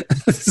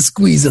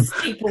 Squeeze them.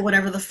 Staple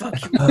whatever the fuck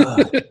you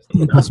want.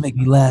 Staples make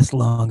me last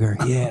longer.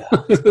 Yeah.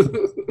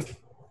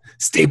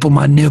 Staple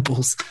my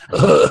nipples.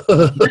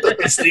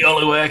 It's the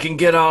only way I can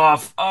get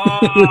off.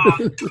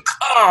 Oh.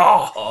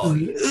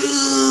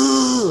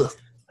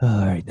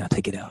 All right, now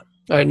take it out.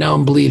 All right, now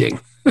I'm bleeding.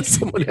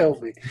 Someone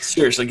help me.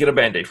 Seriously, get a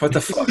Band-Aid. What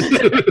the fuck?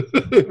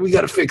 We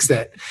got to fix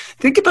that.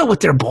 Think about what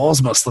their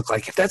balls must look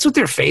like. If that's what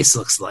their face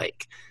looks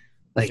like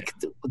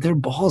their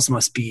balls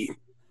must be,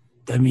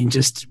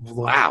 just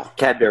wow.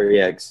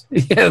 Cadbury eggs.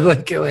 Yeah,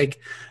 like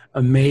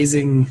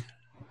amazing.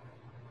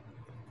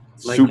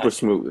 Super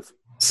smooth.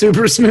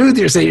 Super smooth.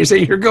 You're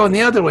saying you're going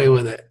the other way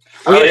with it.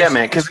 Oh yeah,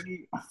 man. Because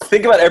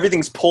think about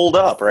everything's pulled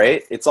up,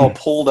 right? It's all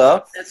pulled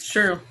up. That's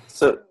true.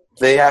 So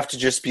they have to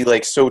just be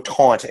like so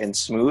taut and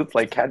smooth,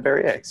 like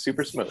Cadbury eggs,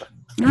 super smooth.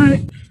 All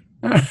right.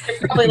 They're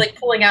probably like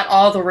pulling out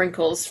all the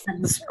wrinkles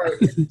from the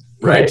squirt.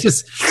 Right.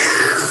 Just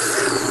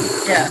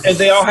yeah. And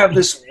they all have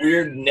this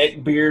weird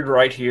neck beard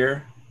right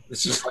here.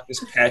 It's just like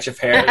this patch of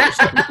hair.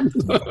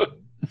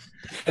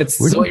 That's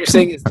what you're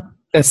saying is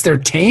that's their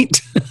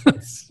taint?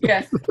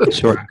 Yeah.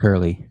 Short and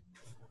curly.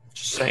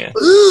 Just saying.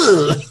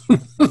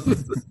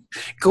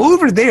 Go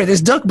over there. This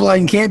duck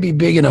blind can't be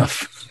big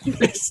enough.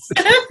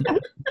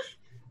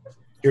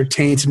 Your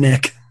taint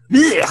neck.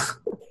 Ugh.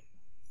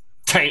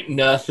 Taint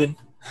nothing.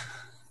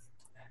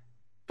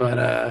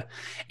 But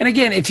and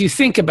again, if you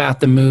think about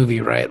the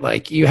movie, right,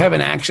 like you have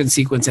an action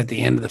sequence at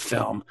the end of the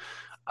film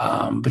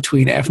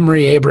between F.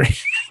 Murray Abraham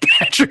and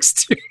Patrick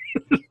Stewart.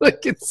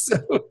 Like it's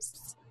so.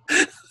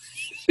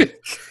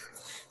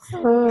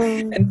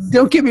 And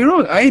don't get me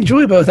wrong, I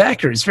enjoy both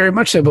actors very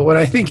much so. But when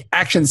I think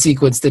action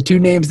sequence, the two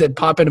names that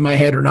pop into my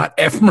head are not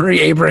F.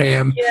 Murray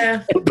Abraham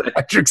and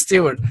Patrick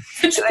Stewart.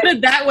 Just put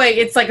it that way,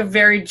 it's like a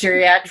very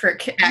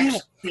geriatric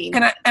action scene.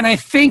 And I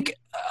think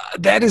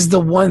that is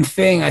the one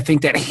thing I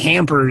think that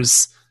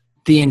hampers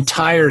the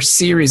entire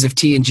series of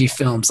TNG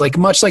films. Like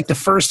much like the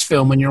first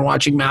film when you're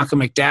watching Malcolm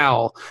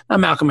McDowell,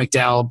 not Malcolm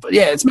McDowell, but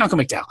yeah, it's Malcolm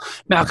McDowell.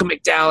 Malcolm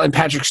McDowell and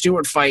Patrick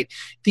Stewart fight.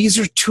 These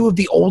are two of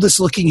the oldest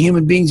looking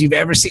human beings you've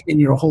ever seen in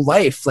your whole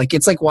life. Like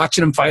it's like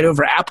watching them fight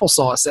over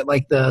applesauce at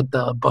like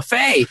the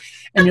buffet.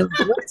 And you're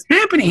like, what's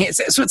happening?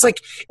 So it's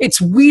like,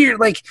 it's weird.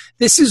 Like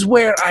this is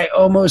where I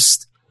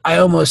almost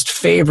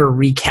favor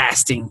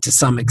recasting to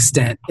some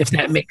extent, if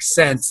that makes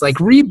sense. Like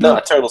reboot. No,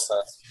 total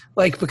sense.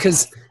 Like,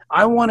 because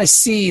I want to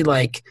see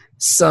like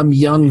some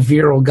young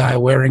virile guy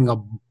wearing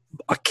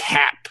a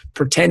cap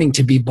pretending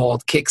to be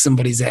bald kick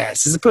somebody's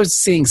ass as opposed to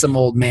seeing some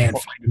old man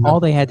fight.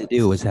 All they had to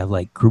do was have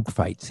like group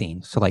fight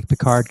scenes. So like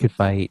Picard could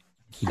fight,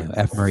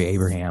 F. Murray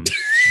Abraham.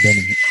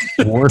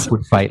 Then Worf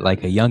would fight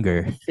like a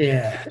younger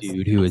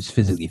dude who was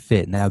physically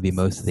fit, and that would be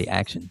most of the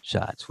action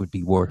shots would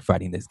be Worf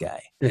fighting this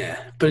guy.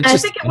 Yeah, but I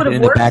think it would have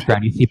in worked. The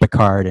background, you see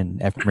Picard and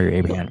F. Murray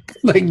Abraham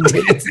like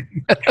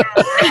dancing.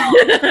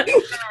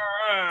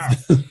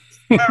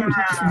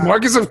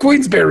 Marcus of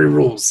Queensberry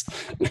rules.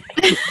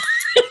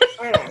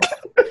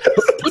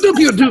 Put up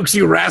your dukes,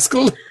 you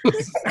rascal.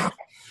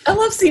 I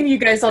love seeing you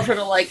guys all try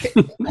to like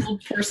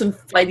old person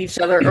fight each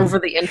other over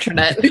the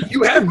internet.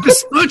 You have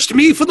besmirched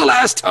me for the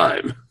last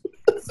time.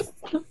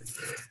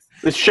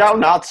 It shall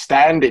not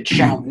stand. It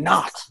shall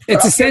not.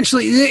 It's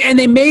essentially, and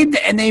they made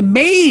that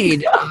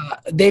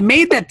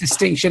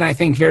distinction, I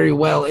think, very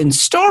well in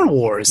Star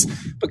Wars,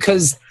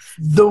 because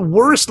the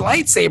worst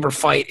lightsaber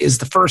fight is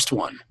the first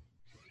one.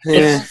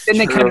 Yeah, and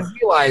they kind of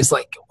realized,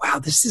 like, wow,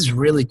 this is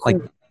really cool.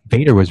 Like,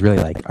 Vader was really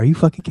like, "Are you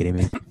fucking kidding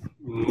me?"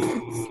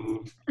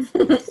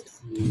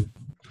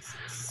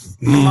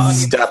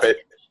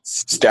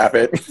 Stop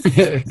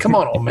it. Come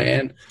on, old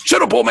man.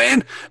 Shut up, old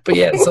man. But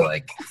yeah, so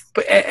like,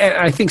 and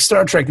I think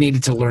Star Trek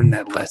needed to learn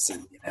that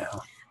lesson, you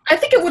know. I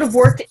think it would have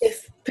worked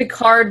if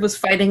Picard was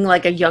fighting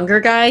like a younger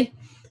guy.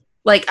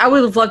 Like, I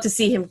would have loved to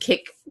see him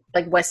kick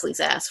like Wesley's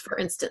ass, for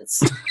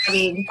instance. I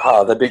mean,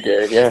 oh, that'd be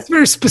good. Yeah, it's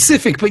very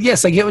specific, but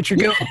yes, I get what you're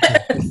going.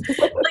 Like,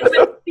 that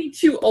would be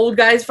two old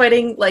guys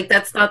fighting. Like,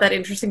 that's not that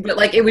interesting. But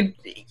like, it would.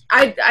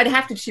 I'd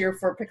have to cheer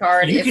for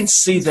Picard. You can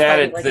see that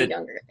at like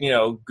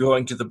the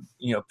going to the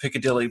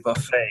Piccadilly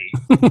buffet,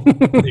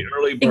 the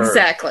early bird,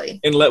 exactly,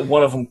 and let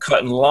one of them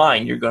cut in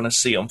line. You're going to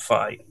see them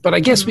fight. But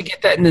I guess we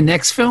get that in the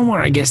next film,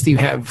 where I guess you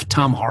have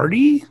Tom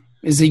Hardy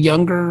is a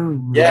younger.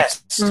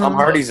 Yes, Tom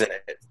Hardy's in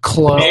it.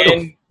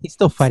 Clone. He's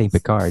still fighting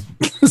Picard.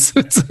 So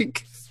it's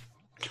like,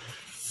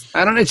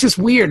 I don't know. It's just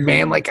weird,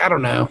 man. Like, I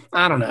don't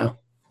know.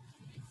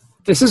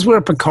 This is where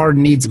Picard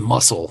needs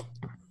muscle.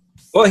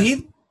 Well,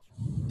 he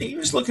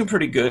was looking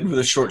pretty good with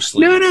a short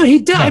sleeve. No, he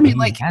does. I mean,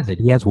 like, he has it.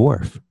 He has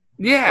Worf.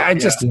 Yeah, and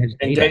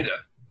Data.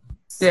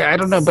 Yeah, I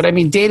don't know, but I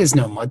mean, Data's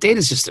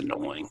just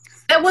annoying.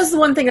 That was the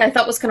one thing I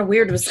thought was kind of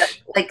weird, was that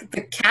like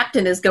the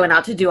captain is going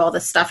out to do all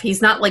this stuff.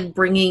 He's not like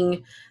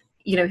bringing,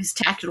 his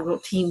tactical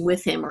team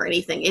with him or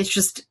anything. It's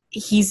just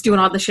he's doing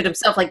all the shit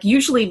himself. Like,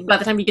 usually by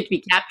the time you get to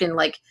be captain,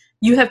 like,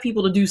 you have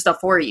people to do stuff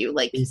for you.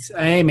 Like,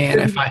 hey man,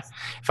 if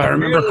I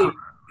remember,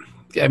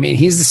 I mean,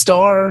 he's the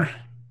star.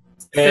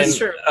 And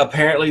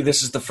apparently,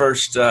 this is the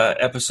first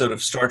episode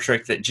of Star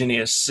Trek that Jenny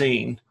has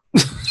seen.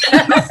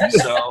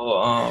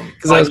 So,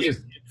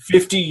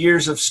 50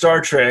 years of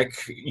Star Trek,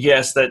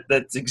 yes,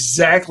 that's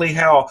exactly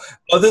how.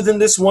 Other than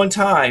this one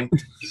time,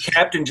 the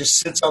captain just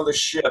sits on the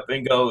ship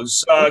and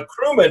goes,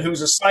 "Crewman,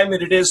 whose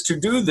assignment it is to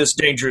do this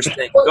dangerous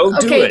thing, go do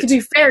it." Okay, to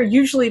be fair,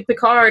 usually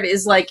Picard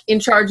is like in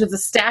charge of the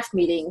staff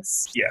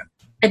meetings. Yeah.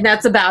 And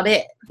that's about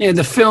it. Yeah,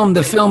 the film,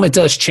 it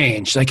does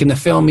change. Like in the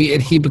film,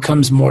 he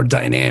becomes more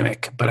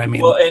dynamic. But I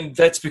mean, well, and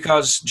that's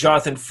because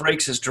Jonathan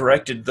Frakes has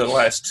directed the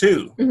last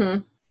two.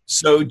 Mm-hmm.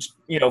 So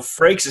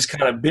Frakes is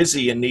kind of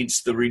busy and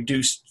needs the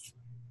reduced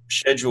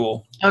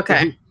schedule.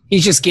 Okay,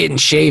 he's just getting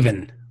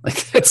shaven.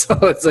 Like, that's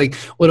all. It's like,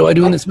 what do I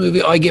do in this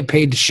movie? Oh, I get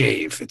paid to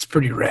shave. It's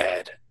pretty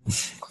rad.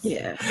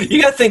 Yeah,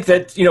 you got to think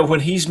that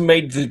when he's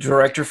made the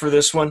director for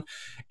this one.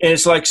 And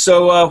it's like,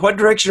 so what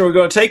direction are we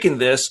going to take in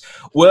this?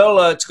 Well,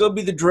 it's going to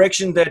be the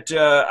direction that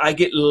I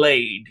get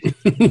laid.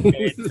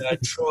 And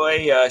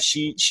Troy,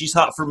 she's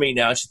hot for me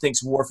now. She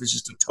thinks Worf is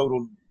just a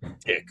total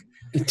dick.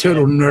 A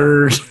total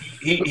nerd.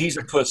 He's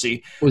a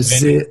pussy.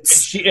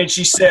 And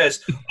she says,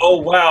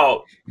 "Oh,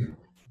 wow,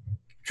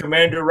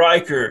 Commander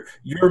Riker,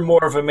 you're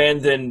more of a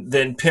man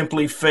than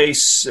pimply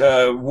face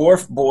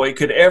Worf boy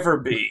could ever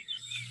be."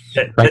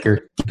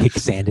 Riker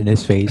kicks sand in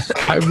his face.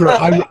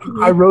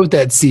 I wrote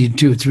that scene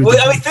too.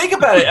 Think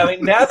about it. I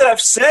mean, now that I've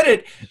said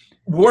it,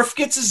 Worf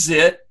gets a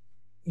zit,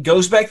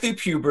 goes back through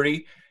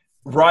puberty.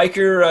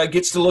 Riker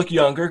gets to look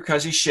younger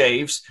because he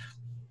shaves,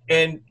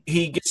 and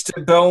he gets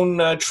to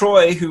bone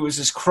Troy, who was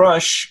his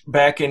crush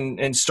back in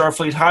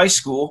Starfleet High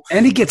School.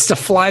 And he gets to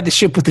fly the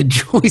ship with a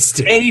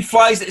joystick. And he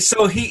flies it.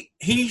 So he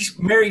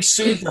Mary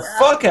Sued the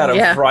fuck out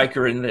of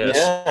Riker in this.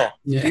 Yeah.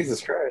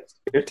 Jesus Christ.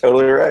 You're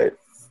totally right.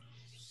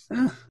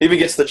 Even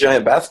gets the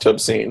giant bathtub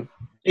scene.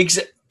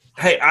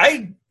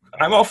 Hey,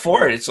 I'm all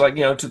for it. It's like,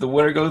 to the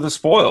winner go the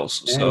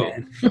spoils. So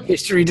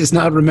history does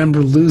not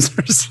remember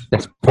losers.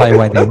 That's probably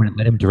why they wouldn't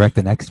let him direct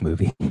the next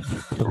movie.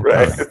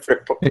 Right.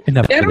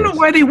 I don't know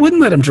why they wouldn't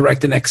let him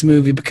direct the next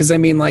movie, because I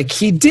mean, like,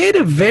 he did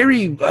a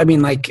very,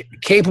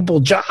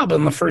 capable job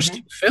in the first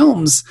two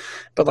films,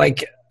 but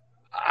like,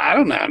 I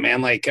don't know,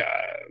 man. Like,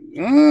 I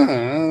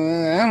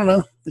don't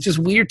know. It's just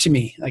weird to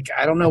me. Like,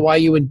 I don't know why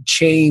you would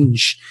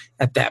change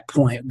at that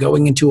point,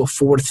 going into a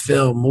fourth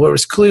film, where it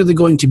was clearly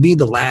going to be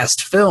the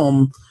last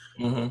film,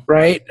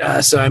 right?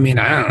 So, I mean,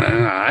 I don't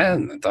know. I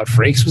thought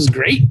Frakes was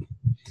great.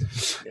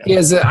 Yeah. He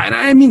has, and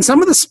I mean,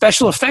 some of the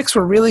special effects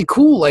were really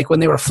cool, like when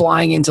they were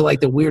flying into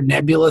like the weird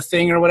nebula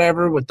thing or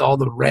whatever with all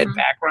the red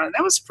background.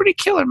 That was pretty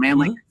killer, man.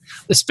 Like,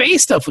 the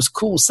space stuff was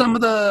cool. Some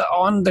of the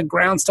on the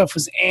ground stuff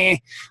was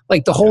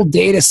like the whole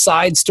Data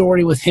side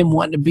story with him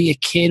wanting to be a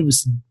kid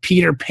was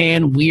Peter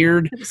Pan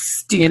weird.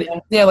 And,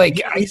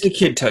 like, he's a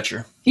kid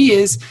toucher. He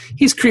is.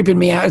 He's creeping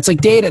me out. It's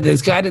like, Data,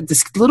 this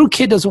little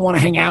kid doesn't want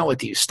to hang out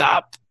with you.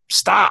 Stop.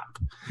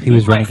 He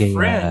was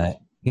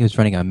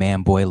running a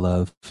man-boy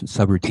love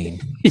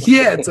subroutine.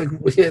 Yeah, it's like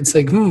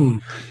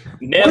Nambla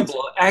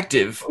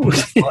active.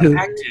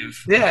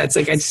 Yeah, it's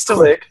like, I just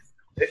don't.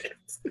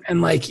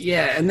 And like,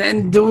 yeah, and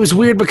then it was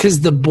weird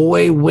because the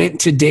boy went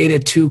to Data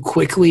too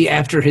quickly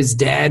after his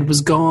dad was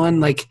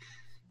gone. Like,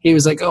 he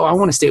was like, "Oh, I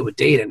want to stay with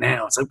Data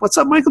now." It's like, "What's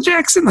up, Michael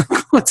Jackson? Like,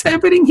 what's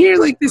happening here?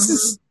 Like, this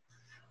is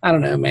I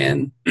don't know,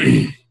 man.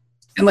 And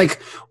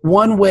like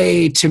one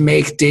way to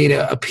make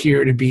Data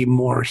appear to be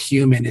more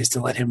human is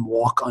to let him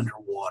walk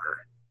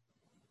underwater.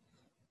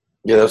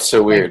 Yeah, that's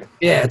so weird.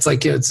 Yeah, it's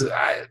like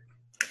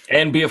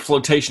and be a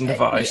flotation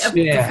device.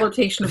 The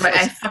flotation device.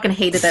 I fucking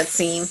hated that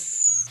scene.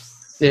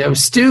 Yeah, it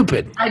was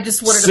stupid. I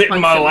just wanted Sit to punch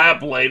in my him.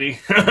 lap, lady.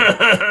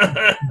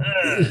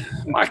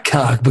 My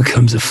cock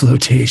becomes a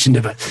flotation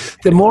device.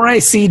 The more I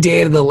see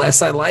Data, the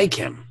less I like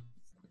him.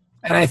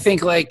 And I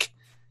think, like,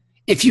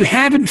 if you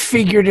haven't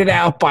figured it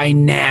out by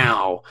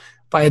now,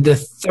 by the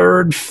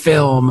third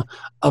film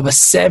of a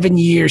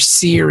 7-year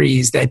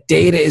series, that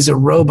Data is a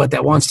robot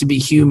that wants to be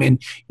human,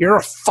 you're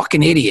a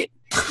fucking idiot.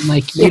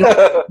 Like, you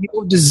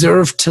don't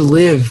deserve to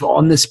live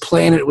on this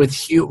planet with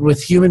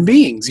human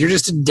beings. You're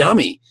just a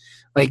dummy.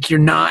 Like, you're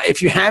not,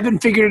 if you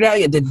haven't figured it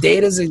out yet, the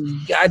Data's a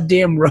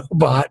goddamn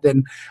robot,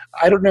 then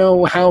I don't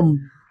know how,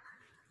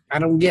 I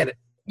don't get it.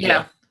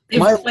 Yeah.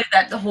 They've played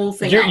that the whole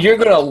thing. You're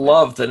going to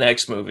love the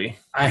next movie.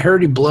 I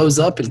heard he blows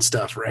up and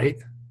stuff, right?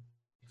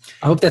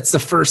 I hope that's the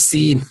first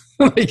scene.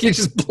 Like, he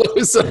just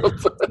blows up.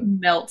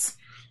 Melts.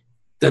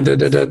 Dun, dun,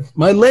 dun, dun.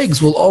 My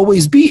legs will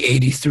always be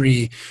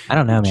 83. I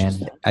don't know,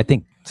 man. I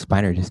think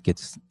Spiner just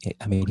gets,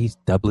 I mean, he's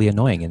doubly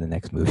annoying in the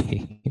next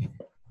movie.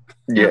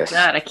 Yes. Oh,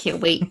 God, I can't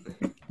wait.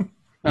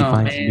 He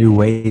finds new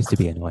ways to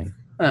be annoying.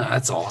 Oh,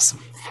 that's awesome.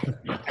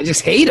 I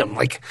just hate him.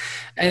 Like,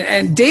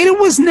 and Data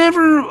was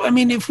never. I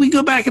mean, if we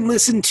go back and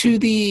listen to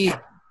the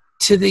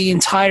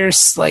entire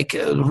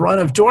run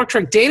of Dork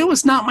Trek, Data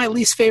was not my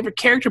least favorite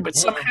character, but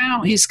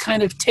somehow he's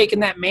kind of taken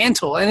that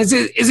mantle. And is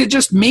it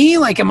just me?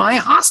 Like, am I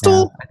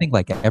hostile? I think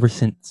like ever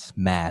since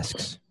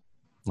Masks,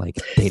 like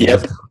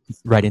Data's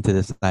right into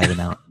the side of the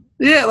mountain.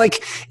 Yeah,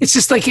 like it's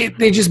just like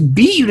they just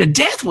beat you to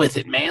death with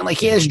it, man. Like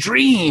he has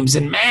dreams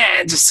and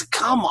man, just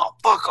come on,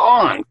 fuck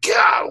on,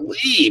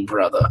 golly,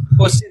 brother.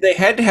 Well, see, they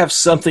had to have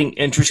something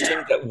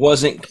interesting that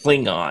wasn't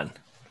Klingon.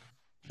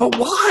 But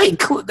why?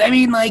 I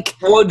mean, like,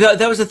 well,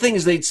 that was the thing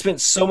is they'd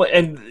spent so much,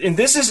 and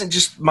this isn't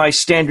just my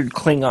standard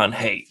Klingon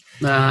hate.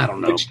 I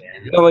don't know.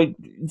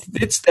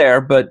 It's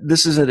there, but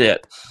this isn't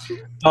it.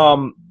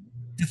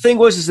 The thing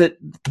is that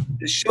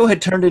the show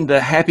had turned into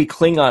Happy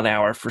Klingon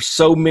Hour for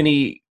so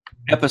many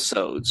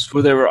episodes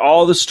where there were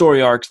all the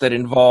story arcs that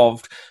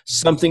involved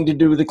something to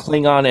do with the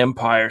Klingon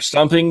Empire,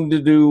 something to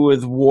do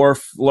with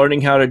Worf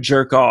learning how to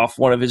jerk off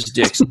one of his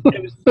dicks.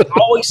 It was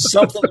always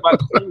something about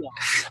Klingon.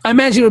 I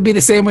imagine it would be the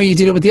same way you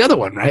did it with the other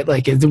one, right?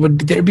 Like, would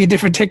there be a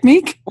different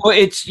technique? Well,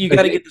 you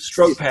got to get the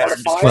stroke pattern.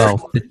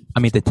 Well, I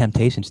mean, the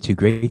temptation's too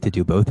great to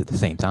do both at the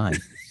same time.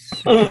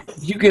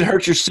 You could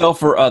hurt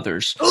yourself or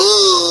others.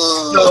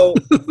 So,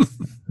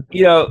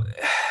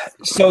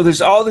 so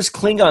there's all this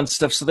Klingon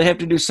stuff, so they have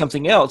to do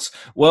something else.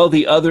 Well,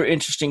 the other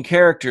interesting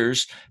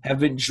characters have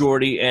been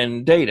Geordi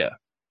and Data.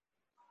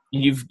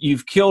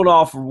 You've killed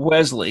off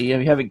Wesley. You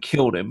haven't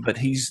killed him, but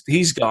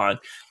he's gone.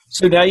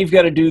 So now you've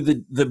got to do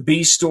the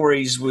B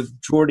stories with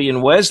Geordi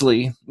and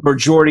Wesley, or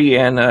Geordi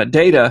and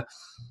Data.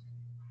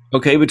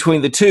 Okay,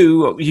 between the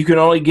two, you can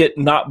only get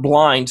not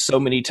blind so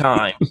many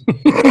times.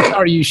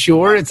 Are you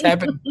sure it's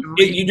happened?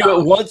 You do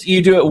it once.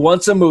 You do it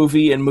once a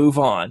movie and move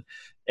on,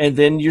 and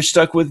then you're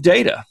stuck with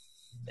Data,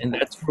 and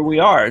that's where we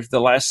are. The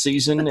last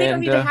season, but they don't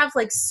need to have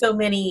like so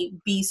many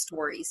B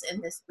stories in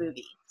this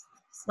movie.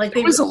 Like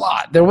there was a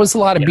lot. There was a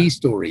lot of B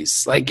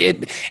stories,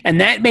 and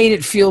that made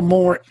it feel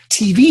more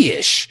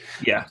TV-ish.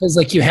 Yeah, because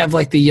like you have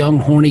like the young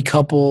horny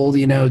couple,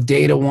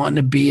 Data wanting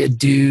to be a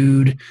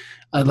dude,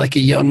 like a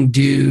young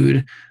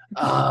dude.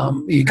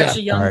 You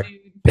got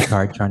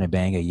Picard trying to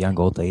bang a young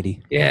old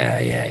lady. Yeah.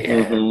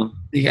 Mm-hmm.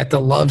 You got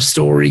the love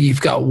story. You've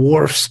got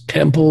Worf's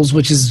pimples,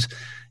 which is,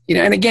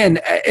 and again,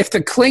 if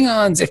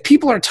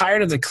people are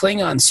tired of the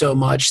Klingons so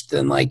much,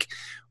 then like,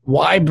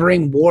 why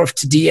bring Worf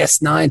to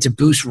DS9 to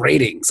boost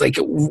ratings? Like,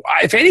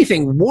 if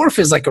anything, Worf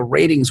is like a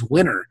ratings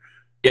winner.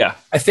 Yeah,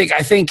 I think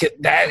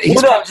that.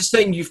 I'm just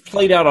saying you've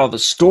played out all the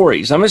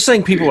stories. I'm just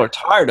saying people are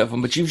tired of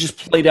them, but you've just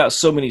played out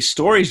so many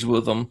stories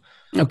with them.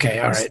 Okay,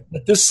 all right.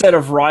 This set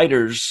of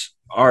writers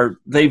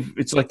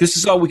it's like this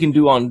is all we can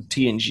do on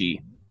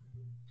TNG.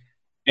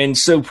 And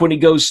so when he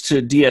goes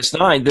to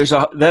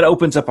DS9, that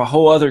opens up a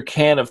whole other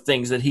can of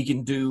things that he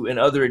can do and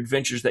other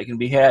adventures that can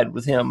be had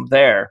with him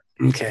there.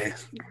 Okay.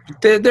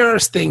 There are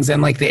things,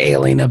 and like the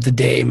alien of the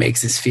day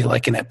makes this feel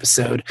like an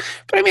episode.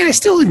 But I mean, I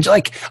still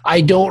enjoy,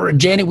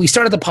 Jenny, we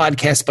started the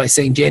podcast by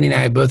saying Jenny and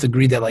I both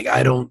agreed that like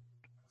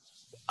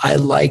I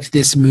liked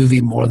this movie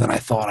more than I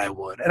thought I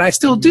would. And I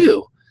still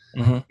do.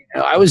 Mm-hmm.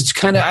 I was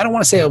I don't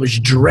want to say I was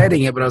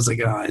dreading it, but I was like,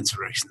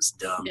 Insurrection is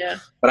dumb. Yeah.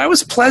 But I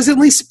was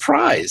pleasantly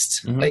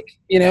surprised. Mm-hmm. Like,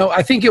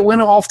 I think it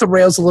went off the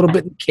rails a little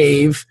bit in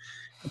Cave,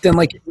 but then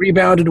like it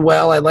rebounded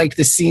well. I liked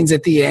the scenes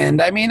at the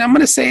end. I mean, I'm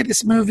going to say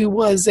this movie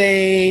was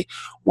a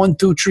 1,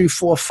 2, 3,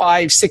 4,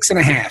 5,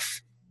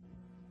 6.5.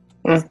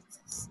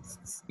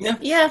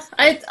 Yeah.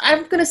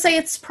 I'm going to say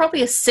it's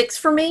probably a 6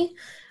 for me.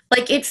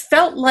 Like, it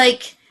felt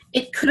like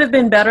it could have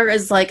been better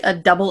as like a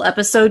double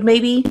episode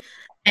maybe.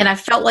 And I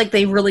felt like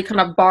they really kind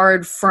of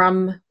borrowed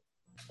from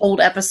old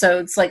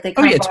episodes. Like they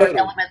kind of borrowed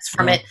elements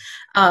from it.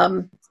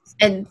 And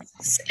And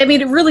I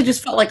mean, it really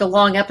just felt like a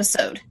long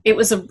episode. It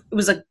was a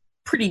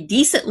pretty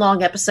decent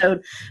long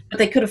episode, but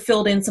they could have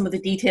filled in some of the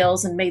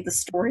details and made the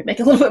story make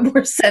a little bit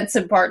more sense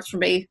in parts for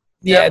me.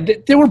 Yeah,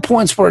 there were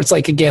points where it's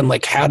like, again,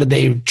 like how did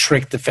they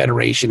trick the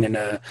Federation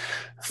into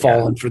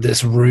falling for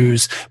this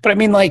ruse? But I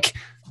mean, like,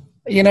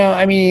 you know,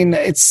 I mean,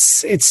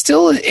 it's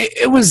still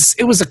it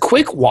was a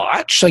quick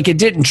watch. Like it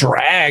didn't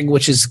drag,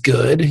 which is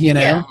good, you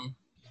know.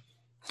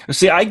 Yeah.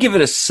 See, I give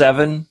it a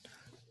 7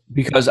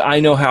 because I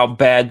know how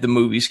bad the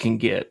movies can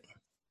get.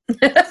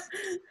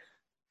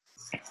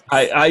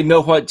 I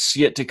know what's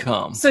yet to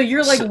come. So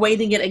you're like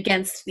weighting it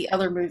against the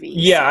other movies.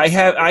 Yeah,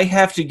 I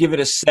have to give it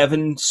a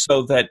 7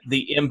 so that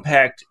the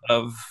impact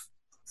of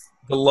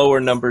the lower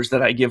numbers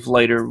that I give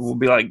later will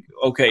be like,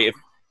 okay,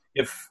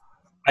 if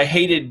I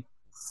hated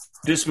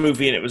this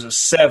movie and it was a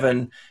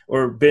 7,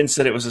 or Ben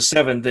said it was a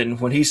 7, then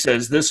when he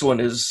says this one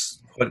is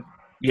what,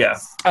 yeah.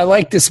 I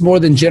like this more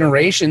than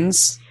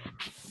Generations.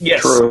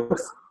 Yes. True.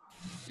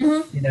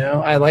 Mm-hmm. You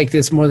know, I like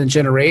this more than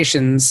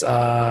Generations.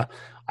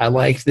 I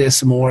like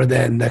this more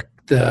than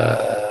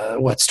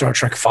the Star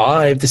Trek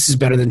V. This is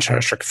better than Star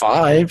Trek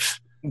V.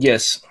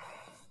 Yes.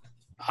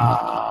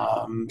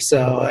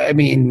 So I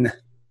mean,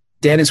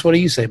 Dennis, what do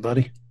you say,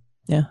 buddy?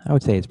 Yeah, I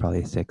would say it's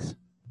probably a 6.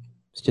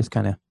 It's just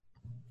kind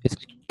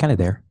of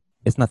there.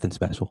 It's nothing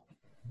special.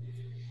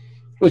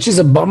 Which is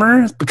a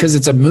bummer because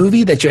it's a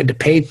movie that you had to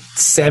pay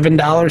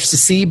 $7 to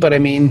see. But I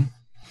mean,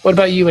 what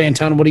about you,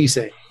 Anton? What do you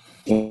say?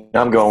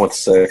 I'm going with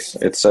 6.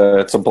 It's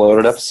a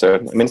bloated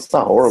episode. I mean, it's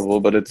not horrible,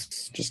 but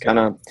it's just kind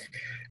of.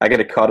 I get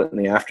to cut it in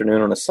the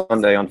afternoon on a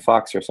Sunday on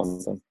Fox or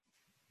something.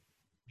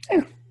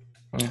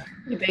 Yeah.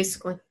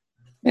 Basically.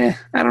 Yeah,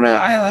 I don't know.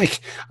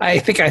 I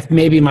think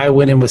maybe my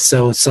winning was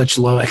such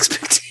low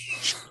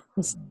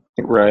expectations.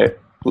 Right.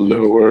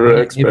 Lower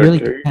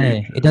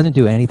expectations. It doesn't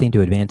do anything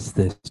to advance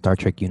the Star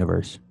Trek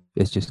universe.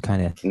 It's just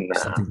kind of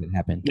something that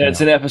happened. Yeah,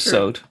 it's an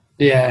episode.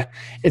 Yeah,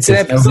 it's an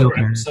episode.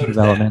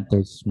 Development.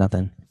 There's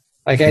nothing.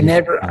 Like I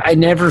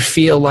never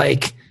feel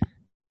like,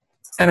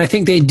 and I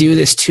think they do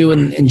this too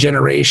in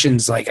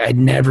Generations. Like I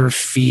never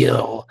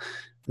feel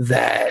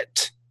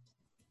that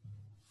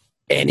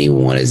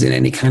anyone is in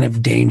any kind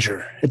of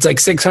danger. It's like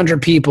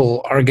 600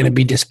 people are going to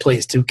be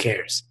displaced. Who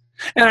cares?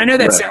 And I know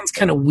that sounds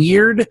kind of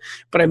weird,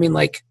 but I mean,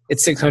 like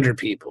it's 600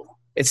 people.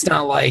 It's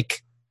not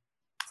like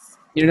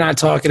you're not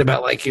talking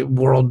about like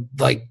world,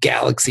 like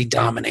galaxy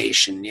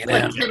domination, you know,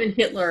 like Kevin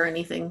Hitler or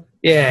anything.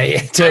 Yeah,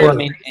 totally. Well, I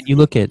mean, and you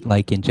look at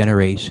like in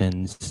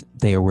Generations,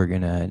 they were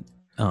gonna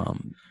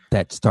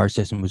that star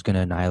system was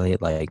gonna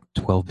annihilate like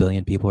 12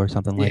 billion people or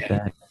something like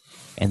that.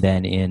 And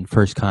then in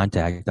First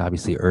Contact,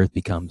 obviously Earth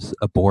becomes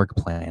a Borg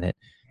planet,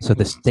 so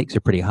the stakes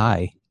are pretty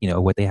high. You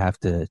know what they have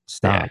to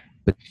stop.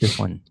 But this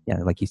one,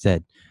 like you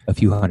said, a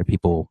few hundred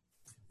people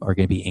are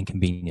going to be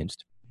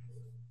inconvenienced.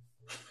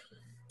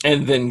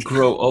 And then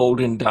grow old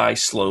and die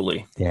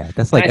slowly. Yeah,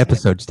 that's like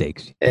episode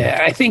stakes. Yeah,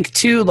 I think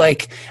too,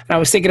 like, I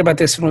was thinking about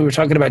this when we were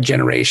talking about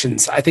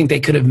Generations. I think they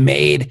could have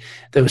made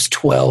those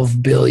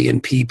 12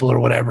 billion people or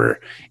whatever.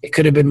 It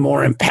could have been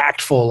more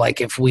impactful, like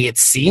if we had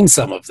seen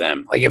some of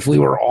them, like if we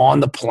were on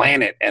the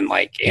planet and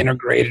like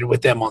integrated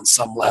with them on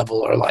some level,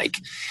 or like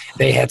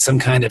they had some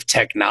kind of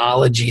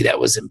technology that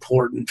was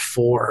important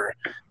for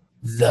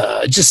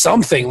just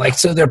something like,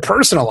 so they're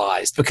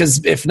personalized.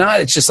 Because if not,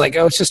 it's just like,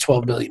 oh, it's just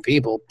 12 billion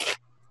people.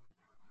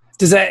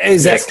 Is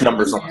that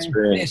numbers on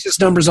screen? It's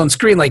just numbers on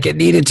screen. Like it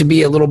needed to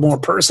be a little more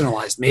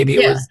personalized. Maybe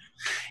it was,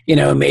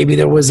 maybe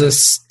there was a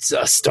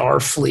star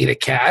fleet of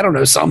cat. I don't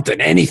know,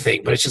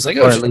 anything. But it's just like,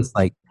 or at least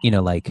like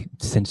like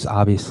since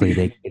obviously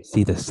they could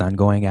see the sun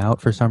going out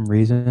for some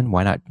reason,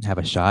 why not have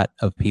a shot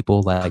of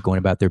people like going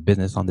about their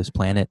business on this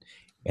planet,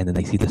 and then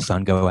they see the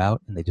sun go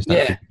out and they just not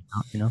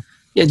out,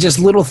 Yeah, just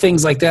little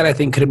things like that. I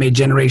think could have made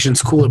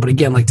Generations cooler. But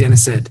again, like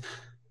Dennis said.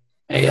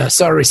 Hey,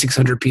 sorry,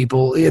 600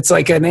 people. It's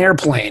like an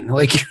airplane.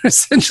 Like you're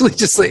essentially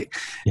just like,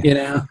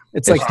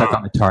 it's they're like stuck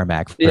on the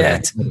tarmac for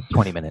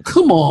 20 minutes.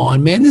 Come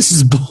on, man, this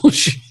is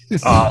bullshit.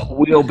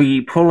 We'll be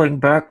pulling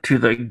back to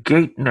the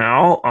gate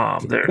now.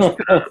 There's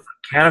a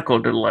mechanical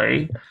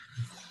delay.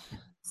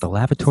 The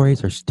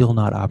lavatories are still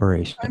not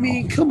operational. I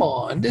mean, come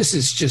on, this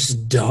is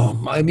just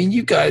dumb. I mean,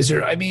 you guys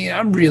are. I mean,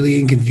 I'm really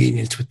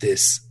inconvenienced with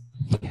this.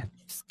 Yeah.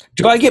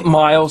 Do I get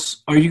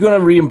miles? Are you going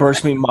to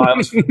reimburse me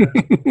miles?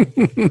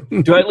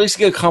 Do I at least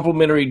get a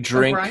complimentary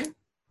drink?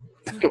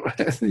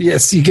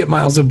 Yes, you get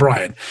Miles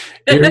O'Brien.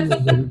 Here's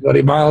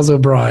everybody, Miles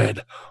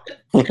O'Brien.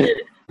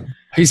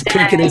 He's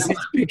picking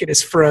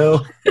his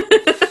fro.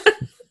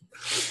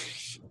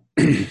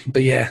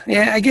 But yeah,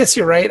 I guess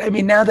you're right. I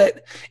mean, now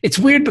that it's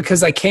weird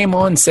because I came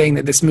on saying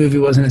that this movie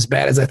wasn't as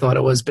bad as I thought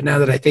it was, but now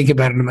that I think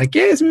about it, I'm like,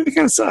 yeah, this movie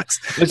kind of sucks.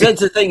 But that's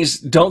the thing is,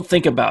 don't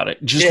think about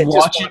it. Just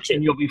watch it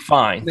and you'll be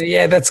fine.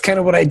 Yeah, that's kind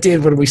of what I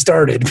did when we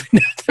started. But now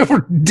that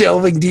we're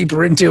delving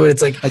deeper into it,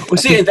 it's like, well,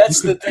 see,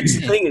 that's the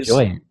thing is,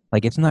 enjoy it.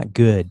 Like it's not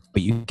good,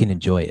 but you can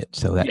enjoy it.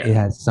 So that it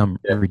has some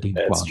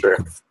redeeming quality.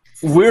 That's true.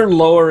 we're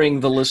lowering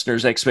the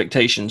listeners'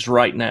 expectations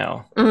right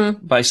now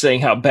by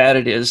saying how bad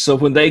it is. So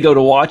when they go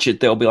to watch it,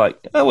 they'll be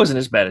like, "That wasn't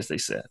as bad as they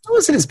said." It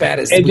wasn't as bad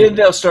as. And then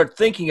they'll start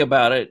thinking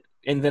about it,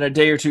 and then a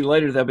day or two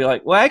later, they'll be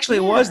like, "Well, actually,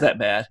 it was that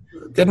bad."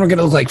 Then we're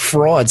gonna look like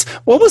frauds.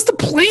 What was the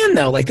plan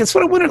though? Like that's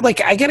what I wondered. Like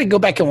I got to go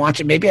back and watch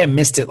it. Maybe I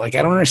missed it. Like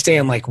I don't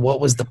understand. Like what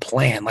was the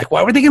plan? Like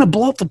why were they gonna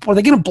blow up the? Were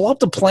they gonna blow up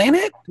the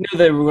planet? I knew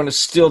they were going to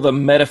steal the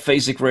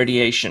metaphasic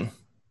radiation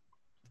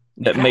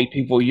that made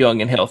people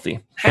young and healthy.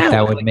 How?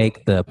 That would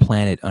make the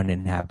planet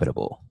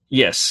uninhabitable.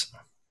 Yes.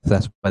 So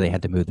that's why they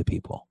had to move the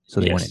people, so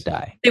they Yes. wouldn't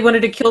die. They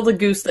wanted to kill the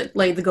goose that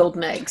laid the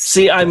golden eggs.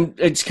 See,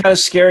 it's kind of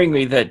scaring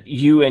me that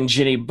you and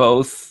Jenny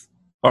both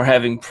are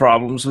having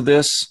problems with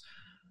this.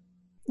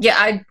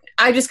 Yeah,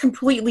 I just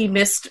completely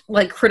missed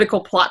like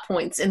critical plot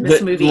points in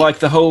this movie. Like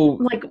the whole...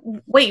 I'm like,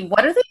 wait,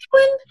 what are they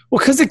doing? Well,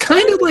 because it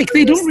kind of like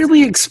they don't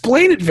really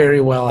explain it very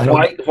well. I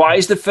don't. Why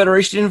is the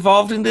Federation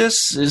involved in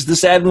this? Is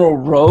this Admiral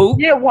Rogue?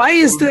 Yeah, why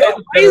is the?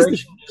 The Why is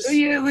Federation the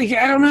yeah, like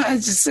I don't know.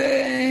 It's just.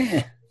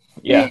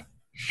 Yeah.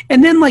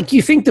 And then, like,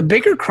 you think the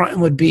bigger crime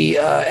would be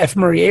F.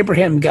 Murray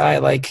Abraham guy,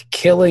 like,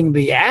 killing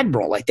the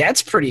admiral. Like,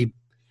 that's going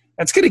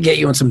to get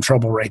you in some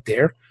trouble right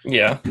there.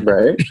 Yeah.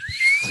 Right.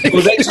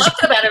 Well, We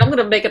talked about it. I'm going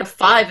to make it a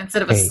 5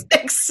 instead of a Hey.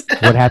 6.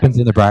 What happens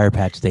in the Briar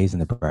Patch stays in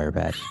the Briar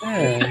Patch.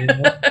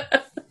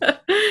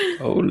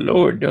 Oh,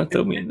 Lord, don't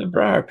throw me in the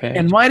briar patch.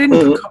 And why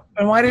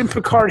didn't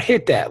Picard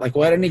hit that? Like,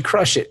 why didn't he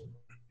crush it?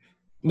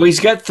 Well, he's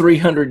got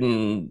 300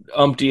 and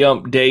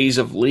umpty-ump days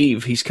of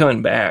leave. He's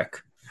coming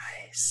back.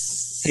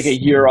 Take a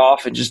year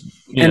off and just...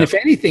 And if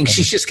anything,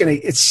 she's just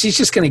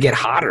gonna get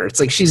hotter. It's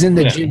like she's in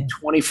the gym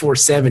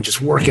 24/7,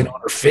 just working on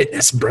her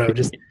fitness, bro.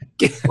 Just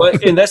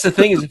and that's the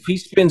thing is, if he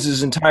spends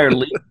his entire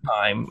leave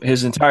time,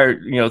 his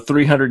entire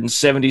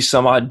 370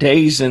 some odd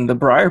days in the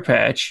briar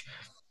patch,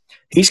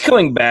 he's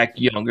coming back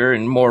younger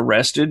and more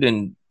rested,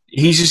 and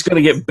he's just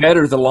going to get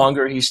better the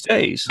longer he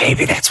stays.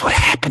 maybe that's what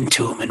happened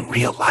to him in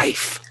real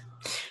life.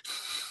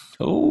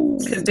 Oh,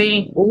 Could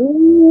be.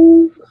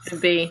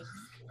 Could be.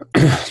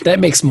 That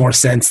makes more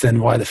sense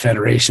than why the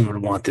Federation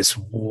would want this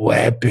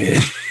weapon.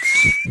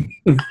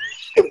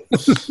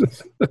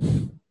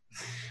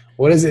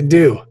 What does it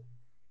do?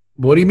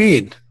 What do you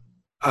mean?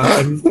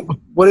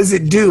 What does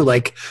it do?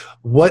 Like,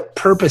 what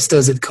purpose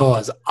does it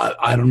cause?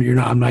 I don't.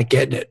 I'm not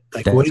getting it.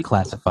 Like, That's what?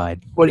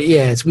 classified. What?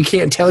 Yes, we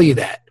can't tell you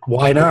that.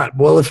 Why not?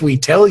 Well, if we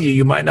tell you,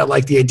 you might not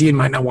like the idea and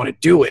might not want to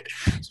do it.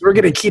 So we're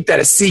going to keep that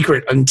a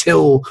secret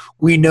until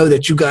we know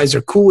that you guys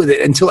are cool with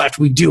it. Until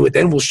after we do it,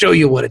 then we'll show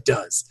you what it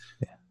does.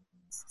 Yeah.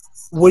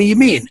 What do you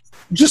mean?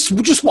 Just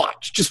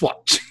watch. Just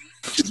watch.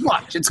 Just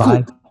watch. It's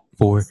 5, cool.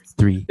 4,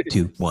 3,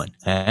 2, 1.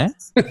 Huh?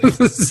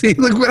 See,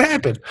 look what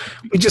happened.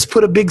 We just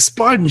put a big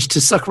sponge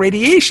to suck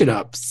radiation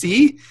up.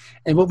 See?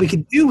 And what we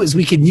could do is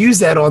we can use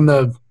that on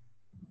the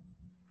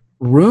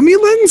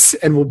Romulans,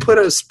 and we'll put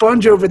a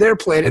sponge over their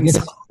planet. I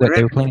guess that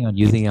they were planning on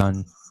using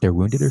on their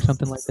wounded or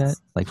something like that,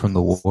 like from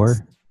the war.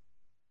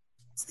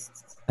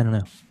 I don't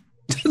know.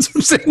 That's what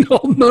I'm saying.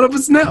 None of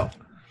us know.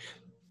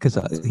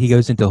 Because he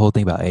goes into the whole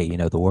thing about, hey,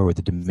 the war with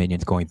the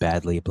Dominion's going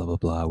badly, blah, blah,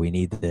 blah. We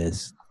need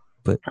this.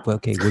 But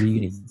okay, what do you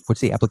need?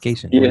 What's the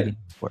application? Yeah. What do you need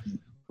it for?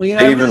 Well,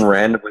 They even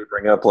randomly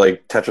bring up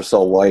like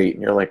Tetracell White,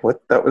 and you're like,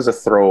 "What? That was a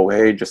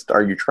throwaway. Just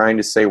are you trying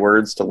to say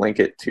words to link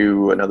it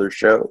to another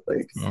show?"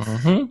 Like,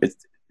 it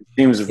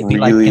seems It'd be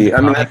like in really. the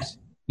I mean, comics,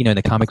 in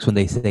the comics when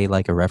they say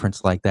like a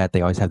reference like that,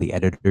 they always have the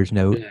editor's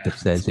note that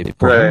says, "If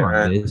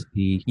Right. is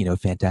the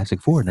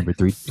Fantastic Four number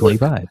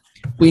 325."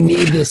 we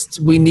need this.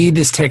 We need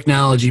this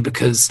technology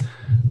because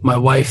my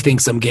wife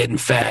thinks I'm getting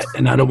fat,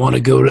 and I don't want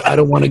to go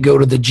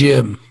to the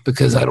gym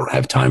because I don't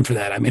have time for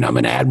that. I mean, I'm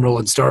an admiral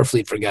in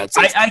Starfleet, for God's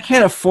sake. I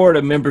can't afford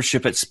a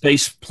membership at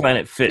Space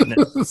Planet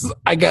Fitness.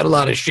 I got a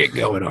lot of shit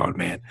going on,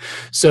 man.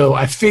 So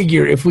I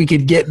figure if we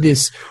could get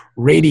this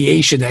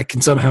radiation that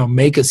can somehow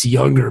make us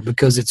younger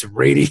because it's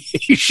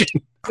radiation.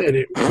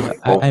 I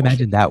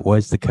imagine that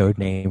was the code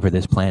name for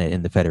this planet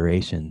in the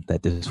Federation.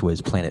 That this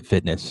was Planet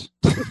Fitness.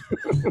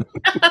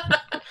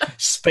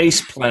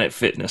 Space Planet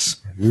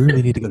Fitness. We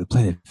really need to go to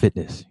Planet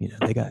Fitness.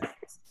 They got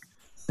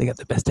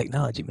the best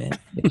technology, man.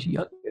 Makes you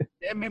young.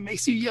 Yeah, man,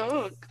 makes you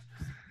young.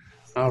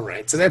 All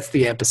right, so that's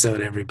the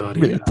episode,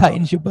 everybody. Really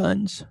tightens your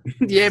buns.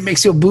 Yeah, it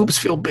makes your boobs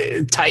feel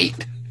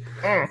tight.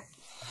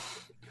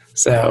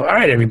 So, all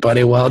right,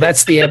 everybody. Well,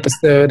 that's the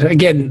episode.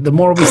 Again, the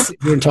more we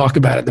sit here and talk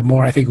about it, the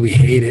more I think we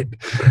hate it.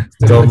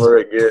 don't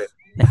worry, good.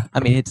 Yeah, I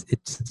mean, it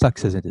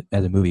sucks as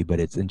a movie, but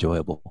it's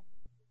enjoyable.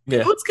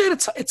 Yeah. Well,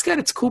 it's got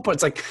its cool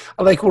parts. Like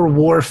I like where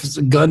Worf's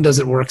gun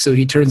doesn't work, so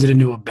he turns it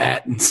into a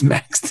bat and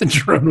smacks the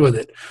drone with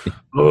it.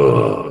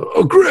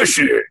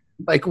 Aggression.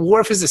 Like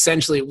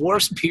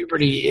Worf's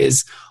puberty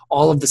is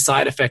all of the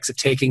side effects of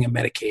taking a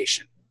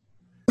medication.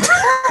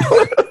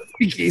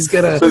 He's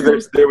gonna. So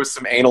there was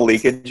some anal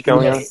leakage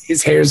going on.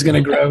 His hair's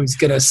gonna grow. He's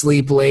gonna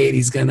sleep late.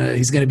 He's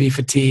gonna be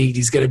fatigued.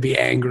 He's gonna be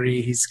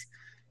angry. He's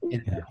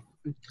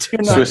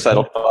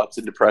Suicidal thoughts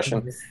and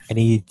depression.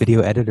 Any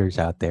video editors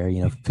out there,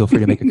 feel free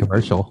to make a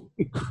commercial.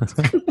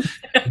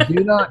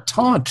 Do not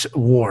taunt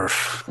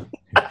Worf.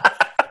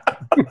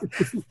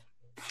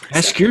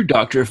 Ask your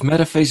doctor if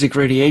metaphasic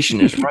radiation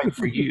is right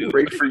for you.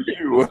 Great for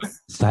you.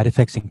 Side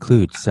effects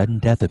include sudden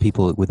death of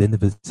people within the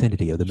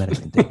vicinity of the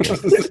medicine taken.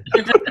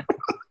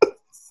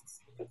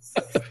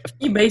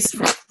 You may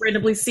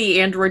randomly see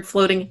android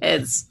floating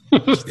heads.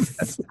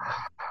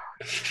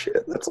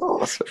 Shit, that's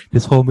awesome.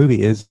 This whole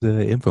movie is the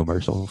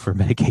infomercial for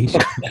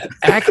medication.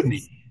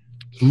 Acne.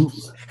 Ooh.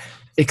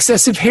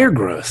 Excessive hair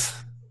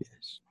growth.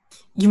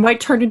 You might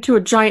turn into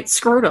a giant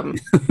scrotum.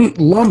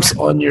 Lumps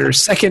on your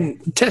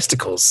second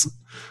testicles.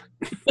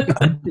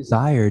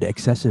 Undesired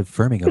excessive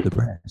firming of the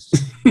breast.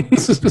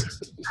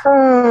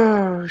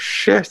 Oh,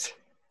 shit.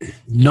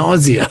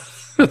 Nausea.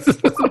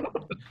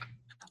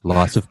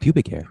 Loss of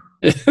pubic hair.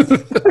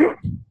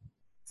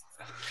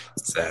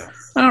 So,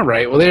 all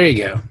right. Well, there you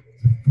go.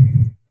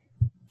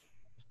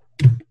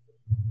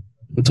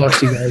 We'll talk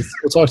to you guys.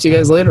 We'll talk to you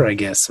guys later, I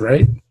guess.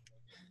 Right?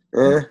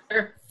 Sure.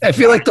 I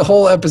feel like the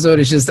whole episode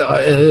is just.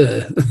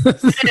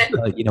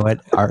 You know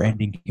what? Our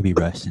ending can be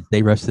rushed.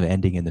 They rushed the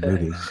ending in the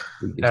movie.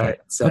 All right.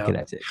 So, okay,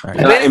 that's it. All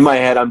right. In my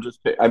head,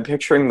 I'm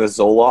picturing the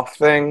Zoloft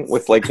thing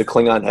with like the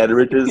Klingon head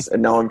ridges,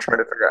 and now I'm trying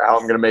to figure out how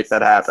I'm going to make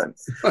that happen.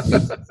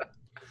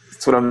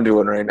 That's what I'm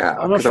doing right now.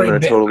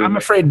 I'm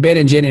afraid Ben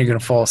and Jenny are going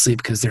to fall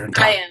asleep because they're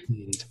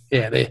intoxicated.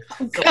 Yeah,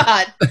 Oh,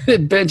 God.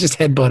 Ben just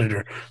headbutted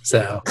her.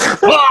 So,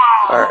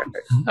 All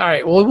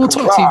right. Well, we'll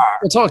talk to you.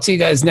 We'll talk to you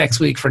guys next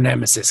week for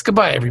Nemesis.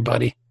 Goodbye,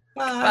 everybody.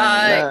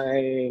 Bye.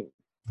 right.